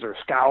Blues are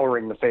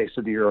scouring the face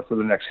of the earth for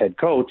the next head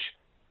coach,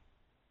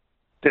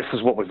 this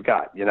is what we've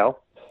got,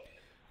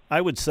 I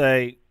would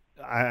say,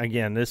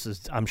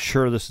 I'm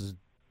sure this is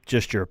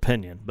just your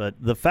opinion, but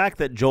the fact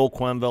that Joel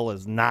Quenneville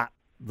is not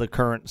the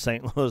current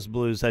St. Louis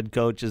Blues head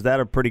coach, is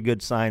that a pretty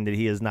good sign that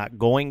he is not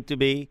going to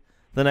be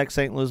the next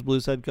St. Louis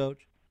Blues head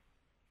coach?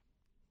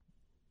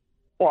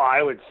 Well,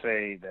 I would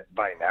say that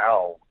by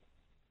now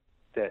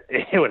that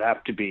it would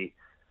have to be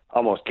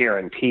almost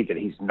guaranteed that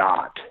he's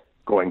not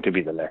going to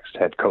be the next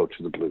head coach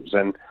of the Blues.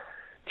 And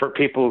for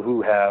people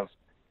who have,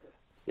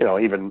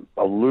 even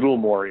a little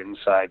more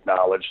inside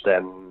knowledge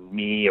than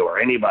me or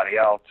anybody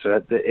else,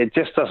 it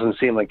just doesn't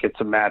seem like it's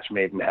a match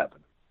made in heaven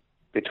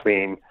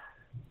between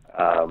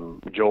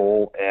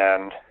Joel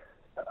and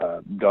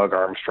Doug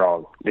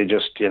Armstrong. They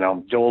just,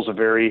 Joel's a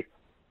very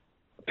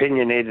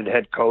opinionated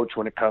head coach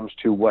when it comes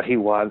to what he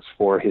wants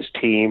for his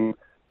team,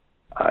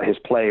 his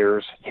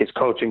players, his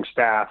coaching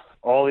staff,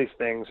 all these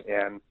things.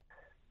 And,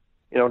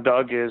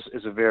 Doug is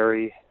a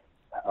very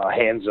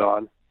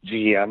hands-on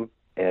GM,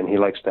 and he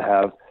likes to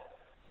have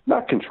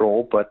not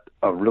control, but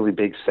a really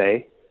big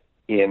say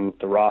in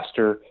the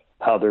roster,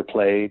 how they're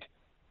played,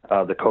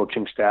 the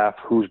coaching staff,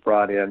 who's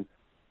brought in.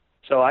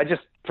 So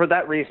for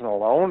that reason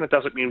alone, it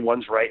doesn't mean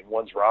one's right and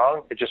one's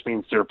wrong. It just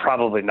means they're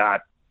probably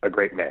not a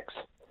great mix.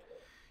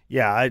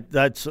 Yeah,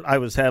 I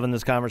was having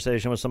this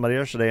conversation with somebody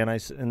yesterday,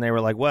 and they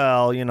were like,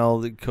 "Well,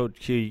 the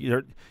coach,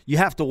 you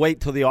have to wait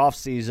till the off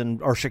season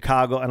or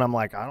Chicago." And I'm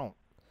like, I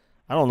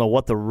don't know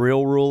what the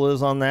real rule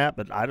is on that,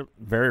 but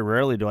very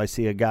rarely do I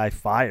see a guy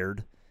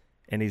fired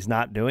and he's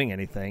not doing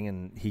anything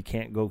and he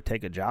can't go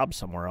take a job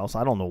somewhere else.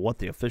 I don't know what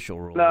the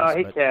official rule is. No,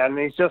 he can.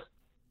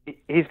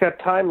 He's got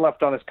time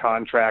left on his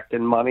contract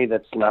and money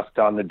that's left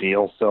on the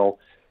deal. So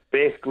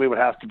basically what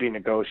has to be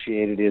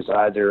negotiated is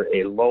either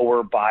a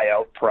lower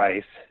buyout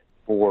price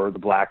for the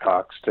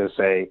Blackhawks to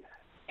say,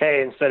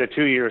 hey, instead of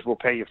 2 years, we'll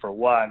pay you for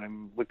 1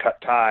 and we cut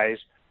ties,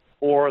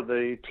 or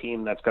the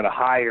team that's going to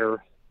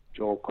hire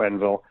Joel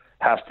Quenneville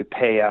has to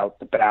pay out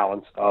the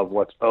balance of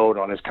what's owed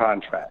on his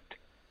contract.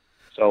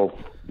 So,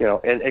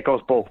 and it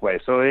goes both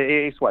ways. So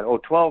he's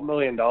 $12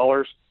 million.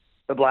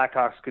 The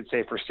Blackhawks could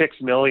say for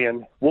 $6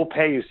 million, we'll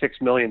pay you $6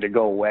 million to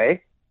go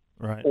away.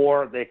 Right.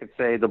 Or they could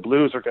say the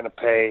Blues are going to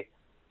pay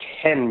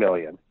 $10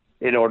 million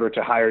in order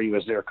to hire you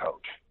as their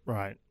coach.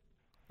 Right.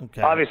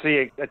 Okay.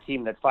 Obviously, a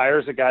team that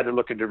fires a guy, they're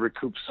looking to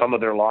recoup some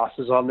of their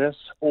losses on this,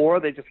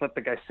 or they just let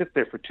the guy sit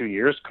there for 2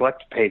 years,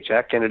 collect a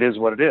paycheck, and it is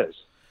what it is.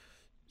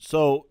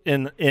 So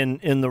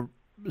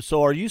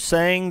so are you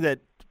saying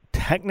that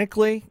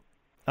technically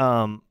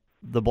the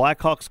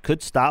Blackhawks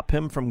could stop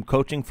him from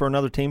coaching for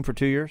another team for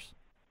 2 years?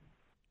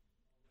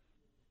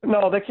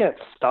 No, they can't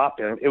stop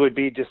him. It would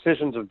be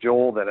decisions of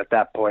Joel then at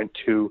that point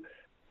to,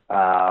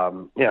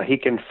 he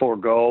can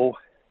forego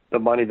the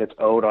money that's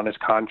owed on his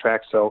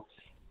contract. So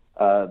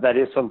that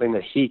is something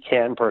that he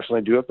can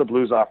personally do. If the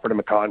Blues offered him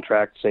a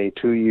contract, say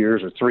 2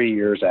 years or 3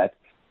 years at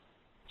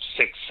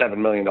 $6-7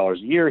 million a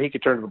year, he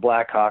could turn to the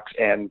Blackhawks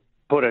and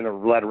put in a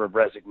letter of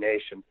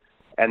resignation,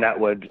 and that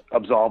would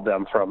absolve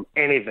them from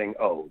anything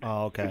owed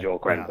to Joel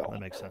Quenneville. Yeah, that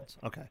makes sense.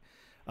 Okay.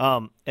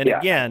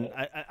 Again,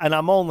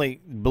 I'm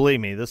only,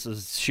 believe me, this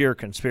is sheer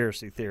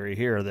conspiracy theory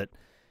here, that,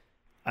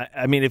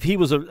 I mean, if he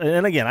was,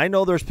 and again, I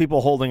know there's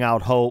people holding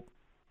out hope,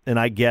 and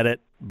I get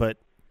it, but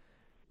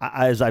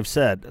as I've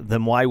said,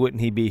 then why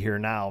wouldn't he be here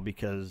now?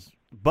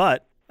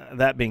 But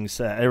that being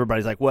said,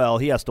 everybody's like, well,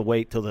 he has to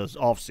wait till the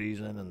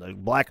offseason, and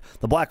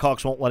the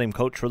Blackhawks won't let him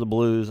coach for the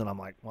Blues, and I'm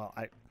like, well,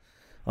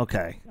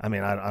 okay. I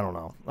mean, I don't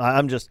know.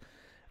 I'm just,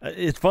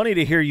 it's funny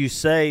to hear you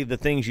say the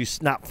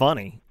things not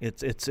funny.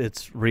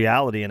 It's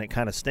reality, and it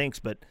kind of stinks.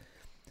 But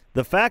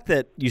the fact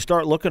that you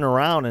start looking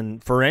around,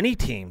 and for any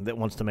team that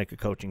wants to make a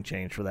coaching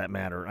change for that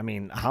matter, I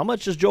mean, how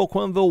much is Joel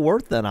Quenneville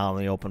worth then on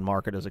the open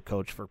market as a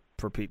coach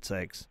for Pete's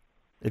sakes?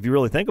 If you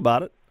really think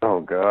about it. Oh,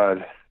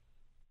 God.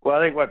 Well,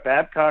 I think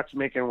Babcock's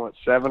making,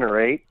 7 or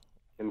 8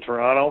 in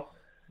Toronto.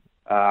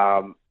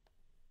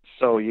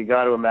 So you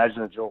got to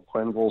imagine that Joel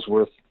Quenneville's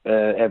worth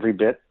every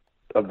bit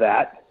of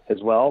that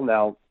as well.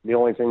 Now, the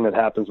only thing that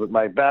happens with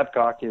Mike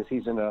Babcock is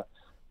he's in a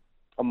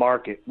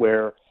market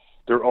where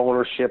their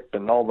ownership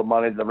and all the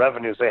money, the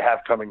revenues they have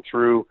coming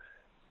through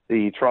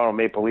the Toronto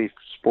Maple Leaf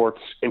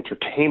Sports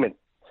Entertainment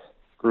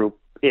Group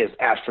is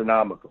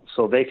astronomical.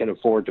 So they can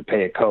afford to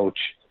pay a coach,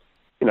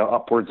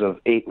 upwards of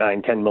 $8,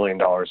 $9, $10 million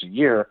a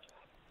year.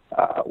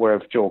 Where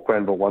if Joel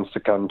Quenneville wants to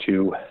come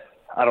to,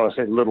 I don't want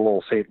to say little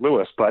old St.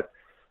 Louis, but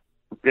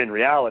in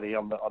reality,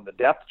 on the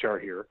depth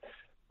chart here,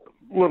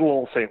 little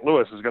old St.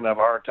 Louis is going to have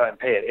a hard time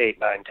paying $8,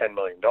 $9, $10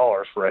 million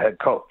for a head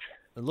coach.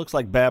 It looks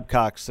like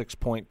Babcock's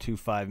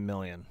 $6.25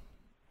 million.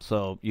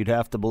 So you'd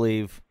have to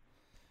believe,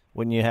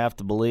 wouldn't you have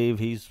to believe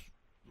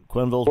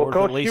Quenneville's worth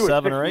Coach at least Hugh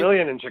 7 or 8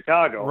 million in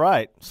Chicago,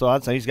 right? So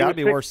I'd say he's got to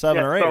be worth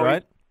 7 or 8,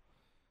 right?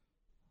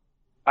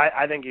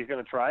 I think he's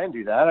going to try and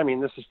do that. I mean,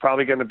 this is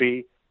probably going to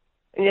be.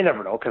 And you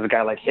never know, because a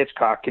guy like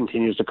Hitchcock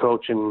continues to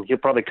coach, and he'll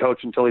probably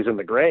coach until he's in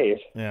the grave.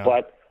 Yeah.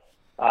 But,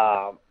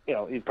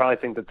 you'd probably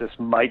think that this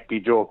might be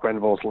Joel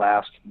Quenneville's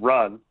last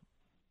run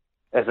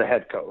as a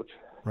head coach.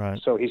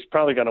 Right. So he's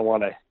probably going to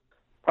want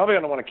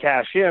to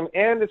cash in,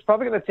 and it's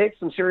probably going to take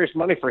some serious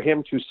money for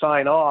him to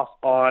sign off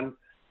on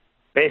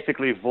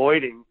basically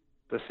voiding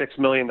the $6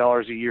 million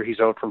a year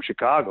he's owed from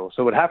Chicago.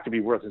 So it would have to be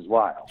worth his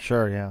while.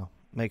 Sure, yeah.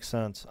 Makes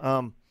sense.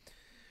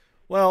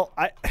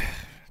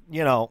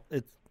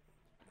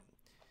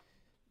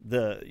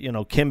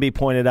 Kimby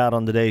pointed out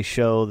on today's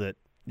show that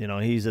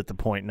he's at the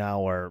point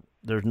now where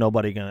there's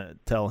nobody going to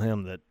tell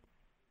him that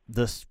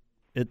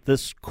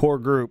this core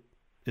group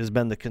has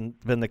been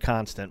the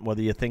constant.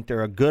 Whether you think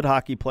they're a good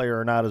hockey player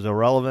or not is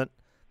irrelevant.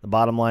 The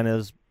bottom line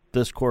is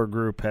this core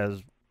group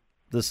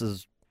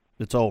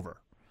it's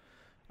over.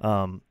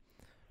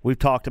 We've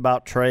talked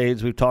about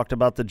trades. We've talked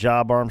about the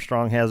job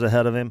Armstrong has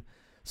ahead of him.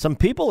 Some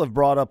people have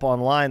brought up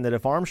online that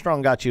if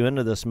Armstrong got you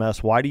into this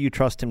mess, why do you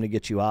trust him to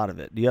get you out of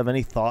it? Do you have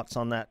any thoughts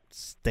on that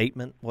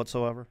statement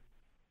whatsoever?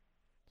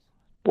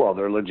 Well,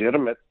 they're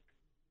legitimate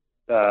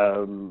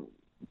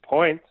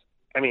points.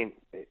 I mean,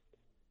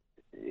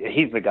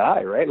 he's the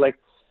guy, right? Like,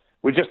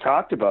 we just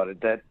talked about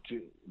it, that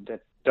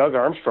Doug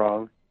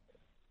Armstrong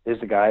is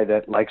the guy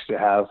that likes to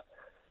have,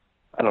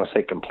 I don't want to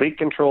say complete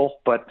control,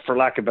 but for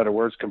lack of better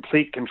words,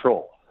 complete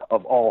control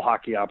of all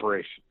hockey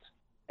operations.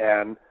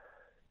 And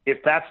if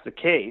that's the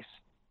case,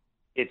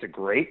 it's a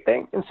great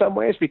thing in some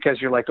ways,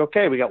 because you're like,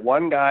 okay, we got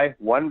one guy,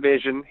 one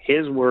vision,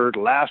 his word,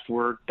 last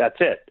word, that's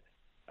it.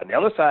 And the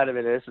other side of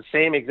it is the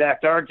same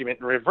exact argument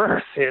in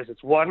reverse is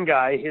it's one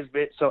guy, his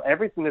bit. So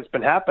everything that's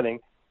been happening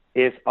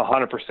is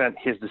 100%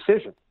 his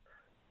decision,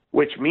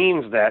 which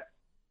means that,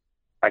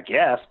 I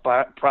guess,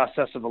 by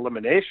process of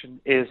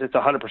elimination is it's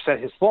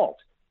 100% his fault.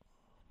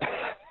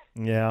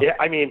 Yeah. Yeah.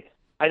 I mean,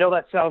 I know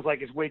that sounds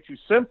like it's way too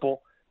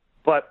simple,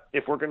 but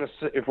if we're going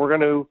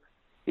to,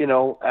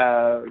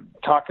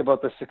 talk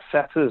about the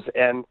successes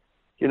and,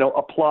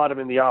 applaud him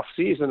in the off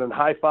season and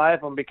high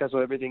five him because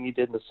of everything he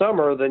did in the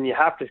summer, then you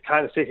have to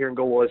kind of sit here and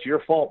go, well, it's your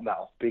fault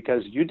now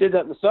because you did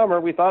that in the summer.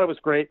 We thought it was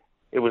great.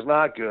 It was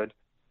not good.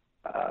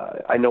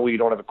 I know you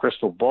don't have a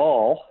crystal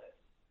ball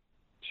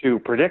to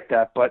predict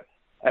that, but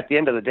at the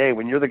end of the day,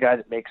 when you're the guy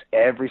that makes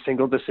every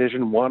single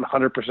decision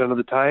 100% of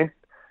the time,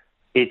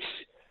 it's,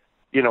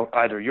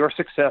 either your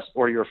success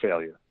or your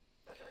failure.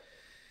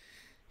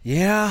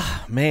 Yeah,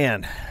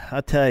 man,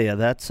 I tell you,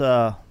 that's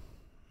I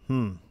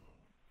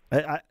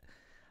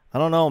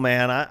don't know,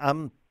 man.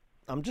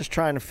 I'm just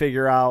trying to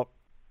figure out,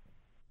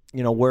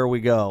 where we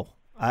go.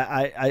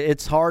 I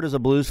it's hard as a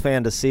Blues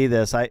fan to see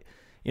this. I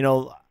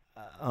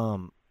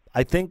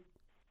think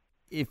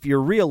if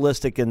you're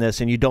realistic in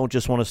this and you don't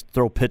just want to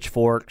throw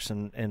pitchforks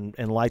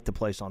and light the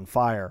place on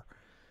fire,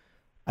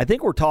 I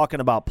think we're talking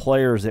about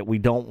players that we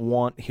don't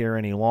want here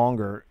any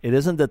longer. It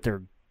isn't that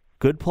they're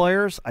good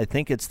players. I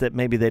think it's that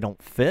maybe they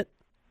don't fit.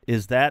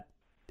 Is that,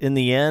 in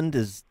the end,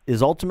 is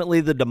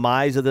ultimately the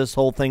demise of this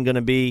whole thing going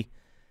to be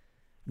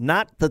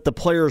not that the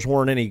players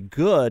weren't any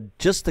good,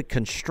 just the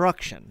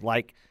construction?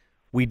 Like,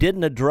 we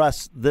didn't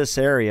address this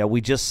area.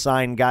 We just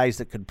signed guys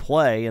that could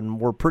play and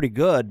were pretty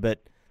good,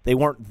 but they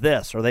weren't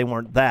this or they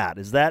weren't that.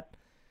 Is that,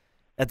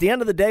 at the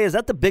end of the day, is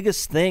that the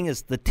biggest thing,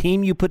 is the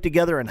team you put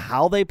together and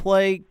how they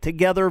play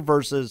together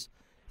versus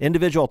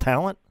individual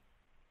talent?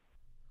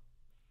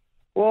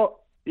 Well,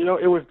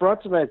 it was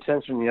brought to my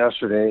attention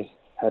yesterday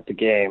at the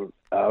game.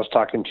 I was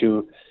talking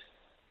to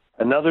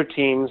another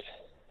team's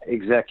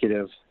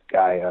executive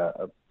guy,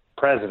 a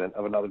president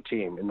of another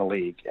team in the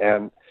league,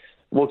 and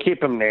we'll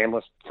keep him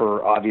nameless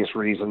for obvious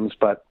reasons,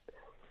 but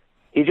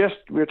we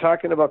were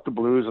talking about the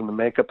Blues and the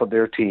makeup of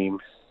their team,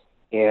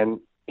 and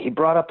he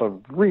brought up a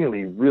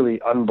really,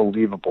 really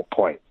unbelievable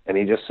point. And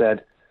he just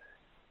said,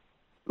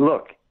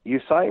 look,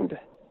 you signed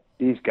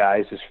these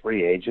guys as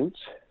free agents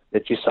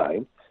that you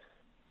signed.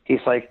 He's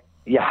like,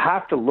 you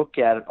have to look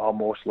at it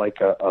almost like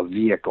a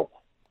vehicle,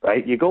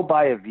 right? You go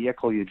buy a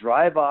vehicle, you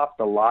drive off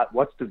the lot,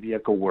 what's the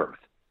vehicle worth?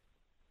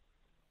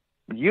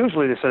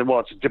 Usually they say,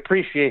 well, it's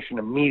depreciation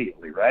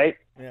immediately, right?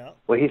 Yeah.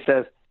 Well, he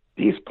says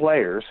these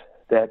players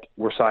that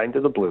were signed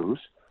to the Blues,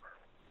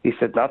 he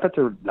said not that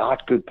they're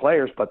not good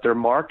players, but their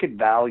market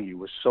value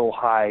was so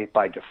high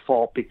by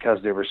default because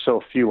there were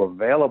so few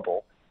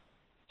available.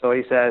 So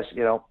he says,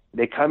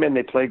 they come in,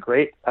 they play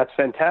great, that's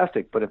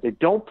fantastic. But if they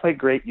don't play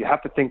great, you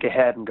have to think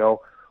ahead and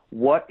go,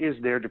 what is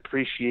their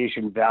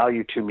depreciation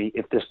value to me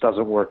if this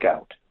doesn't work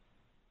out?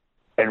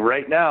 And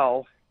right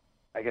now,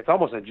 it's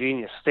almost a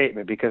genius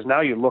statement, because now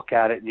you look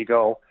at it and you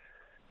go,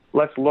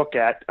 let's look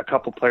at a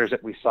couple players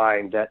that we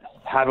signed that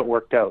haven't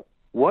worked out.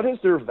 What is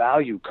their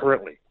value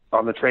currently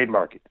on the trade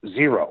market?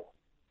 Zero.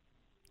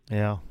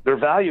 Yeah. Their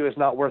value is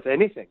not worth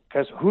anything,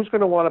 because who's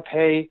going to want to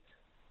pay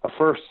a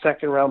first,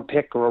 second-round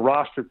pick or a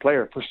rostered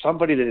player for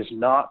somebody that is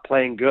not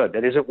playing good,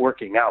 that isn't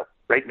working out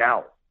right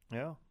now?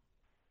 Yeah.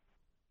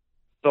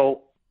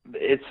 So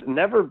it's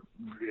never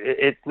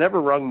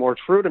rung more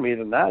true to me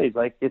than that. He's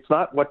like, it's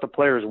not what the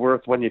player is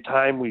worth when you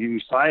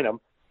sign them.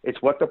 It's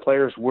what the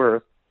player is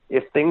worth.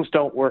 If things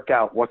don't work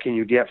out, what can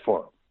you get for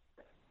them?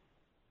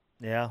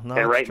 Yeah, no,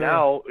 and right true.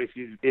 now, if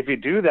you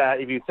do that,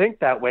 if you think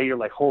that way, you're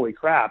like, holy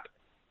crap,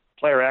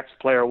 player X,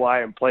 player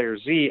Y, and player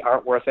Z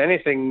aren't worth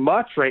anything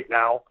much right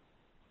now.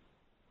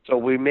 So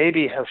we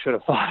maybe should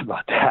have thought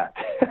about that.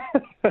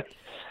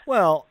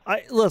 Well,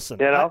 I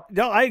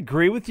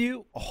agree with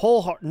you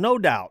no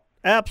doubt.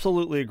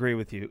 Absolutely agree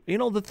with you.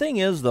 The thing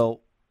is,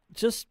 though,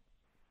 just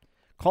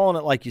calling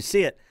it like you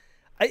see it,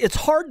 it's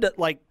hard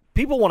to,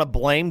 people want to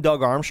blame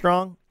Doug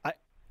Armstrong.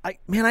 I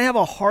have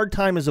a hard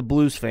time as a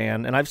Blues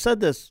fan, and I've said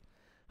this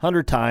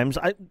 100 times.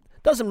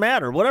 Doesn't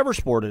matter, whatever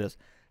sport it is.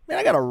 Man,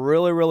 I got a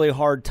really, really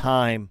hard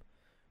time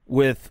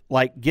with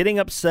like getting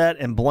upset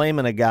and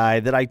blaming a guy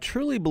that I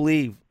truly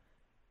believe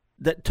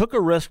that took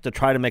a risk to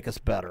try to make us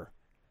better.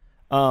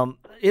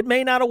 It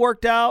may not have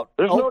worked out.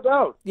 There's no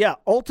doubt. Yeah,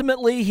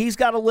 ultimately, he's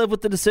got to live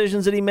with the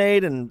decisions that he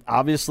made, and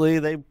obviously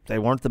they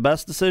weren't the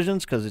best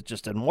decisions because it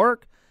just didn't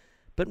work.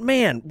 But,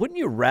 man, wouldn't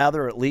you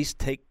rather at least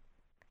take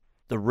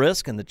the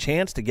risk and the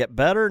chance to get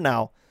better?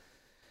 Now,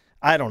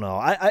 I don't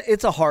know.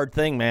 It's a hard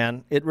thing,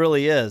 man. It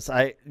really is.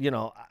 I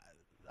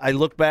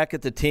look back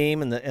at the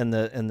team and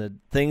the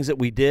things that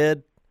we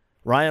did.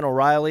 Ryan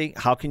O'Reilly,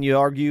 how can you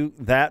argue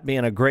that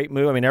being a great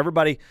move? I mean,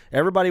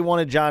 everybody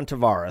wanted John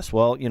Tavares.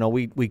 Well,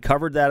 we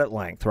covered that at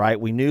length, right?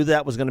 We knew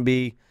that was going to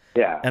be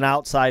an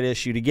outside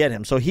issue to get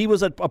him. So he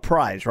was a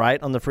prize,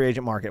 right, on the free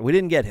agent market. We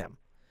didn't get him.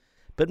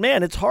 But,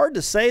 man, it's hard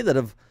to say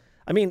that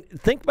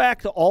think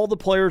back to all the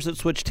players that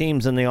switched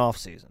teams in the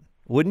offseason.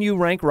 Wouldn't you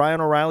rank Ryan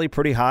O'Reilly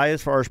pretty high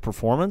as far as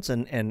performance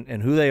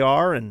and who they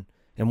are and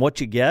what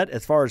you get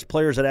as far as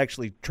players that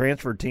actually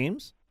transferred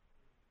teams?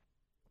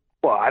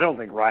 Well, I don't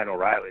think Ryan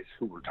O'Reilly's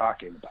who we're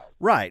talking about.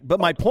 Right, but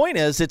my point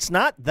is it's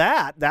not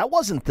that. That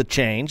wasn't the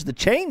change. The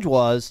change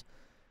was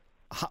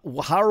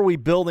how are we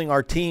building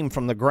our team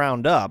from the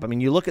ground up? I mean,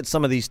 you look at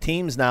some of these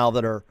teams now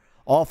that are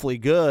awfully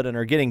good and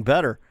are getting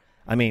better.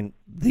 I mean,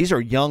 these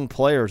are young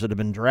players that have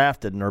been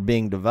drafted and are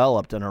being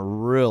developed and are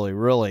really,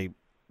 really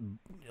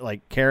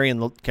like carrying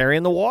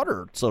the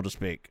water, so to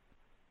speak.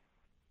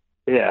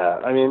 Yeah,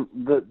 I mean,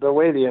 the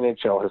way the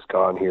NHL has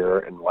gone here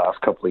in the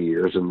last couple of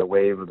years and the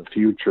wave of the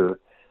future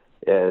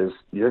is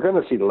you're going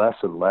to see less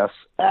and less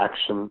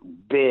action,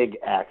 big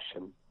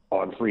action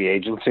on free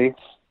agency,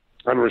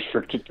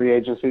 unrestricted free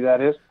agency,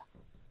 that is.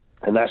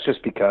 And that's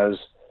just because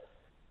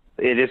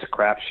it is a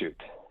crapshoot.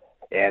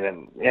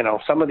 And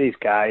some of these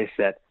guys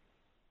that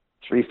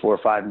 $3,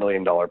 $4, $5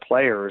 million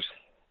players,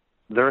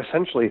 they're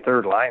essentially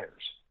third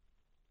liners.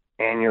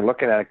 And you're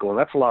looking at it going,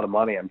 that's a lot of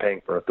money I'm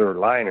paying for a third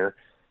liner.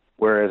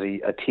 Whereas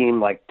a team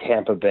like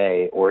Tampa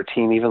Bay or a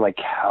team even like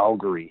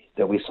Calgary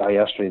that we saw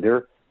yesterday,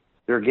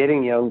 they're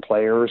getting young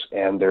players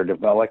and they're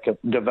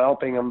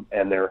developing them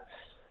and they're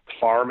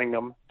farming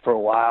them for a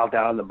while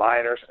down in the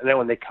minors. And then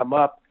when they come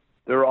up,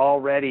 they're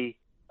already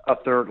a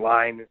third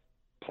line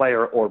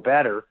player or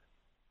better,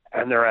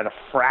 and they're at a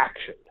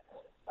fraction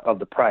of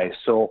the price.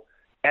 So,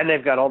 and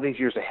they've got all these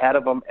years ahead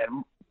of them,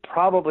 and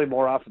probably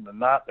more often than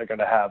not, they're going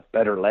to have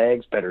better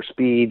legs, better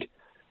speed,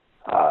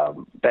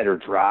 better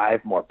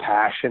drive, more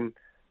passion,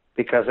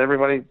 because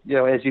everybody,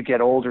 as you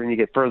get older and you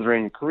get further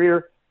in your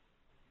career,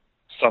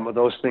 some of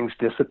those things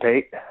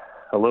dissipate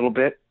a little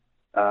bit.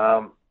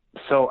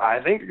 So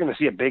I think you're going to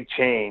see a big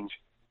change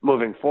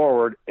moving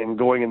forward and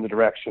going in the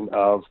direction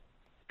of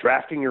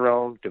drafting your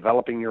own,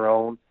 developing your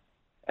own,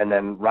 and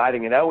then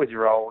riding it out with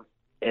your own.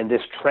 And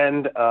this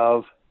trend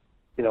of,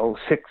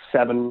 6,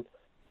 7,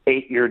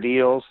 8-year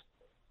deals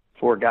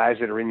for guys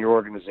that are in your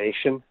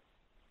organization,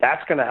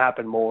 that's going to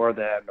happen more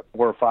than a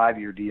 4 or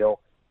 5-year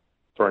deal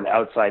for an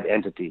outside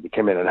entity to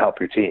come in and help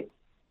your team.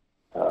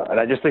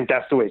 And I just think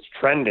that's the way it's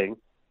trending.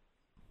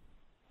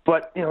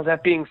 But,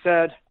 that being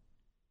said,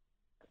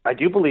 I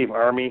do believe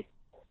Army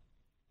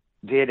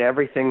did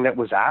everything that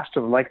was asked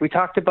of him. Like we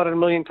talked about it a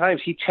million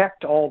times, he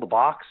checked all the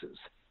boxes.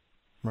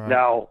 Right.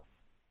 Now,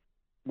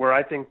 where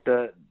I think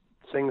the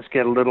things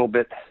get a little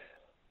bit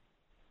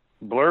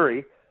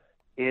blurry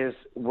is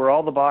where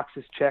all the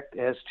boxes checked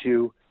as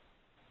to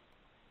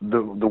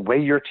the way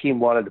your team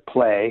wanted to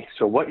play.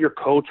 So what your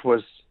coach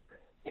was,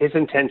 his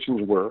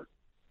intentions were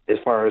as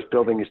far as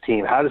building his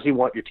team. How does he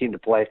want your team to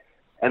play?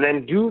 And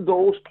then do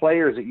those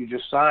players that you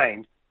just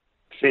signed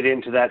fit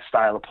into that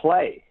style of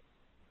play?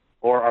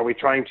 Or are we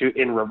trying to,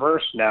 in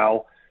reverse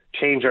now,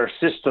 change our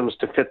systems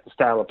to fit the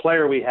style of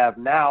player we have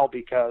now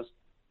because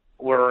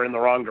we're in the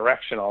wrong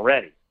direction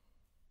already?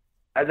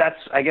 And that's,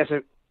 I guess,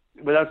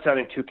 without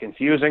sounding too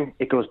confusing,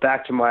 it goes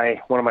back to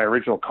one of my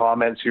original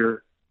comments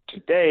here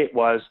today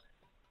was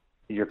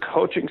your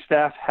coaching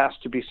staff has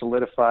to be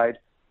solidified,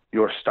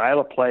 your style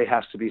of play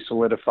has to be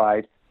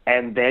solidified,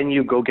 and then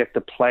you go get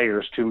the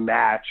players to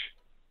match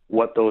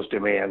what those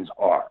demands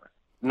are,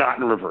 not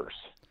in reverse.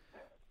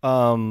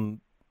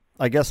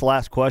 I guess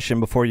last question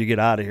before you get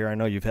out of here. I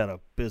know you've had a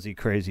busy,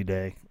 crazy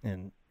day,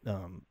 and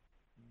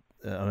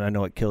I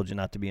know it killed you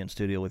not to be in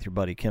studio with your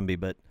buddy Kimby,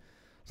 but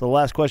so the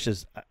last question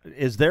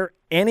is there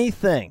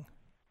anything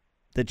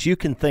that you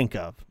can think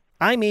of?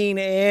 I mean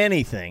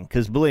anything,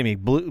 because believe me,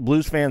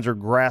 Blues fans are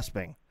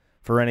grasping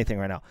for anything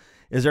right now.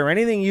 Is there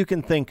anything you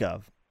can think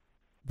of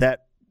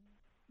that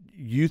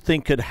you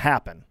think could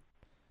happen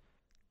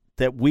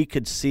that we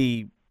could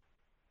see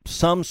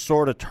some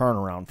sort of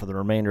turnaround for the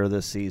remainder of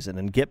this season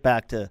and get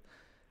back to,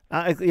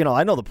 I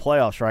know the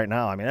playoffs right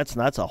now. I mean,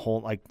 that's a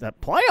whole, like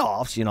that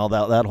playoffs,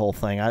 that whole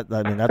thing. I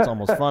mean, that's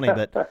almost funny,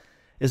 but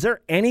is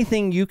there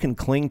anything you can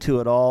cling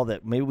to at all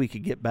that maybe we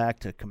could get back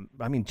to,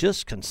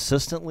 just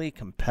consistently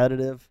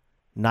competitive,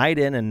 night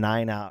in,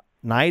 night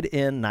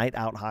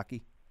out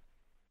hockey?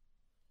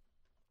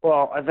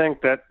 Well, I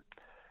think that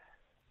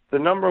the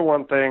number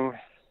one thing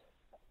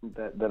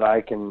that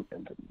I can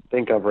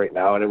think of right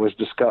now, and it was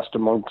discussed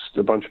amongst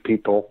a bunch of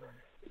people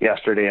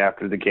yesterday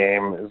after the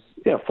game, is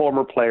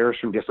former players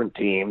from different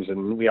teams,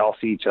 and we all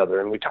see each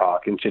other and we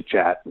talk and chit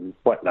chat and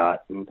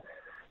whatnot. And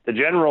the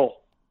general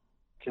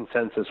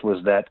consensus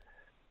was that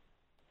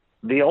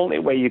the only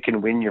way you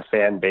can win your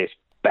fan base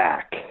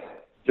back,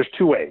 there's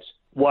two ways.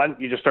 One,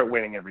 you just start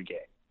winning every game.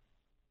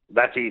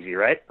 That's easy,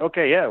 right?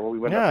 Okay, yeah, well, we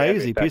win. Yeah,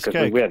 easy, piece of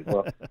cake. We win.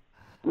 Well,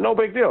 no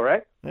big deal,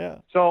 right? Yeah.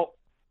 So,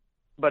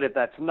 but if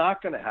that's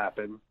not going to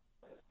happen,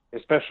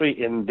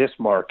 especially in this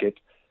market,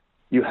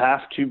 you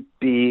have to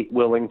be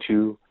willing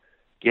to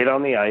get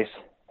on the ice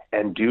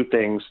and do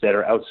things that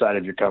are outside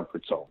of your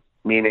comfort zone,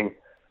 meaning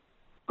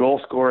goal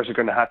scorers are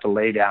going to have to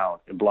lay down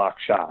and block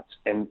shots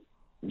and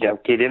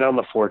get in on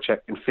the forecheck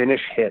and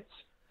finish hits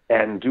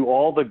and do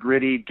all the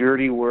gritty,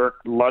 dirty work,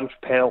 lunch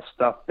pail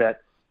stuff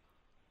that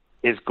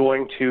is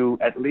going to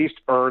at least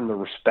earn the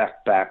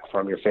respect back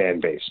from your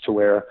fan base, to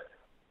where,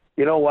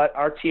 you know what,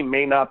 our team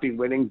may not be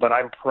winning, but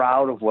I'm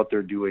proud of what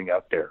they're doing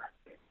out there.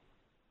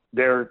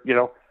 They're,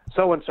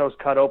 so-and-so's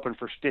cut open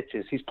for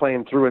stitches. He's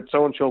playing through it.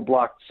 So-and-so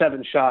blocked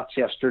 7 shots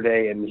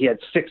yesterday, and he had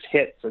 6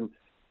 hits. And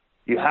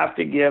you have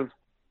to give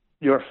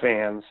your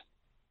fans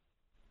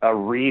a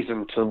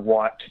reason to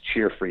want to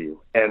cheer for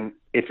you. And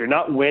if you're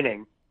not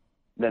winning,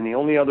 then the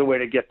only other way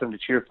to get them to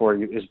cheer for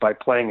you is by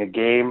playing a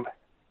game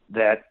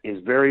that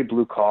is very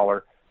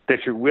blue-collar,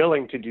 that you're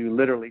willing to do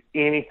literally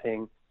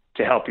anything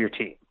to help your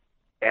team.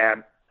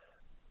 And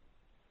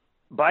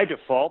by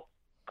default,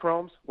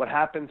 Chromes, what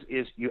happens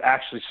is you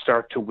actually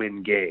start to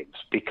win games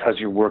because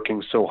you're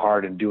working so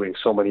hard and doing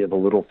so many of the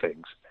little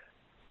things.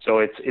 So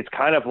it's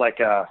kind of like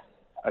a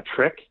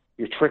trick.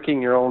 You're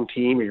tricking your own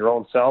team or your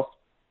own self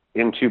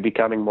into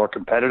becoming more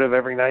competitive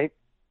every night.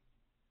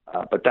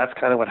 But that's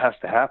kind of what has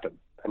to happen.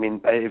 I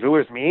mean, if it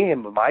was me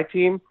and my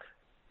team,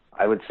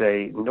 I would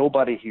say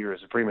nobody here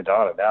is a prima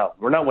donna now.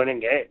 We're not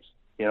winning games.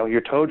 Your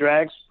toe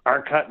drags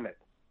aren't cutting it.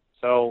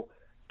 So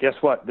guess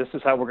what? This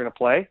is how we're going to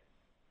play,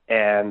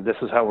 and this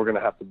is how we're going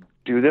to have to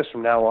do this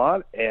from now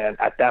on. And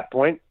at that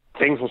point,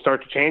 things will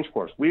start to change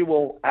for us. We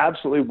will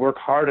absolutely work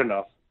hard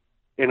enough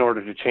in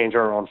order to change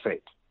our own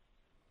fate.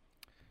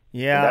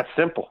 Yeah. And that's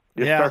simple.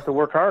 You start to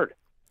work hard.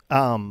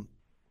 And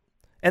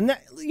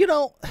that,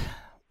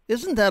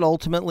 isn't that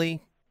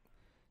ultimately,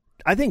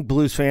 I think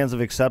Blues fans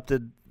have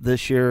accepted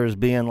this year as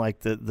being like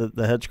the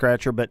head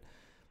scratcher, but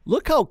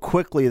look how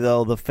quickly,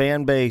 though, the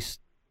fan base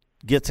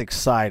gets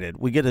excited.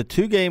 We get a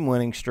 2-game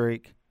winning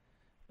streak,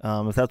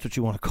 if that's what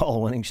you want to call a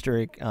winning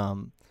streak.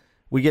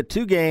 We get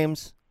 2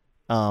 games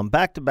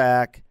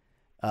back-to-back.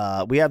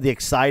 We have the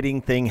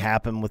exciting thing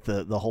happen with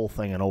the whole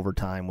thing in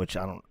overtime, which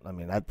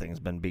that thing's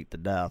been beat to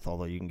death,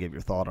 although you can give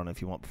your thought on it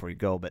if you want before you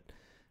go. But,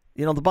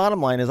 the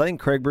bottom line is, I think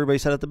Craig Berube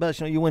said it the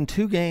best. You win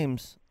 2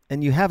 games,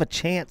 and you have a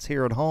chance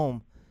here at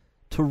home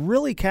to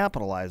really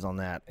capitalize on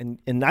that.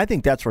 And I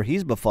think that's where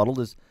he's befuddled,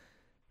 is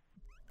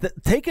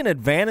taking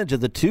advantage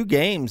of the 2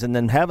 games and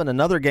then having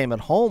another game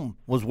at home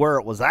was where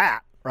it was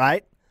at,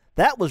 right?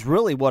 That was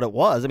really what it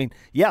was. I mean,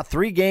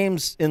 3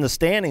 games in the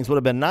standings would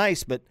have been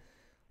nice, but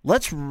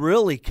let's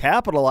really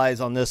capitalize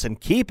on this and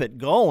keep it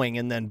going,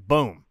 and then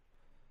boom.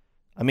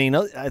 I mean,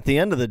 at the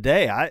end of the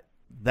day,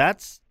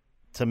 that's,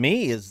 to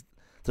me, is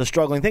the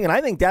struggling thing. And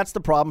I think that's the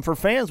problem for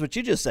fans, which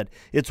you just said.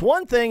 It's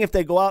one thing if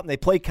they go out and they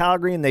play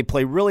Calgary and they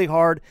play really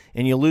hard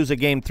and you lose a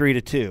game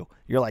 3-2.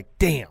 You're like,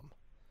 damn.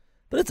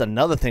 But it's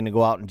another thing to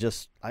go out and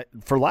just,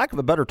 for lack of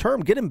a better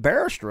term, get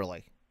embarrassed,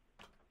 really.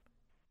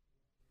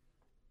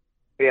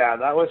 Yeah,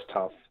 that was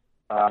tough.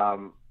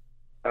 And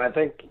I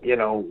think,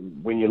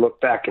 when you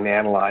look back and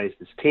analyze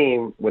this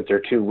team with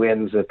their 2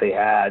 wins that they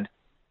had,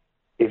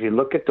 if you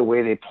look at the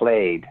way they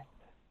played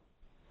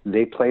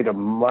a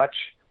much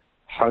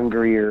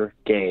hungrier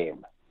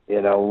game.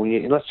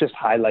 Let's just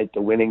highlight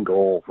the winning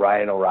goal,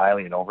 Ryan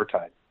O'Reilly in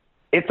overtime.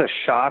 It's a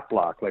shot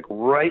block, like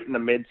right in the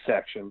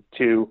midsection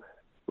to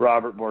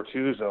Robert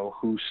Bortuzzo,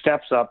 who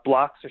steps up,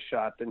 blocks a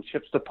shot, then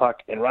chips the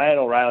puck, and Ryan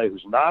O'Reilly,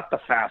 who's not the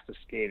fastest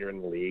skater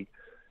in the league,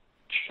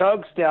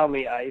 chugs down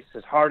the ice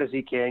as hard as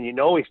he can.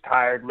 He's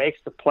tired, makes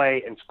the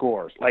play, and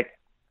scores. Like,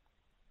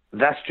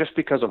 that's just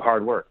because of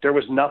hard work. There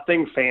was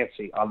nothing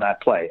fancy on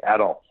that play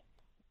at all.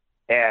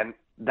 And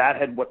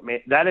that is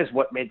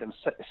what made them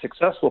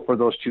successful for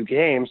those 2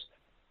 games.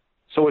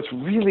 So it's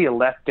really a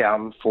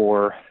letdown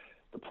for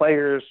the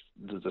players,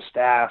 the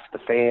staff, the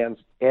fans,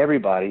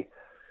 everybody,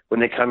 when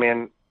they come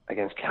in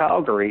against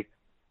Calgary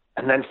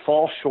and then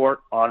fall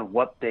short on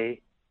what they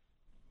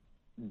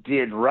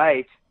did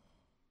right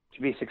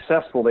to be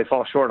successful. They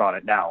fall short on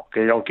it now.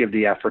 They don't give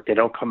the effort. They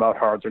don't come out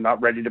hard. They're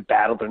not ready to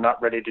battle. They're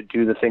not ready to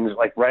do the things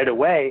like right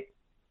away.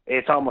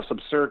 It's almost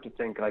absurd to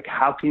think, like,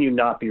 how can you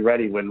not be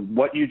ready when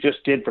what you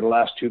just did for the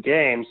last 2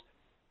 games,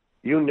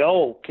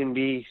 can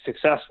be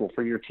successful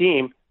for your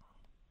team.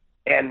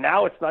 And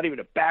now it's not even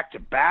a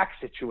back-to-back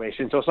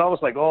situation. So it's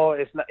almost like,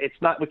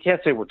 it's not, we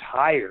can't say we're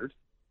tired.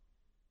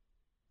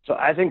 So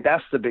I think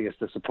that's the biggest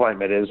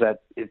disappointment, is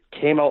that it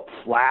came out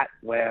flat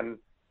when,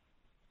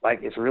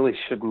 it really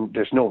shouldn't,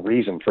 there's no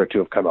reason for it to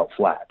have come out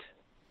flat.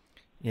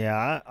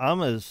 Yeah,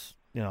 I'm as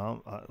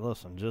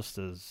listen, just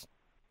as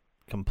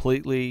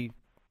completely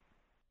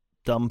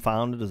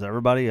dumbfounded as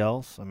everybody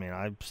else. I mean,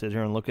 I sit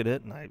here and look at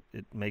it, and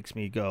it makes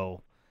me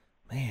go,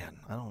 man,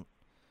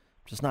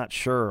 just not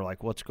sure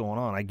like what's going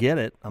on. I get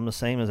it. I'm the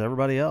same as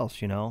everybody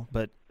else,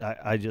 but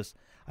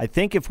I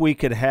think if we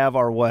could have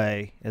our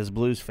way as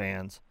Blues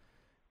fans,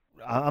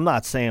 I'm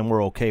not saying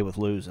we're okay with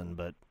losing,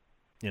 but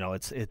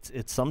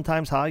it's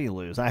sometimes how you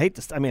lose. I hate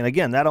to. I mean,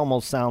 again, that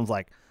almost sounds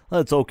like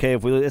it's okay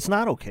if we lose. It's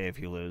not okay if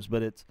you lose,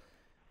 but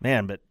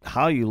but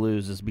how you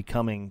lose is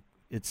becoming.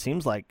 It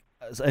seems like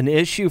an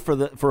issue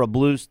for a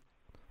Blues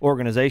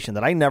organization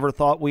that I never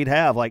thought we'd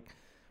have. Like,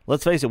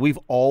 let's face it, we've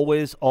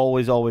always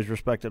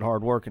respected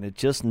hard work, and it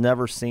just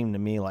never seemed to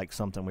me like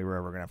something we were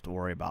ever going to have to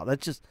worry about.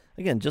 That's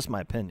just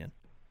my opinion.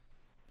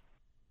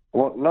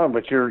 Well, no,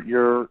 but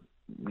you're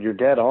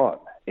dead on.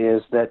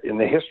 Is that in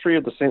the history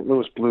of the St.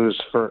 Louis Blues,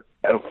 for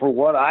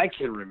what I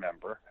can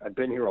remember, I've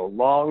been here a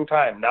long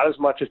time, not as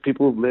much as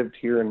people who've lived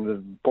here and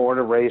been born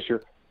and raised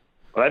here,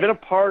 but I've been a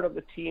part of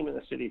the team in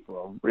the city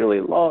for a really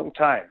long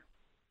time.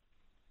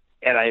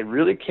 And I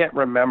really can't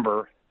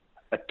remember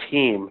a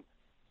team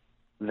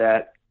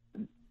that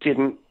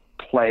didn't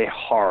play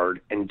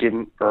hard and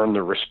didn't earn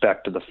the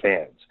respect of the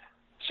fans.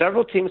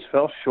 Several teams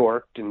fell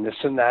short and this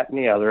and that and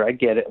the other. I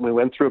get it. And we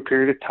went through a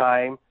period of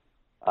time,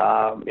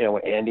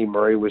 when Andy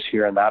Murray was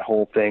here and that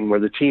whole thing where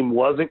the team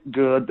wasn't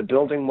good, the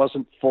building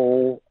wasn't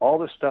full, all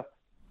this stuff.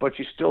 But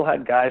you still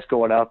had guys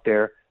going out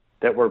there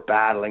that were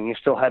battling. You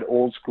still had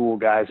old school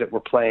guys that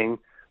were playing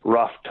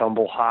rough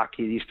tumble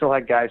hockey. You still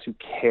had guys who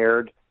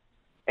cared.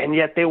 And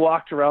yet they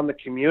walked around the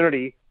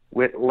community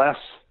with less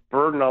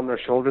burden on their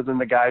shoulder than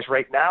the guys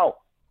right now.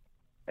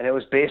 And it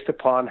was based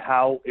upon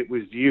how it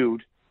was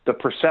viewed, the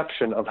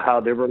perception of how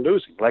they were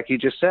losing. Like you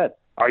just said,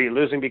 are you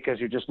losing because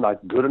you're just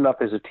not good enough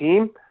as a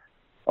team?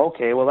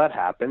 Okay, well, that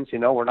happens.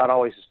 We're not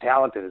always as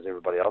talented as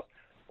everybody else.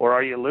 Or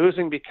are you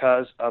losing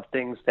because of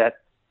things that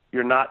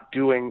you're not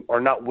doing or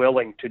not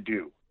willing to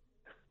do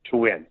to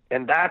win?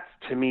 And that,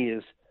 to me,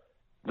 is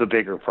the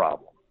bigger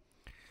problem.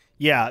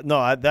 Yeah,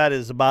 no, that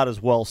is about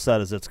as well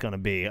said as it's going to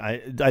be.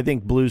 I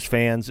think Blues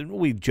fans, and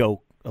we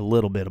joke a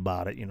little bit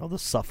about it, the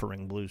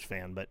suffering Blues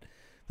fan, but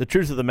the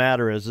truth of the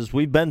matter is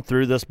we've been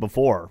through this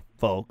before,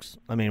 folks.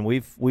 I mean,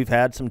 we've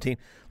had some teams.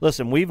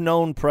 Listen, we've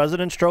known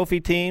President's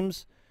Trophy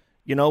teams.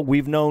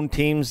 We've known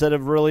teams that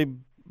have really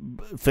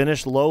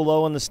finished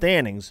low in the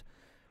standings.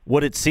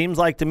 What it seems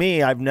like to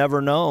me, I've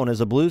never known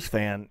as a Blues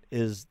fan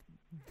is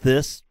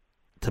this,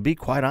 to be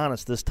quite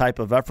honest, this type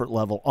of effort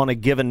level on a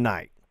given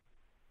night.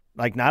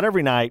 Like, not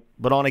every night,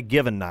 but on a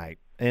given night.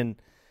 And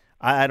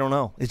I don't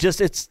know. It's just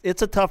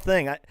it's a tough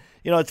thing.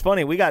 It's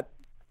funny. We got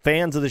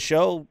fans of the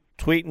show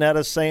tweeting at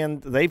us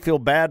saying they feel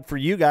bad for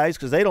you guys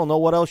because they don't know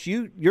what else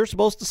you're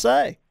supposed to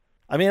say.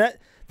 I mean,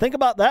 think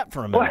about that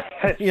for a minute.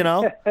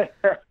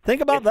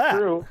 Think about that.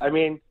 True. I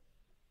mean,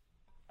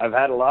 I've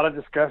had a lot of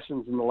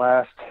discussions in the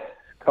last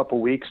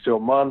couple weeks to a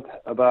month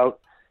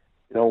about,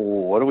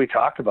 what do we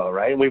talk about,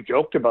 right? And we've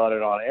joked about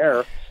it on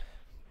air.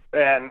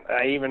 And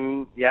I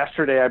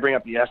bring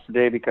up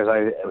yesterday because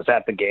I was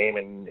at the game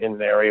in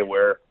an area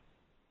where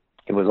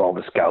it was all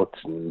the scouts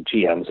and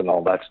GMs and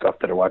all that stuff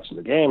that are watching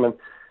the game. And,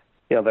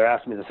 they're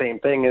asking me the same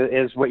thing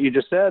as what you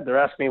just said. They're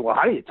asking me, well,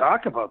 how do you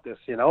talk about this,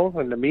 in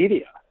the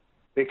media?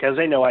 Because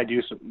they know I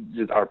do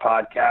our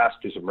podcast,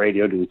 do some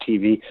radio, do the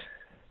TV.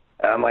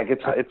 And I'm like,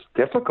 it's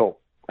difficult.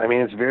 I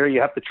mean,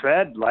 you have to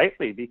tread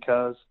lightly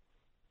because,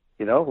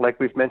 like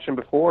we've mentioned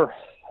before,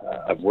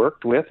 I've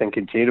worked with and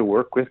continue to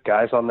work with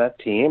guys on that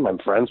team. I'm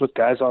friends with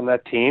guys on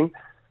that team.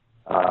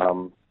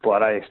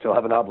 But I still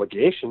have an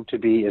obligation to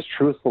be as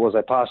truthful as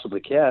I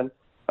possibly can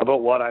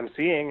about what I'm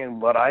seeing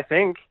and what I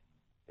think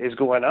is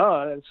going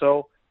on. And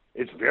so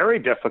it's very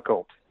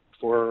difficult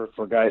for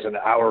guys in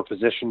our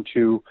position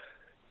to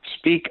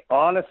speak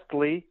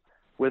honestly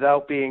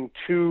without being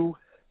too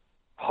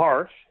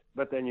harsh,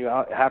 but then you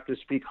have to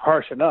speak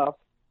harsh enough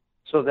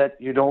so that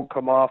you don't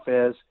come off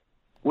as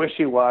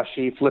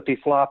wishy-washy,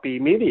 flippy-floppy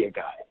media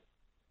guy.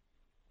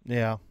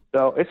 Yeah.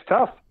 So it's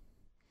tough.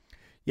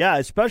 Yeah,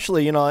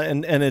 especially,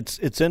 and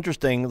it's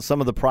interesting. Some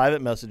of the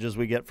private messages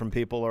we get from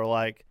people are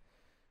like,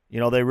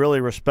 they really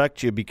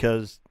respect you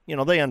because,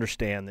 they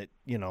understand that,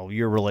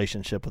 your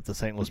relationship with the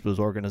St. Louis Blues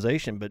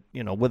organization. But,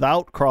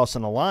 without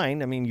crossing a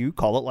line, I mean, you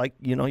call it like,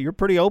 you're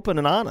pretty open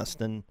and honest.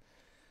 And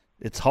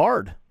it's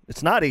hard.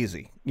 It's not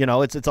easy.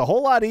 It's a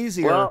whole lot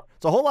easier. Well,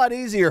 it's a whole lot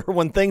easier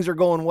when things are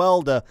going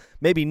well to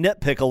maybe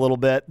nitpick a little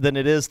bit than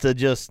it is to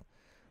just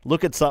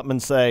look at something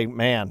and say,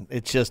 man,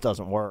 it just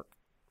doesn't work.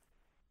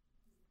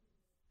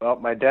 Well,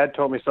 my dad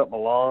told me something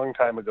a long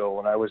time ago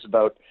when I was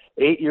about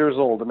 8 years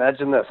old.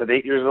 Imagine this. At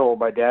 8 years old,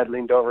 my dad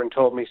leaned over and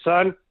told me,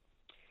 son,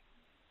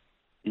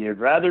 you'd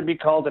rather be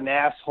called an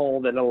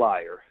asshole than a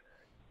liar.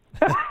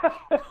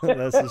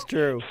 This is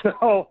true.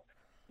 So,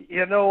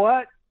 you know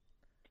what?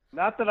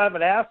 Not that I'm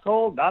an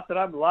asshole, not that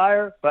I'm a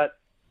liar, but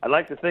I'd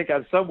like to think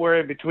I'm somewhere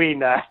in between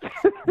that.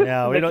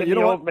 Yeah, you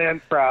don't old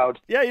man proud.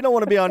 Yeah, you don't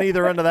want to be on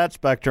either end of that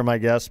spectrum, I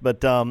guess.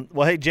 But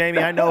well, hey, Jamie,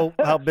 I know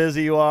how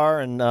busy you are,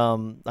 and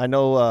I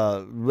know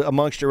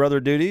amongst your other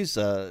duties,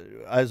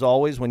 as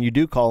always, when you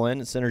do call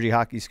in, it's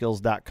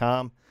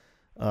synergyhockeyskills.com.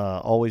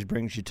 Always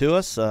brings you to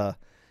us.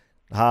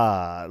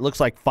 Looks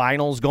like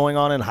finals going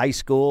on in high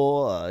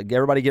school.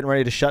 Everybody getting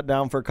ready to shut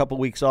down for a couple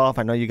weeks off.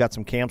 I know you got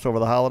some camps over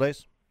the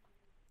holidays.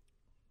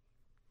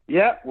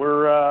 Yeah,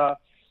 we're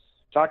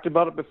talked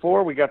about it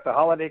before. We got the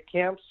holiday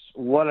camps,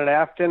 one at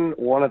Afton,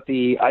 one at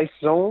the Ice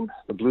Zone,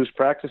 the Blues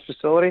practice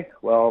facility.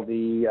 Well,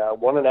 the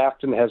one at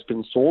Afton has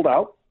been sold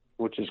out,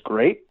 which is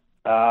great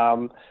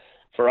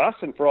for us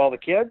and for all the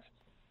kids.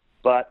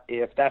 But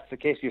if that's the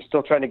case, you're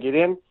still trying to get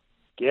in,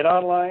 get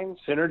online,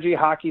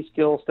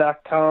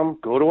 synergyhockeyskills.com,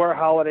 go to our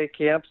holiday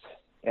camps,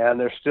 and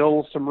there's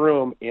still some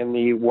room in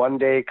the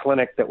one-day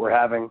clinic that we're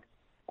having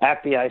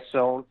at the Ice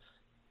Zone.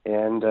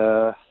 And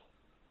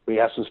we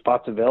have some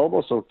spots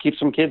available, so keep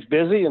some kids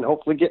busy and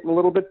hopefully getting a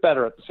little bit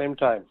better at the same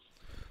time.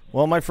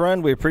 Well, my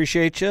friend, we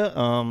appreciate you.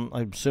 I'm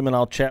assuming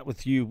I'll chat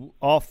with you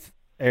off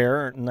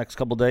air in the next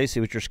couple of days,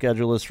 see what your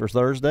schedule is for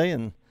Thursday.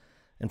 And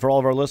for all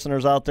of our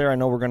listeners out there, I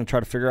know we're going to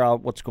try to figure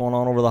out what's going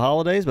on over the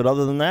holidays. But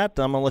other than that,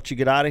 I'm going to let you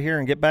get out of here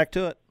and get back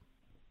to it.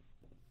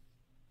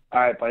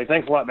 All right, buddy.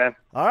 Thanks a lot, man.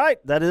 All right.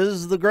 That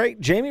is the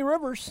great Jamie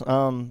Rivers.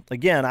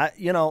 Again,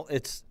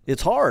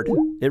 it's hard.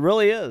 It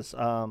really is.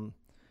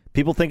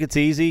 People think it's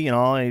easy,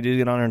 you do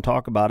get on there and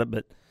talk about it,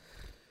 but,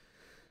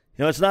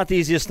 it's not the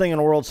easiest thing in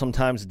the world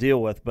sometimes to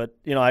deal with. But,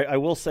 I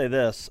will say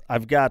this.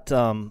 I've got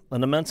an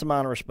immense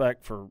amount of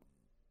respect for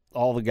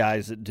all the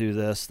guys that do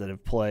this, that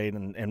have played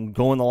and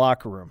go in the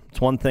locker room. It's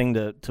one thing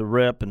to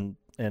rip and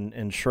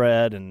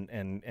shred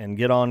and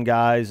get on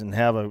guys and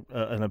have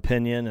an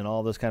opinion and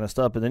all this kind of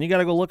stuff, but then you got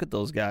to go look at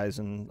those guys.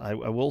 And I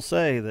will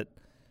say that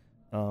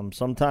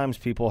sometimes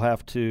people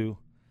have to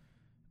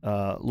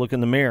look in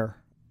the mirror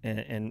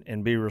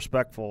and be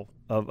respectful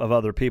of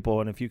other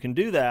people. And if you can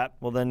do that,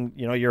 well, then,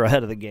 you're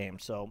ahead of the game.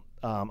 So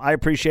I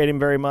appreciate him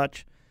very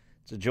much.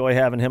 It's a joy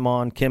having him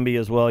on. Kimby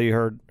as well, you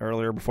heard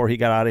earlier before he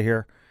got out of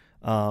here.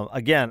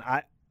 Again,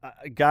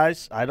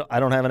 guys, I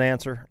don't have an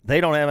answer.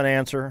 They don't have an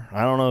answer.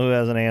 I don't know who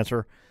has an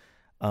answer.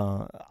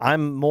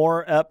 I'm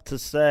more apt to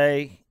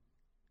say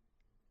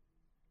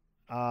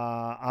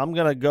I'm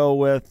going to go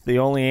with the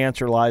only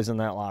answer lies in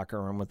that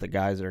locker room with the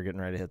guys that are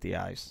getting ready to hit the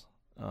ice.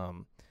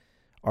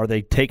 Are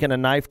they taking a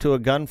knife to a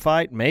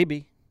gunfight?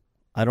 Maybe.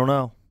 I don't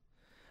know.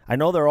 I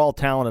know they're all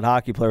talented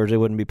hockey players. They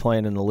wouldn't be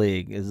playing in the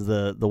league. Is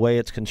the way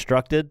it's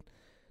constructed,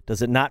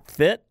 does it not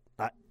fit?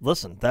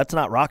 Listen, that's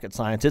not rocket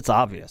science. It's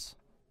obvious.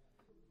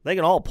 They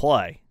can all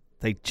play.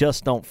 They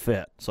just don't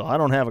fit. So I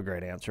don't have a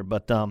great answer.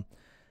 But I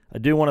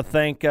do want to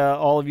thank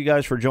all of you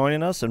guys for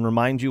joining us and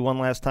remind you one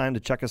last time to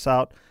check us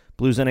out,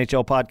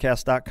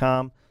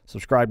 bluesnhlpodcast.com.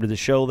 Subscribe to the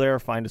show there.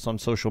 Find us on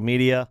social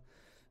media,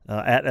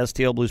 at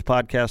STL Blues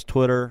Podcast,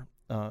 Twitter,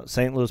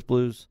 St. Louis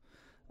Blues,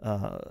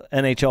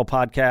 NHL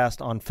Podcast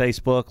on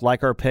Facebook.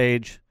 Like our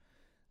page.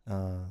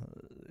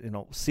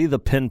 See the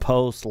pin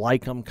posts,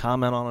 like them,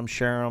 comment on them,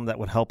 share them. That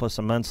would help us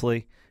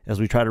immensely as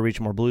we try to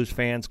reach more Blues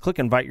fans. Click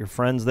invite your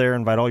friends there.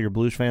 Invite all your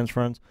Blues fans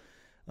friends.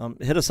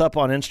 Hit us up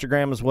on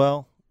Instagram as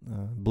well,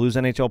 Blues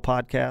NHL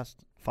Podcast.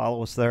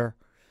 Follow us there.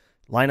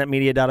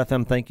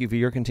 lineupmedia.fm, thank you for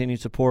your continued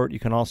support. You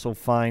can also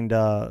find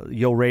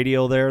Yo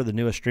Radio there, the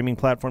newest streaming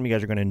platform. You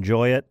guys are going to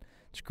enjoy it.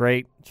 It's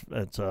great.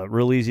 It's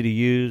real easy to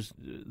use.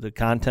 The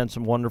content's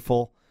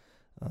wonderful.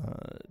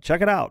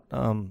 Check it out.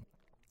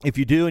 If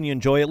you do and you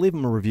enjoy it, leave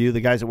them a review. The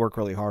guys that work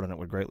really hard on it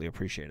would greatly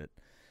appreciate it.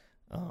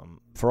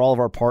 For all of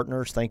our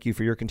partners, thank you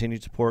for your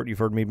continued support. You've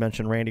heard me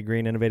mention Randy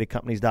Green,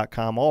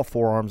 InnovativCompanies.com, all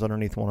 4 arms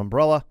underneath one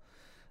umbrella.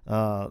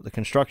 The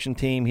construction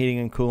team, heating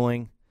and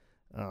cooling,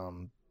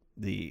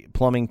 the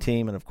plumbing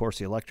team, and, of course,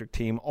 the electric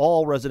team,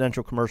 all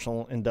residential,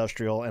 commercial,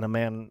 industrial, and a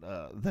man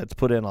that's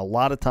put in a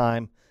lot of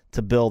time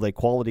to build a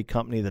quality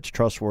company that's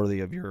trustworthy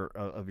of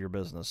your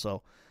business.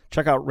 So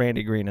check out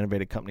Randy Green,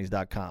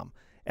 InnovativCompanies.com.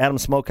 Adam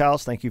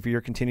Smokehouse, thank you for your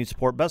continued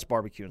support. Best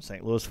barbecue in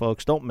St. Louis,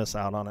 folks. Don't miss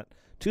out on it.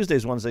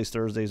 Tuesdays, Wednesdays,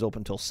 Thursdays,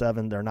 open till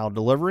 7. They're now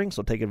delivering,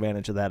 so take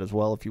advantage of that as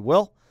well if you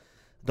will.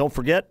 Don't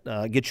forget,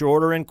 get your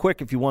order in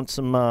quick if you want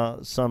some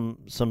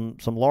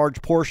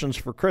large portions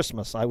for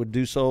Christmas. I would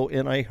do so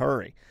in a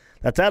hurry.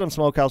 That's Adam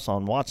Smokehouse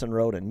on Watson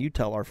Road, and you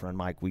tell our friend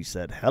Mike we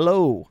said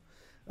hello.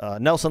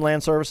 Nelson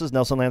Land Services,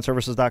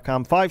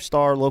 NelsonLandServices.com,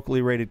 5-star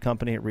locally rated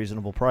company at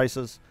reasonable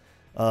prices.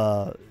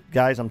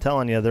 Guys, I'm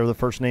telling you, they're the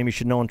first name you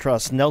should know and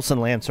trust.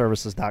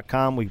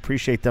 NelsonLandServices.com. We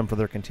appreciate them for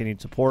their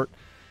continued support.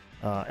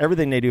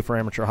 Everything they do for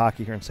amateur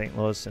hockey here in St.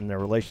 Louis, and their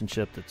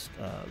relationship that's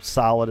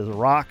solid as a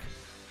rock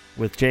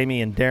with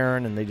Jamie and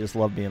Darren, and they just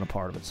love being a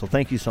part of it. So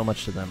thank you so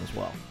much to them as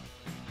well.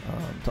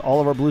 To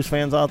all of our Blues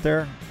fans out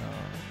there,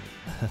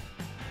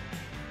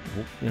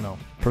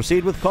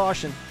 proceed with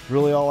caution.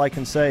 Really all I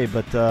can say.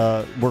 But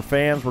we're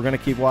fans. We're going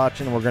to keep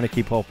watching, and we're going to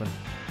keep hoping.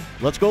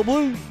 Let's go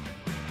Blues!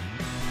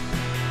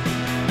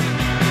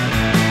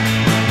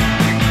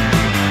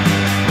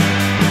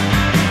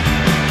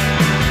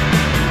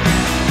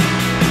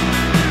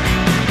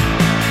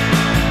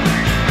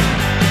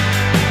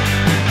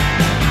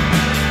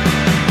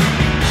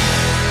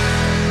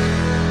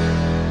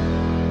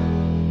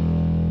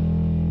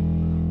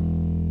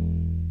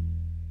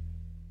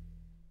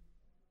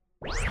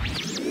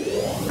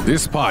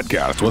 This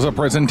podcast was a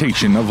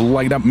presentation of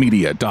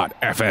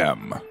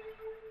lightupmedia.fm.